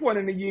at some point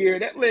in the year,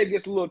 that leg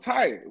gets a little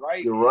tired,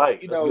 right? You're right.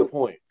 That's a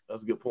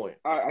good point.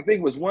 I think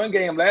it was one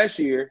game last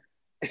year,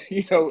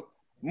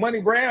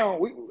 Money Brown,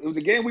 it was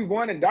a game we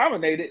won and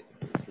dominated.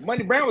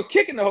 Money Brown was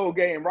kicking the whole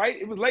game, right?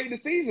 It was late in the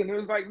season. It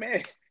was like,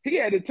 man, he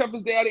had the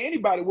toughest day out of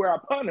anybody, where our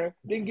punter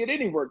didn't get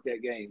any work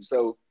that game.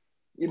 So,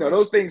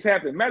 those things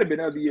happen. Might have been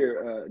the other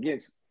year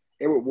against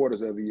Edward Waters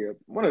the other year,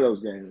 one of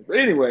those games. But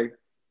anyway,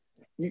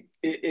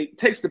 it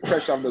takes the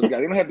pressure off those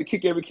guys. They don't have to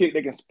kick every kick.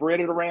 They can spread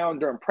it around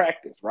during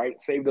practice,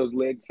 right? Save those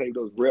legs, save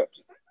those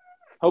reps.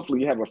 Hopefully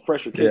you have a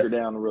fresher kicker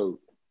down the road.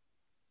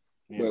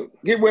 Yeah.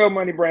 But get well,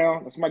 Money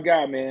Brown. That's my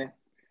guy, man.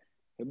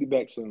 He'll be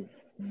back soon.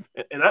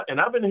 And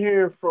I've been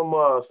hearing from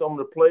some of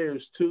the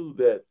players too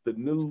that this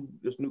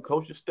new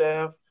coaching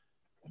staff,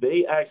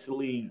 they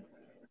actually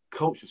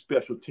coach the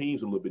special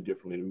teams a little bit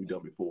differently than we've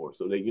done before.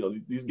 So they,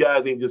 these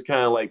guys ain't just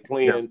kind of like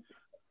playing,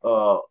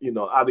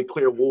 I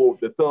declare war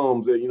with their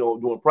thumbs,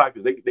 doing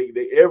practice.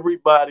 They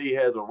everybody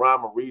has a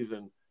rhyme or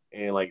reason,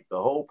 and like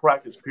the whole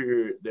practice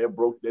period, they're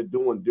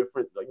doing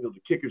different. Like, the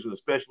kickers and the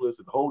specialists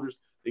and the holders,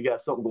 they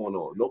got something going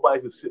on.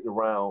 Nobody's just sitting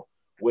around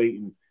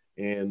waiting,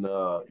 and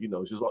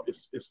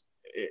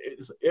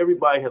it's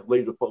everybody has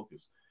laser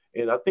focus.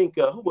 And I think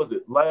who was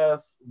it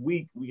last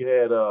week? We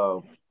had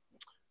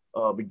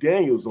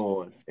McDaniels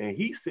on, and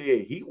he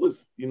said he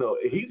was,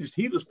 he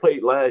just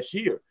played last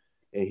year,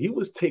 and he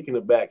was taken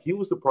aback. He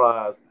was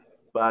surprised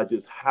by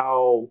just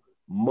how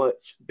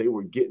much they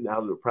were getting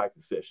out of the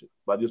practice session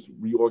by just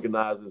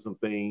reorganizing some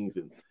things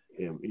and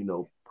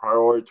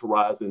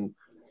prioritizing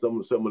some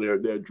of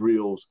their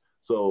drills.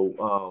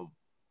 So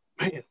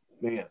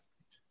man.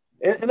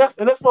 And that's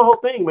my whole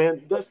thing,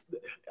 man.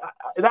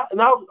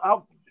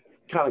 I'll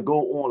kind of go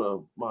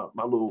on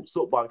my little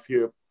soapbox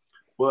here,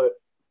 but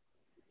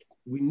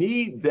we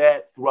need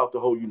that throughout the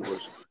whole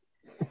university.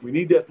 We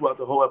need that throughout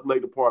the whole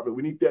athletic department.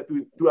 We need that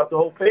throughout the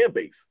whole fan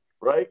base,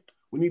 right?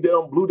 We need that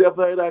on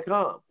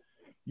BlueDeathLayer.com.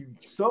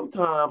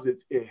 Sometimes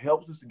it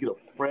helps us to get a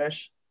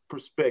fresh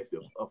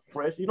perspective,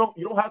 you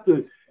don't have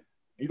to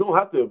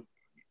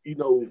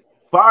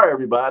fire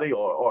everybody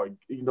or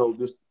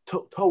just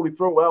totally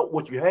throw out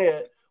what you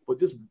had. But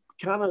just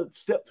kind of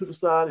step to the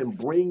side and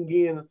bring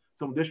in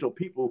some additional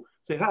people.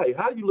 Say, hi,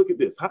 how do you look at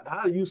this?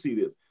 How do you see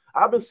this?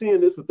 I've been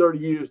seeing this for 30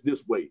 years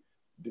this way.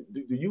 Do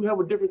you have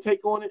a different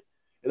take on it?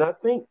 And I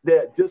think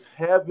that just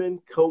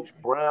having Coach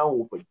Brown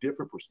with a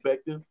different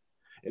perspective,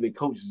 and then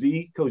Coach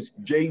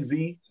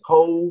Jay-Z,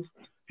 Hove,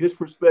 his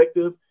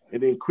perspective,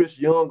 and then Chris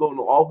Young on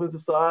the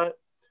offensive side,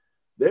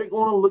 they're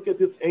going to look at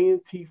this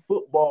A&T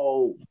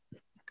football,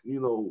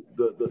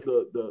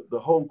 the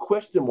whole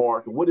question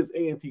mark of what is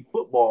A&T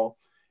football,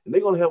 and they're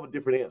going to have a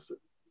different answer.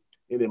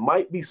 And it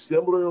might be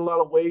similar in a lot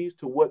of ways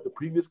to what the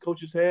previous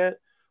coaches had,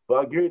 but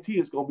I guarantee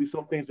it's going to be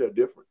some things that are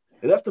different.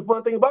 And that's the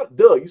fun thing about it.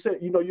 Doug, you said,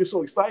 you're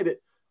so excited.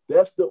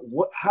 That's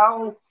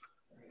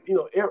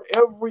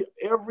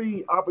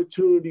every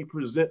opportunity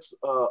presents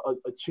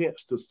a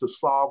chance to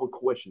solve a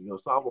question,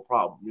 solve a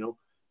problem.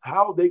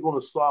 How are they going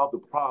to solve the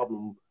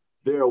problem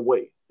their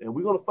way? And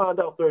we're going to find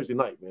out Thursday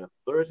night, man.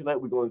 Thursday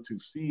night, we're going to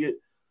see it.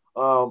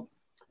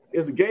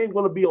 Is the game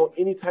going to be on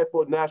any type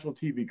of national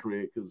TV,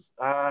 Craig? Because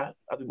I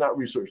did not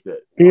research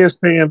that.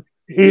 ESPN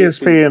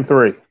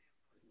 3.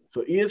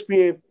 So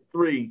ESPN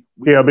 3.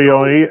 Yeah, be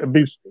on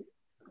ESPN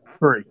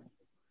 3.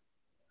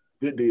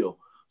 Good deal.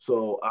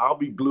 So I'll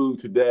be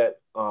glued to that.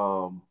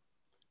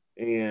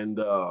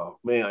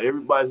 Man,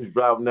 everybody who's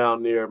driving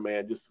down there,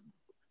 man, just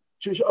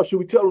should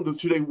we tell them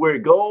should they wear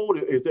gold?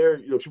 Is there,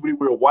 should we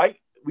wear white?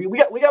 We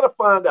got to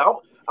find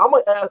out. I'm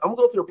gonna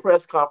go to the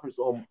press conference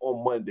on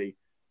Monday.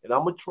 And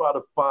I'm gonna try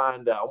to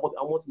find out.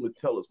 I want them to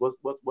tell us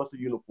what's the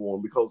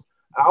uniform, because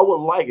I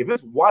would like, if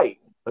it's white.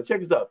 Now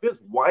check this out. If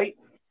it's white,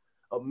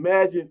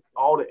 imagine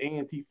all the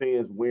A&T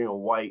fans wearing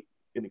white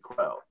in the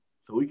crowd.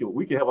 So we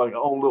can have like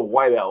our own little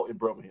whiteout in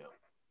Birmingham.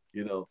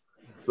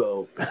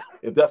 So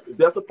if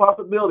that's a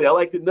possibility, I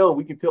like to know.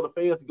 We can tell the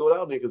fans to go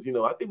down there because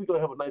I think we're gonna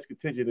have a nice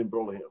contingent in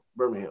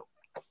Birmingham.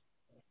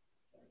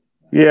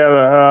 Yeah,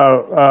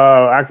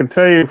 I can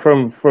tell you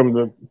from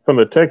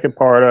the ticket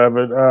part of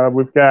it,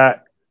 we've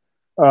got.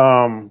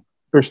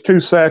 There's two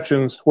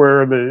sections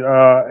where the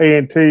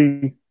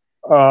A&T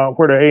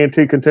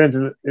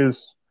contingent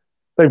is.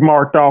 They've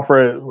marked off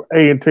for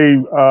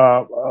A&T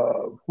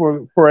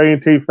for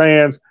A&T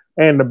fans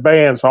and the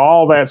band. So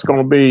all that's going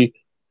to be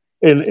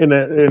in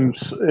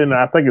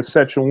I think it's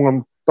section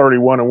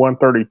 131 and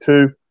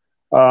 132.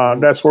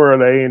 That's where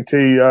the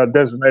A&T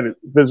designated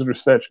visitor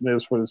section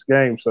is for this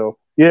game. So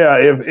yeah,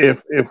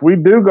 if we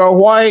do go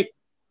white,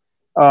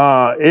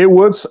 it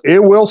will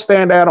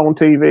stand out on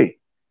TV.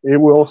 It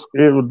will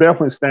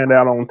definitely stand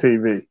out on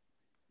TV.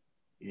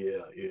 Yeah.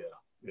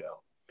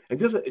 And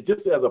just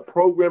as a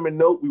programming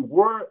note, we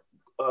were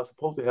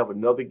supposed to have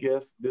another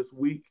guest this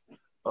week,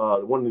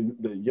 one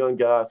of the young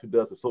guys who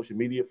does the social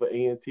media for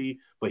A&T,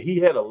 but he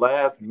had a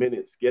last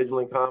minute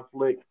scheduling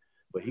conflict.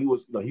 But he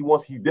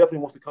definitely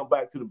wants to come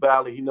back to the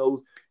Valley. He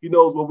knows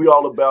what we're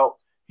all about.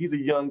 He's a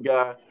young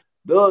guy.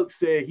 Doug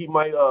said he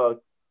might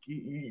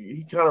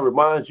he kind of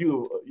reminds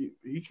you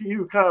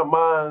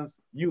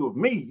of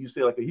me. You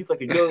say he's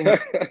like a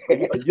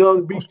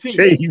young BT.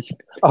 Jeez.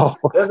 That's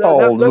what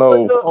Doug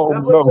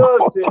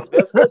said.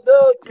 That's what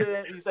Doug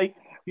said.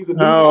 He's a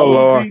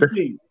new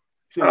BT.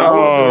 I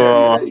won't do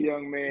that to that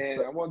young man.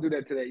 I won't do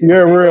that to that young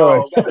man. Really.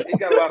 He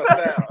got a lot of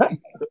style.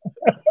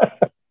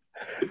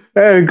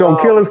 Hey, he's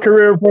gonna kill his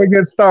career before he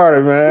gets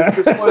started, man.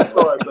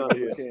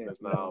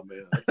 No,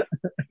 man.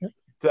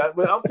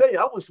 I'll tell you,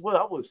 I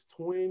was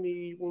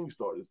 20 when we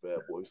started this bad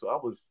boy. So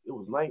it was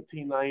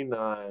 1999.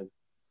 I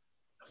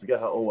forgot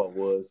how old I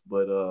was,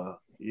 but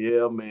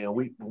yeah, man.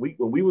 When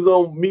we was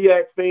on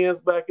MEAC fans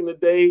back in the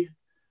day,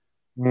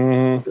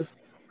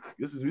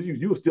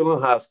 You were still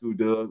in high school,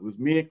 Doug. It was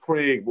me and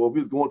Craig, boy.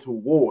 We was going to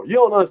war. You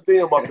don't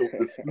understand about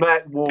the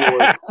smack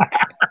wars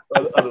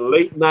of the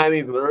late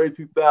 90s and the early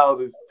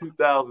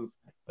 2000s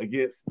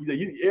against,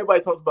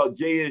 everybody talks about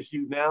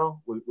JSU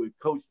now with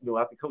Coach,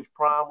 after Coach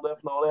Prime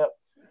left and all that.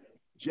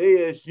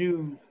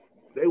 JSU,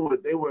 they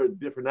were a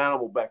different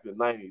animal back in the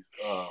 90s.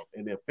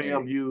 And then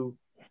FAMU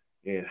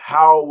and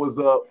Howard was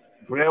up,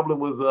 Grambling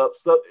was up,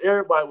 so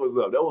everybody was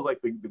up. That was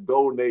like the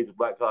golden age of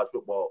black college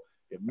football.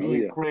 And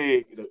me and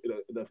Craig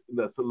and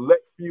a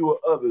select few of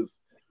others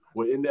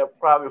were in that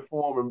private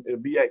forum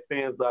and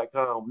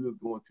BACFans.com. We was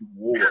going to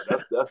war.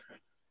 That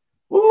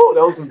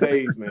was some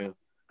days, man.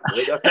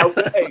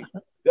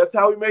 That's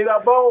how we made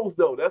our bones,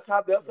 though. That's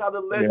how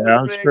the legend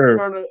of Craig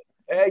Turner,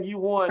 Aggie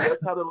won.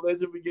 That's how the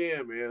legend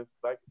began, man.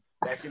 Back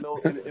in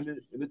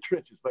the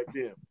trenches back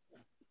then.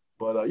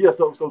 But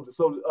so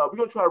we're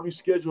gonna try to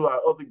reschedule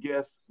our other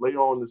guests later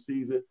on in the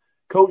season.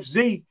 Coach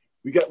Z,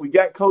 we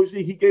got Coach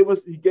Z. He gave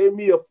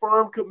me a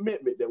firm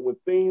commitment that when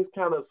things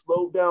kind of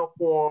slowed down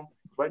for him,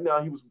 right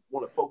now he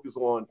want to focus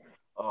on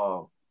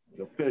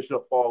finishing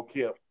up fall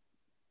camp.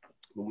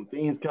 But when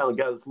things kind of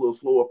got a little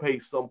slower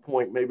pace, some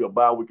point, maybe a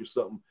bye week or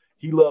something,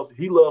 he loves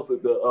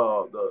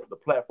the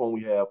platform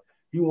we have.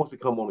 He wants to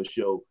come on the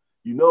show.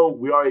 We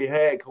already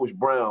had Coach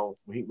Brown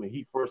when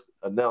he first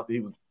announced that he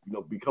was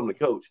becoming the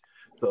coach.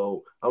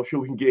 So I'm sure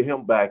we can get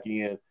him back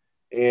in.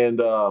 And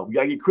we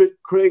gotta get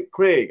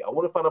Craig. I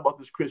want to find out about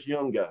this Chris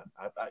Young guy.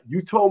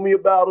 You told me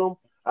about him.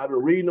 I've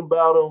been reading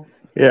about him.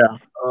 Yeah.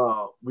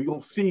 We're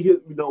gonna see his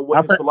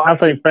philosophy. I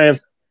think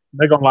fans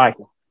they're gonna like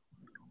him.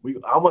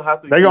 I'm gonna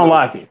have to. They're gonna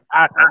like him.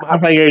 I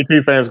think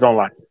AT fans gonna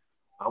like him.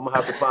 I'm gonna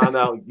have to find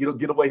out.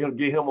 Get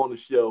him on the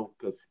show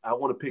because I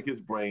want to pick his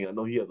brain. I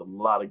know he has a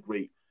lot of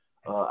great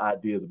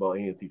ideas about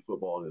A&T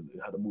football and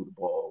how to move the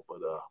ball. But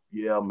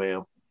yeah,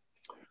 man.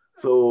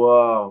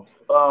 So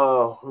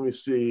let me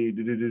see.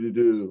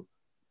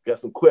 Got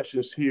some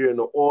questions here in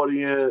the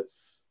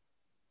audience.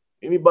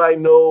 Anybody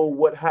know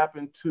what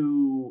happened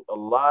to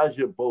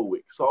Elijah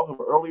Bowick? Saw him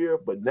earlier,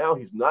 but now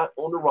he's not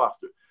on the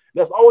roster.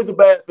 That's always a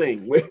bad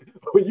thing. When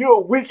you're a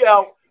week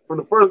out from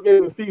the first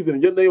game of the season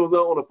and your name was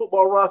not on the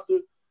football roster,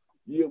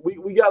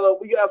 we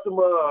got some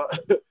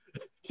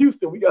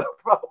Houston, we got a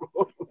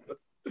problem.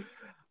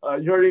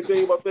 You heard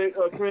anything about that,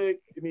 Craig?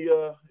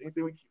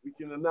 Anything we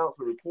can announce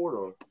or report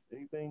on?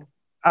 Anything?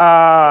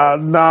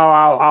 No,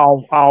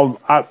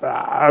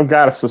 I've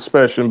got a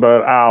suspicion,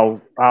 but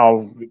I'm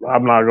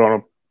not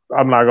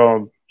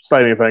gonna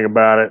say anything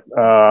about it.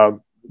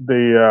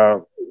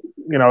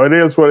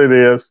 It is what it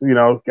is.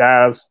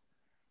 Guys,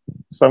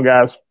 some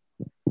guys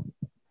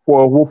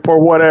for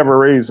whatever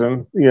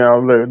reason,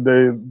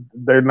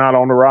 they're not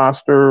on the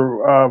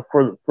roster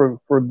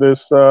for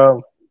this.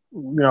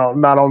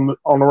 Not on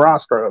the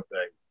roster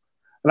update,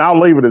 and I'll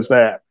leave it as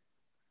that.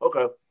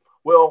 Okay.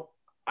 Well,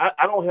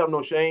 I don't have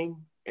no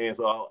shame, and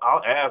so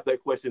I'll ask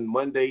that question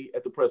Monday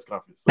at the press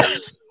conference. So,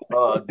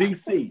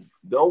 DC,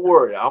 don't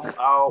worry.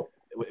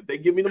 If they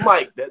give me the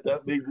mic,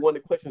 that'll be one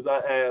of the questions I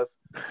ask.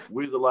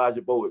 Where's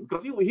Elijah Bowick?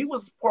 Because he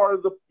was part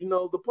of the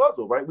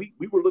puzzle, right? We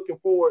were looking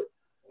forward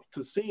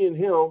to seeing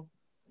him,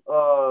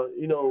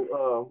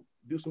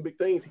 do some big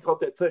things. He caught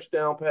that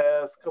touchdown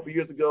pass a couple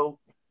years ago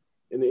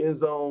in the end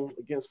zone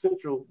against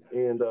Central,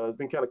 and it's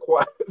been kind of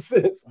quiet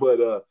since.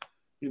 But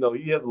he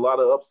has a lot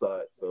of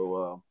upside.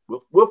 So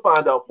we'll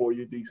find out for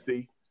you,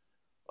 DC.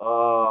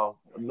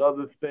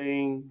 Another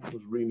thing, I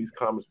was reading these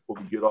comments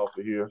before we get off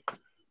of here.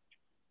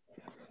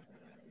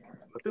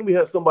 I think we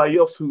had somebody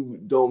else who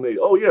donated.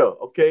 Oh yeah,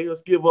 okay.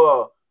 Let's give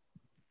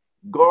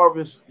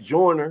Garvis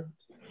Joyner.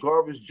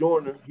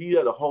 He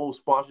had a whole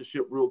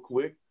sponsorship real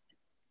quick.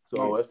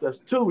 So that's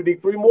two. We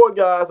need three more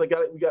guys. We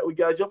got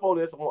to jump on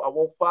this. I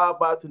want 5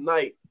 by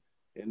tonight,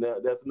 and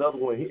that's another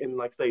one. And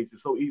like I say,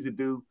 it's so easy to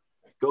do.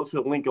 Go to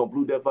the link on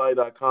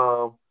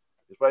BlueDeathValley.com.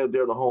 It's right up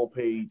there on the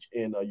homepage,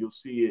 and you'll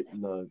see it.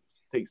 And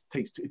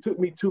it took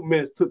me 2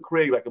 minutes. Took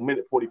Craig like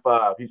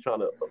 1:45. He's trying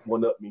to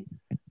one up me.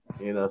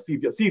 And see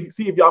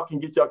if y'all can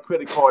get your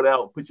credit card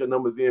out and put your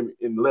numbers in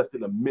less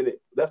than a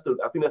minute. I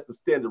think that's the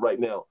standard right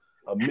now.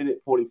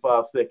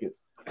 1:45. See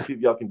if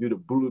y'all can do the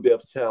Blue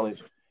Death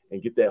Challenge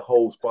and get that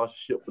whole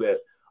sponsorship for that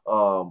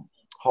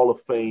Hall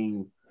of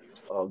Fame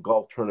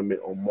golf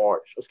tournament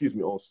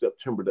on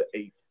September the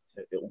 8th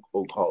at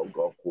Oak Hollow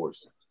Golf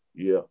Course.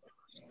 Yeah,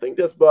 I think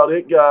that's about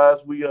it,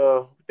 guys. We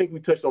think we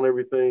touched on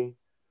everything.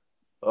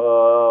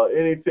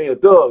 Anything,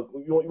 Doug?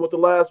 You want the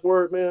last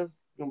word, man?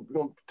 You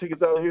gonna take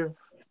us out of here?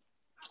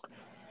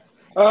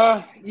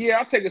 Yeah,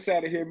 I'll take us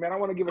out of here, man. I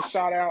want to give a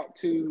shout out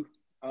to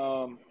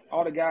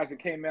all the guys that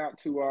came out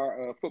to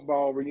our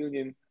football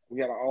reunion. We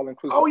had an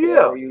all-inclusive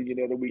reunion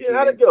the other weekend. Yeah,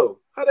 how'd it go?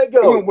 It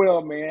went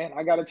well, man.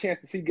 I got a chance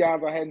to see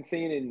guys I hadn't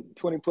seen in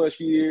 20-plus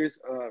years.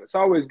 It's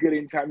always good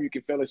anytime you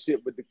can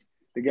fellowship with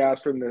the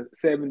guys from the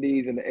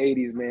 70s and the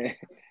 80s, man.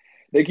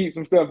 They keep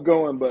some stuff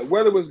going. But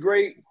weather was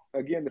great.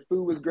 Again, the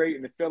food was great,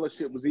 and the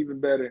fellowship was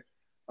even better.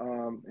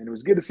 And it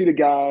was good to see the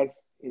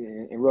guys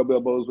and rub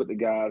elbows with the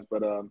guys.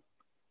 But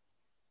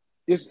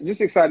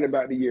just excited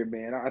about the year,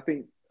 man. I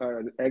think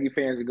Aggie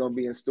fans are going to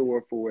be in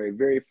store for a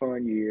very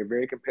fun year,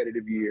 very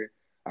competitive year.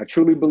 I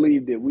truly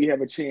believe that we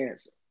have a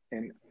chance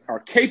and are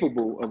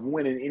capable of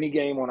winning any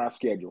game on our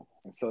schedule.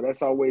 And so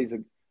that's always a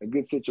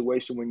good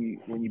situation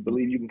when you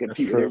believe you can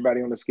compete with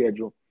everybody on the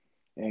schedule.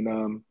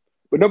 And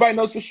but nobody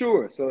knows for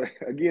sure. So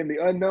again,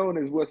 the unknown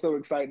is what's so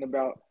exciting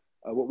about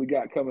what we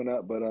got coming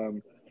up. But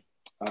I'm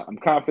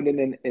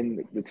confident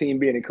in the team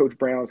being in Coach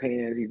Brown's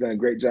hands. He's done a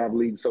great job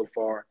leading so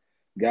far.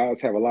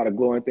 Guys have a lot of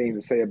glowing things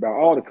to say about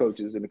all the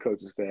coaches and the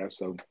coaching staff.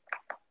 So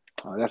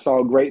that's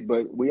all great.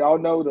 But we all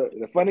know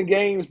the fun and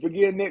games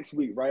begin next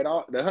week, right?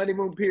 The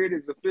honeymoon period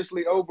is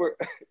officially over.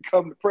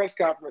 Come the press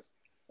conference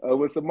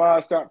when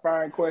Samaj start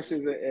firing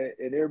questions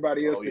and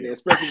everybody else in there,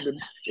 especially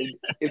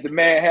if the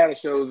Mad Hatter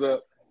shows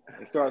up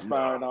and starts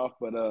firing off.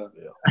 But no,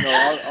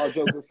 all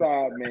jokes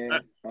aside,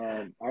 man,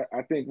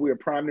 I think we're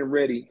primed and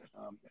ready.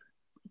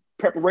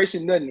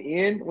 Preparation doesn't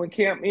end when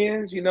camp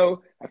ends.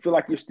 I feel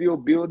like you're still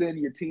building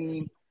your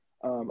team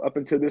up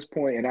until this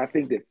point. And I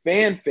think that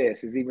Fan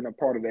Fest is even a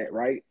part of that,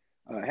 right?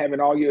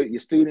 Having all your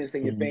students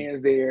and your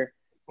fans there.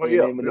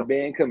 Then when the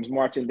band comes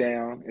marching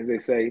down, as they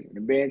say, the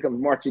band comes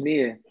marching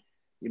in,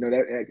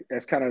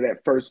 that's kind of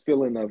that first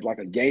feeling of like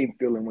a game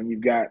feeling when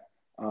you've got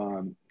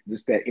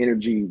just that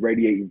energy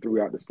radiating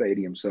throughout the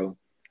stadium. So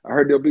I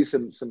heard there'll be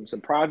some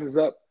prizes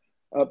up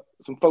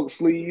some folks'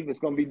 sleeve.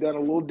 It's going to be done a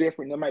little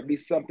different. There might be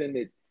something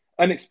that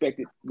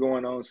unexpected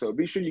going on. So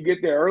be sure you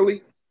get there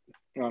early.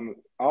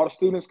 All the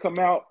students come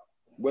out.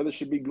 Weather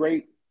should be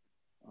great.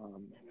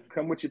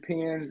 Come with your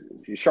pens.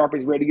 Your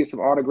Sharpies ready to get some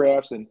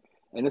autographs. And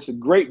it's a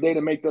great day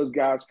to make those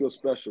guys feel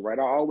special, right?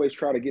 I always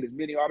try to get as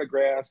many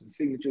autographs and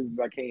signatures as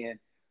I can.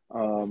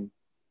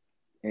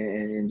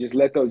 And just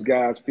let those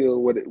guys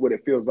feel what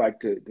it feels like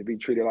to be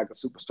treated like a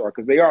superstar,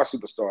 because they are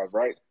superstars,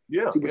 right?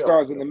 Yeah.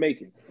 Superstars in the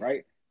making,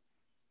 right?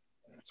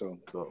 So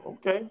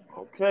okay,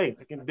 I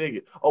can dig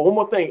it. Oh, one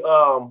more thing.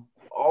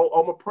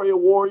 All my prayer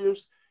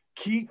warriors,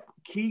 keep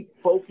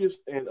focused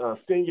and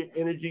send your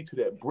energy to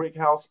that Brick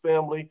House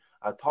family.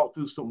 I talked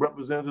to some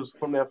representatives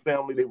from that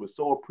family. They were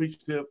so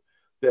appreciative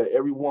that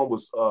everyone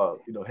was,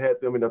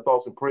 had them in their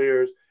thoughts and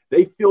prayers.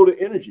 They feel the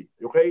energy.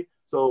 Okay,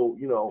 so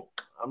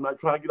I'm not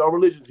trying to get all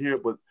religious here,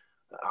 but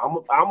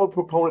I'm a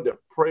proponent that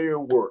prayer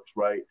works,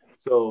 right?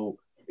 So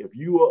if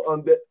you are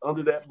under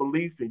that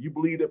belief and you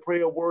believe that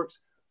prayer works,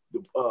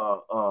 the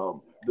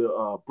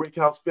Brick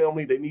House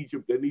family, they need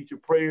your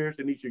prayers.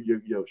 They need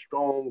your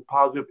strong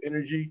positive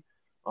energy.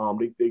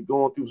 They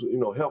going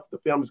through health. The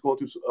family's going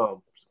through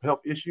some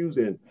health issues,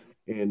 and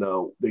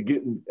they're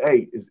getting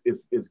it's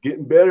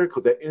getting better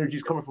because that energy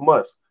is coming from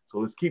us. So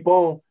let's keep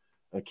on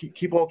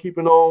keep on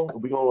keeping on.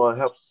 We're gonna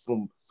have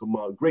some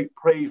great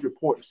praise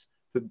reports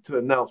to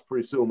announce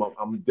pretty soon.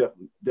 I'm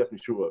definitely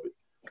sure of it.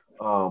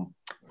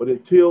 But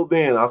until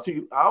then, I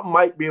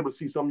might be able to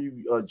see some of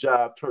you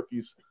jive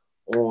turkeys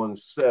on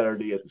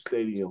Saturday at the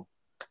stadium.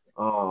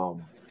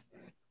 And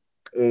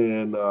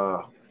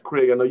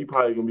Craig, I know you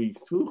probably gonna be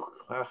too.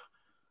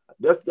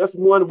 That's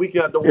one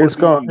weekend I don't want to do. It's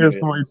gonna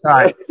be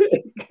tight.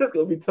 It's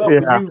gonna be tough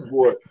for you,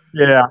 boy.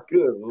 Yeah.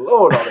 Good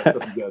Lord, all that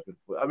stuff you got to.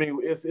 I mean,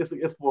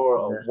 it's for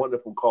a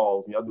wonderful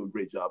cause, and y'all do a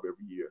great job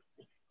every year.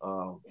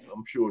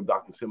 I'm sure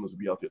Dr. Simmons will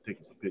be out there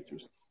taking some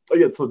pictures. Oh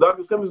yeah, so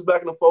Dr. Simmons is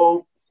back in the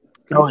fold.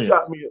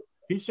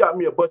 He sent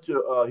me a bunch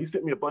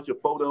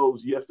of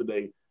photos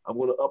yesterday. I'm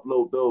going to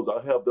upload those.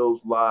 I'll have those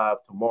live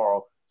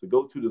tomorrow. So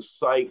go to the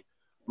site,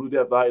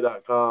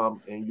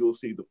 bluedeathvalley.com, and you'll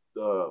see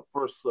the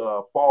first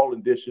fall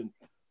edition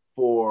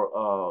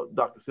for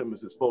Dr.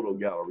 Simmons' photo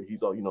gallery. He's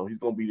going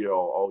to be there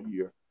all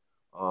year.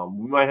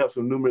 We might have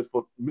some new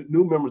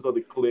members of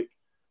the clique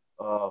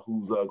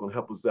who's going to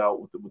help us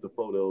out with the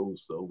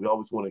photos. So we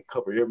always want to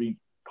cover every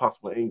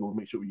possible angle,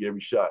 make sure we get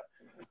every shot.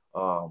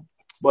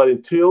 But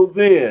until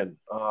then,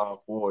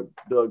 for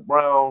Doug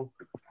Brown,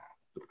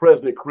 the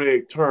President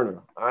Craig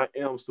Turner, I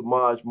am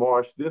Samaj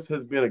Marsh. This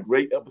has been a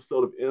great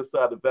episode of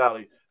Inside the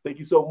Valley. Thank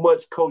you so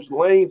much, Coach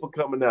Lang, for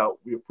coming out.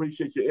 We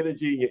appreciate your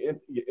energy,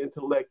 your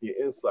intellect, your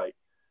insight.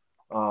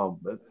 We're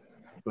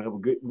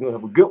gonna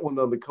have a good one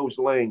under Coach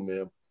Lang,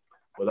 man.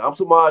 But I'm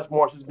Samaj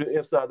Marsh. It's been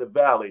Inside the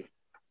Valley.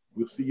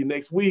 We'll see you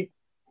next week.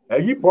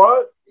 Aggie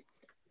Pride.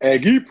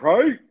 Aggie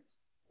Pride.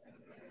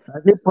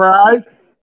 Aggie Pride.